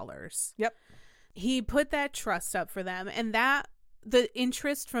 US dollars. Yep. He put that trust up for them, and that the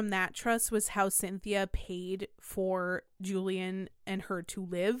interest from that trust was how Cynthia paid for Julian and her to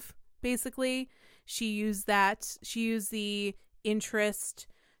live, basically. She used the interest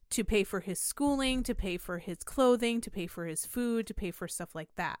to pay for his schooling, to pay for his clothing, to pay for his food, to pay for stuff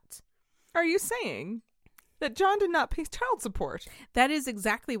like that. Are you saying that John did not pay child support? That is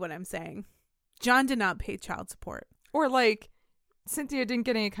exactly what I'm saying. John did not pay child support. Or like Cynthia didn't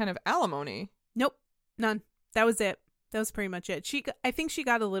get any kind of alimony? Nope, none. That was it. That was pretty much it. I think she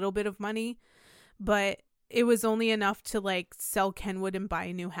got a little bit of money, but it was only enough to like sell Kenwood and buy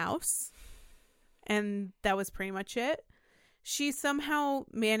a new house. And that was pretty much it. She somehow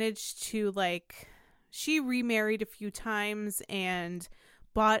managed to she remarried a few times and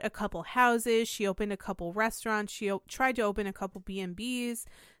bought a couple houses. She opened a couple restaurants. She tried to open a couple B&Bs.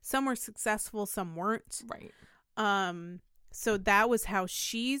 Some were successful, some weren't. Right. So that was how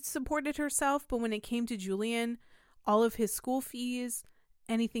she supported herself. But when it came to Julian, all of his school fees,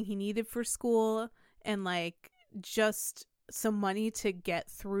 anything he needed for school, and just some money to get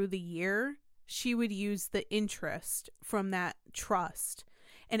through the year, she would use the interest from that trust.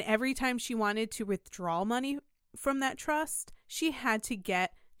 And every time she wanted to withdraw money from that trust, she had to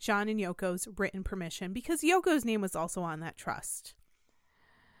get John and Yoko's written permission because Yoko's name was also on that trust.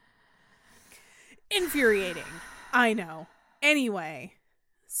 Infuriating. I know. Anyway,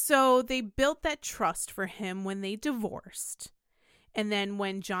 so they built that trust for him when they divorced. And then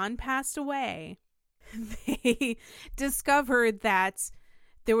when John passed away, they discovered that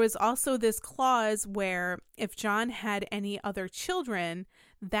there was also this clause where if John had any other children,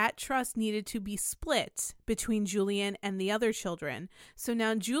 that trust needed to be split between Julian and the other children. So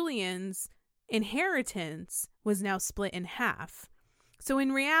now Julian's inheritance was now split in half. So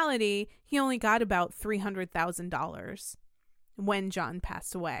in reality, he only got about $300,000 when John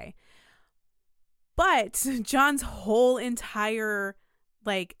passed away. But John's whole entire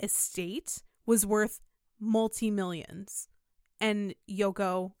estate was worth multi-millions. And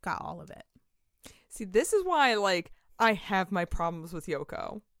Yoko got all of it. See, this is why, I have my problems with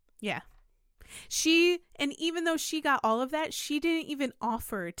Yoko. Yeah. And even though she got all of that, she didn't even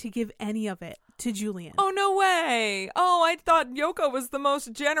offer to give any of it to Julian. Oh, no way. Oh, I thought Yoko was the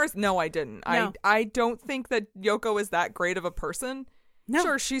most generous. No, I didn't. No. I don't think that Yoko is that great of a person. No.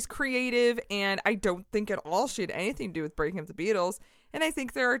 Sure, she's creative, and I don't think at all she had anything to do with breaking up the Beatles. And I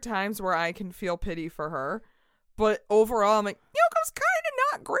think there are times where I can feel pity for her. But overall, I'm like, Yoko's kind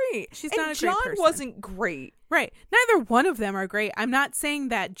of not great. She's and not a John great person. wasn't great. Right. Neither one of them are great. I'm not saying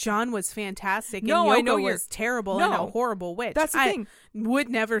that John was fantastic No, and I know Yoko you're- was terrible No. and a horrible witch. That's the thing. Would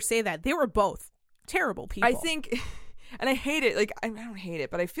never say that. They were both terrible people. I think, and I hate it. I don't hate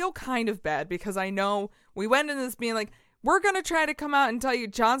it, but I feel kind of bad because I know we went into this being we're going to try to come out and tell you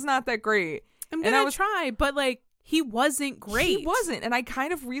John's not that great. I'm going to try, but he wasn't great. He wasn't. And I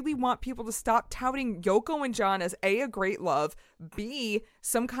kind of really want people to stop touting Yoko and John as A, great love, B,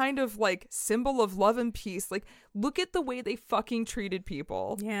 some kind of symbol of love and peace. Look at the way they fucking treated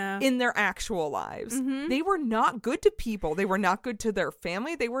people in their actual lives. Mm-hmm. They were not good to people. They were not good to their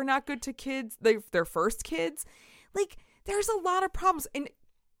family. They were not good to kids, their first kids. There's a lot of problems. And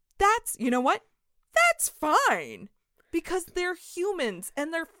that's, you know what? That's fine. Because they're humans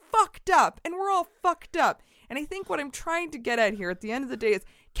and they're fucked up and we're all fucked up. And I think what I'm trying to get at here at the end of the day is,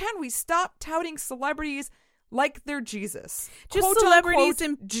 can we stop touting celebrities like they're Jesus? Just Quote, celebrities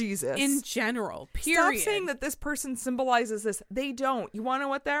unquote, Jesus. in general, period. Stop saying that this person symbolizes this. They don't. You want to know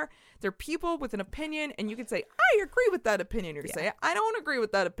what they're? They're people with an opinion, and you can say, I agree with that opinion. Or you say, I don't agree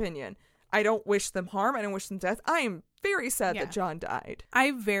with that opinion. I don't wish them harm. I don't wish them death. I am very sad that John died.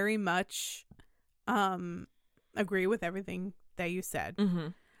 I very much agree with everything that you said. Mm-hmm.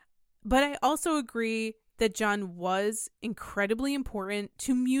 But I also agree that John was incredibly important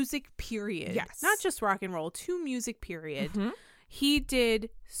to music, period. Yes. Not just rock and roll, to music, period. Mm-hmm. He did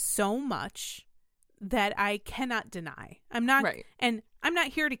so much that I cannot deny. I'm not, and I'm not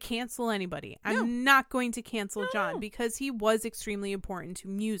here to cancel anybody. I'm not going to cancel John because he was extremely important to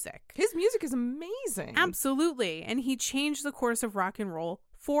music. His music is amazing. Absolutely. And he changed the course of rock and roll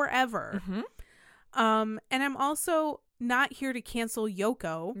forever. Mm-hmm. And I'm also not here to cancel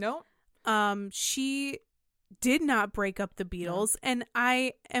Yoko. No. She did not break up the Beatles, and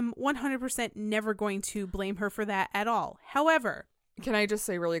I am 100% never going to blame her for that at all. However, can I just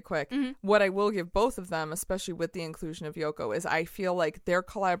say really quick, Mm-hmm. what I will give both of them, especially with the inclusion of Yoko, is I feel like their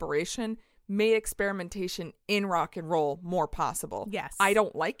collaboration made experimentation in rock and roll more possible. Yes. I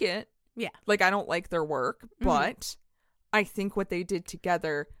don't like it. Yeah. I don't like their work, but I think what they did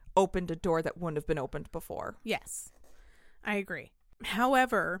together opened a door that wouldn't have been opened before. Yes, I agree.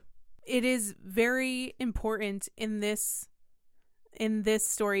 However, it is very important in this in this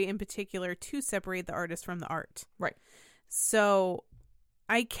story in particular to separate the artist from the art. Right. So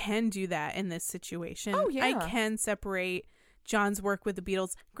I can do that in this situation. Oh, yeah. I can separate John's work with the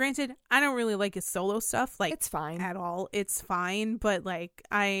Beatles. Granted, I don't really like his solo stuff. Like, It's fine. at all. It's fine, but like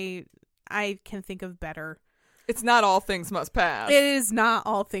I can think of better. It's not all things must pass. It is not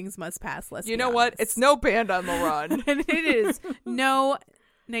all things must pass. Let's You be know what? honest. It's no Band on the Run. And it is no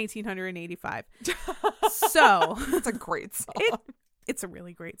 1985. So It's a great song. it's a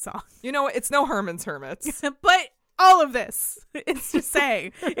really great song. You know what? It's no Herman's Hermits. But all of this is to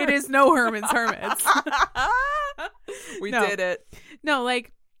say it is no Herman's Hermits. We No. did it. No,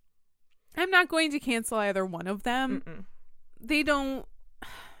 like, I'm not going to cancel either one of them. Mm-mm.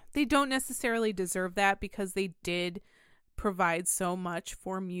 They don't necessarily deserve that because they did provide so much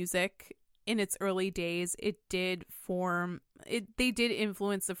for music in its early days. They did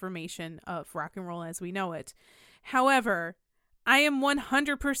influence the formation of rock and roll as we know it. However, I am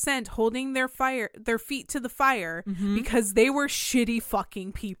 100% holding their feet to the fire because they were shitty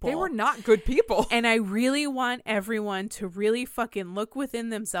fucking people. They were not good people. And I really want everyone to really fucking look within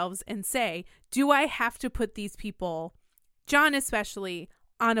themselves and say, do I have to put these people, John especially,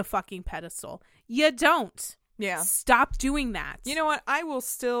 on a fucking pedestal? You don't. Yeah. Stop doing that. You know what? I will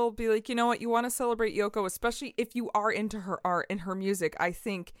still be like, you know what? You want to celebrate Yoko, especially if you are into her art and her music. I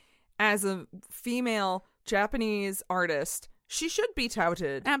think as a female Japanese artist, she should be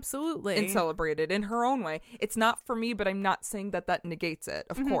touted. Absolutely. And celebrated in her own way. It's not for me, but I'm not saying that negates it,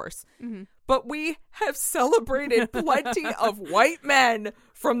 of course. Mm-hmm. But we have celebrated plenty of white men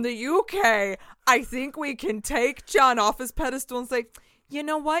from the UK. I think we can take John off his pedestal and say, you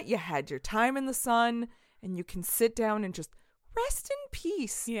know what? You had your time in the sun and you can sit down and just rest in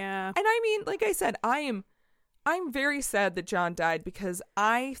peace. Yeah. And I mean, like I said, I'm very sad that John died because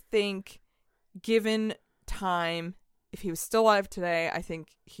I think given time, if he was still alive today, I think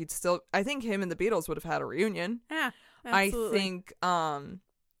him and the Beatles would have had a reunion. Yeah. Absolutely.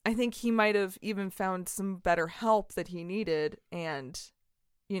 I think he might have even found some better help that he needed and,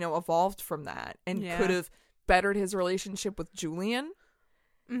 evolved from that and could have bettered his relationship with Julian.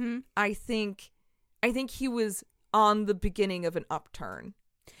 Mm-hmm. I think he was on the beginning of an upturn.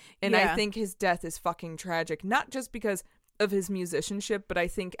 And I think his death is fucking tragic, not just because of his musicianship, but I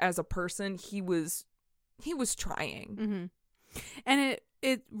think as a person, he was trying. Mm-hmm. And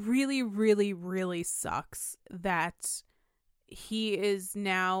it really, really, really sucks that he is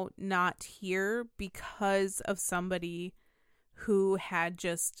now not here because of somebody who had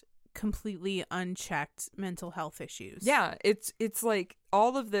just completely unchecked mental health issues. Yeah, it's like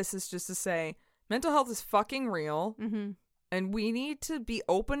all of this is just to say mental health is fucking real. Mm-hmm. And we need to be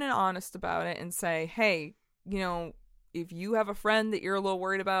open and honest about it and say, hey, if you have a friend that you're a little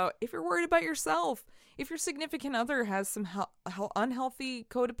worried about, if you're worried about yourself, if your significant other has some unhealthy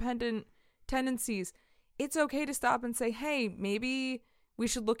codependent tendencies, it's okay to stop and say, hey, maybe we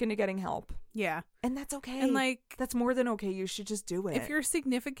should look into getting help. Yeah. And that's okay. And that's more than okay. You should just do it. If your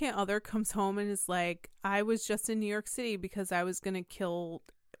significant other comes home and is like, I was just in New York City because I was going to kill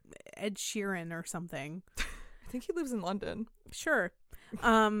Ed Sheeran or something. I think he lives in London. Sure.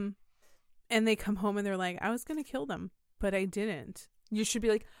 And they come home and they're like, I was going to kill them, but I didn't. You should be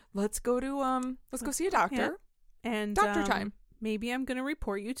like, let's go see a doctor. Yeah. And doctor time. Maybe I'm going to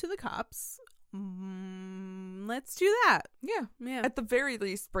report you to the cops. Let's do that. Yeah. Yeah. At the very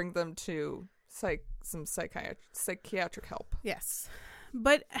least, bring them to some psychiatric help. Yes.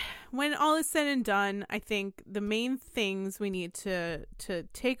 But when all is said and done, I think the main things we need to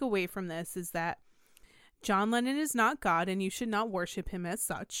take away from this is that John Lennon is not God and you should not worship him as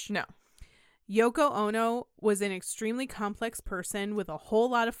such. No. Yoko Ono was an extremely complex person with a whole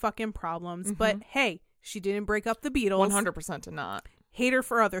lot of fucking problems, but hey, she didn't break up the Beatles. 100% did not. Hate her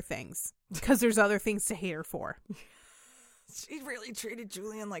for other things, because there's other things to hate her for. She really treated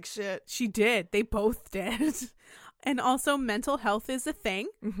Julian like shit. She did. They both did. And also, mental health is a thing,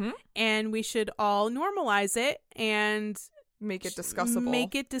 and we should all normalize it and make it discussable.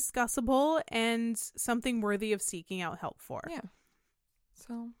 Make it discussable and something worthy of seeking out help for. Yeah.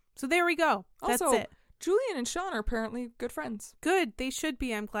 So there we go. That's also, it. Julian and Sean are apparently good friends. Good. They should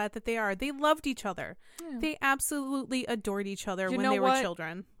be. I'm glad that they are. They loved each other. Yeah. They absolutely adored each other when they were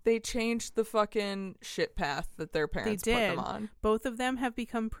children. They changed the fucking shit path that their parents put them on. Both of them have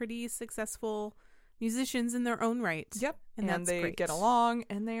become pretty successful musicians in their own right. Yep. And that's they great. Get along,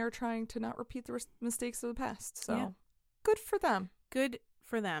 and they are trying to not repeat the mistakes of the past. So good for them. Good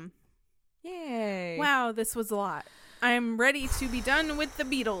for them. Yay. Wow, this was a lot. I'm ready to be done with the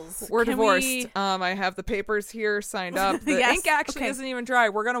Beatles. We're divorced. I have the papers here signed up. The ink actually isn't even dry.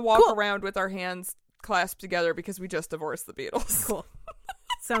 We're going to walk around with our hands clasped together because we just divorced the Beatles. Cool.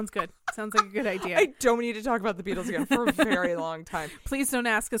 Sounds good. Sounds like a good idea. I don't need to talk about the Beatles again for a very long time. Please don't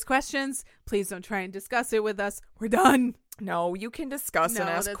ask us questions. Please don't try and discuss it with us. We're done. No, you can discuss and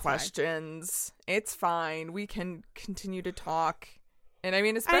ask that's questions. Fine. It's fine. We can continue to talk. And I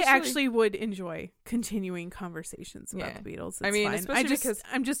mean, I actually would enjoy continuing conversations about the Beatles. It's fine. Especially because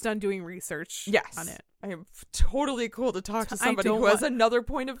I'm just done doing research on it. I am totally cool to talk to somebody who want- has another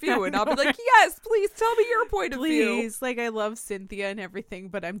point of view. And I'll be like, yes, please tell me your point of view. Please. Like, I love Cynthia and everything,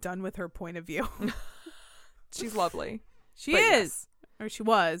 but I'm done with her point of view. She's lovely. She is. Yes. Or she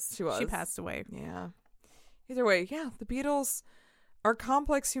was. She was. She passed away. Yeah. Either way, the Beatles are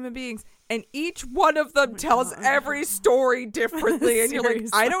complex human beings, and each one of them tells every story differently. And you're like,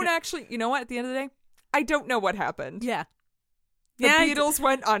 I don't actually, you know what? At the end of the day, I don't know what happened. Yeah. The Beatles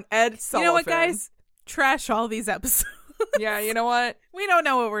went on Ed Sullivan. You know what, guys? Trash all these episodes. Yeah, you know what? We don't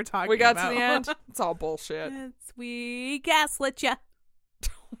know what we're talking about. We got to the end. It's all bullshit. We gaslit ya.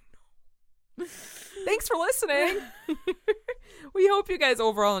 Thanks for listening. We hope you guys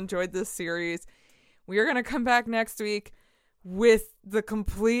overall enjoyed this series. We are going to come back next week with the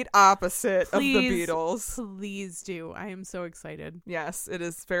complete opposite of the Beatles. Please do. I am so excited. Yes, it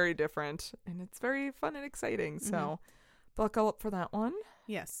is very different, and it's very fun and exciting. So buckle up for that one.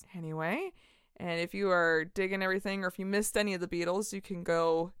 Yes. Anyway, and if you are digging everything, or if you missed any of the Beatles, you can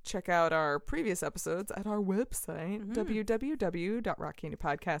go check out our previous episodes at our website,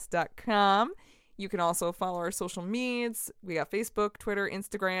 www.rockcandypodcast.com. You can also follow our social medias. We got Facebook, Twitter,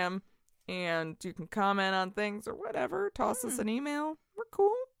 Instagram. And you can comment on things or whatever. Toss us an email. We're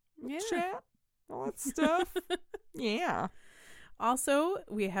cool. We'll chat. All that stuff. Yeah. Also,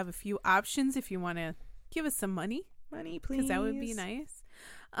 we have a few options if you want to give us some money. Money, please. Because that would be nice.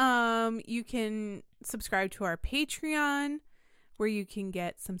 You can subscribe to our Patreon, where you can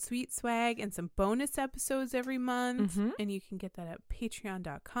get some sweet swag and some bonus episodes every month. And you can get that at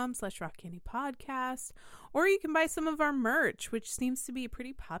patreon.com/rockcandypodcast. Or you can buy some of our merch, which seems to be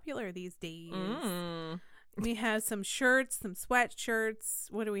pretty popular these days. We have some shirts, some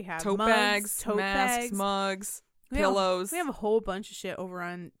sweatshirts. What do we have? Tote bags, masks, mugs, pillows. We have a whole bunch of shit over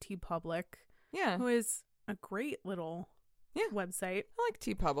on TeePublic. Yeah. Who is a great little website. I like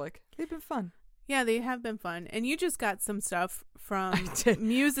TeePublic. They've been fun. Yeah, they have been fun. And you just got some stuff from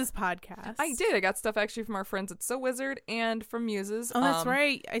Muses podcast. I did. I got stuff actually from our friends at So Wizard and from Muses. Oh, that's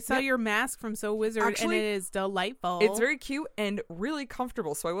right. I saw your mask from So Wizard, actually, and it is delightful. It's very cute and really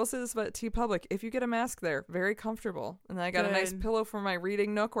comfortable. So I will say this about TeePublic. If you get a mask there, very comfortable. And then I got a nice pillow for my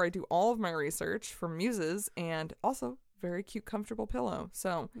reading nook where I do all of my research from Muses, and also very cute, comfortable pillow.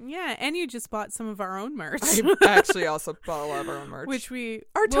 So yeah, and you just bought some of our own merch. I actually also bought a lot of our own merch, which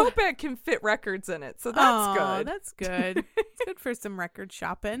our tote bag can fit records in it, so that's good. That's good. It's good for some record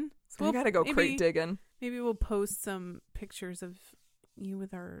shopping. So I gotta go crate digging. Maybe we'll post some pictures of you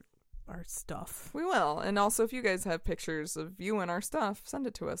with our stuff. We will, and also if you guys have pictures of you and our stuff, send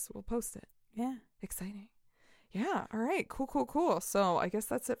it to us. We'll post it. Yeah, exciting. Yeah. All right. Cool. So I guess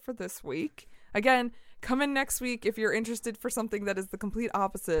that's it for this week. Again, come in next week if you're interested for something that is the complete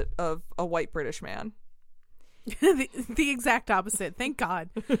opposite of a white British man. the exact opposite. Thank God.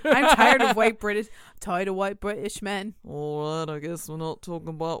 I'm tired of white British men. All right. I guess we're not talking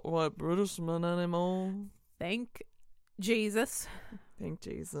about white British men anymore. Thank Jesus. Thank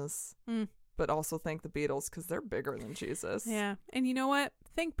Jesus. But also thank the Beatles because they're bigger than Jesus. Yeah. And you know what?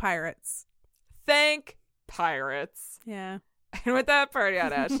 Thank pirates. Thank pirates. Yeah. And with that, party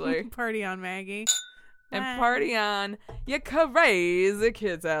on, Ashley. Party on, Maggie. And party on, you crazy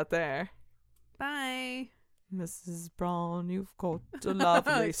kids out there. Bye. Mrs. Brown, you've got a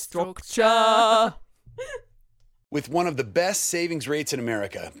lovely structure. With one of the best savings rates in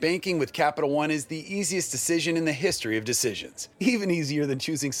America, banking with Capital One is the easiest decision in the history of decisions. Even easier than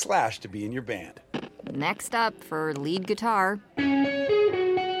choosing Slash to be in your band. Next up for lead guitar.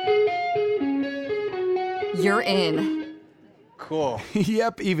 You're in. Cool.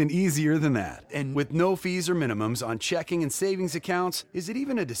 Yep, even easier than that. And with no fees or minimums on checking and savings accounts, is it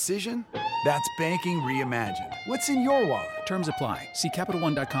even a decision? That's banking reimagined. What's in your wallet? Terms apply. See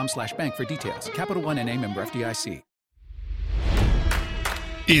CapitalOne.com/bank for details. Capital One NA, member FDIC.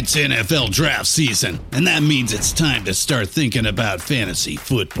 It's NFL draft season, and that means it's time to start thinking about fantasy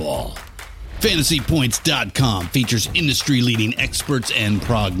football. FantasyPoints.com features industry-leading experts and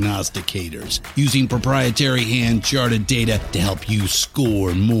prognosticators using proprietary hand-charted data to help you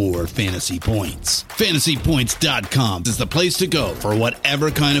score more fantasy points. FantasyPoints.com is the place to go for whatever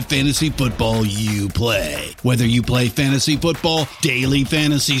kind of fantasy football you play. Whether you play fantasy football, daily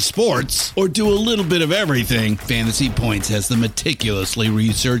fantasy sports, or do a little bit of everything, Fantasy Points has the meticulously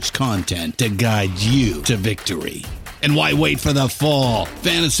researched content to guide you to victory. And why wait for the fall?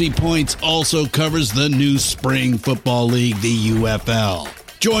 Fantasy Points also covers the new spring football league, the UFL.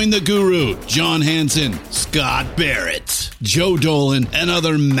 Join the guru, John Hansen, Scott Barrett, Joe Dolan, and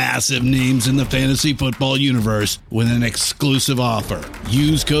other massive names in the fantasy football universe with an exclusive offer.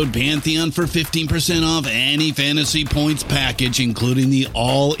 Use code Pantheon for 15% off any Fantasy Points package, including the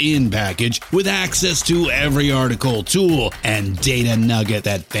all-in package, with access to every article, tool, and data nugget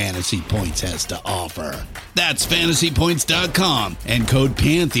that Fantasy Points has to offer. That's FantasyPoints.com and code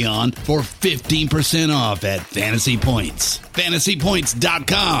Pantheon for 15% off at Fantasy Points.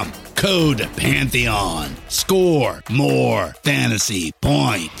 FantasyPoints.com, code Pantheon. Score more fantasy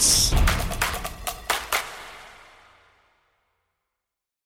points.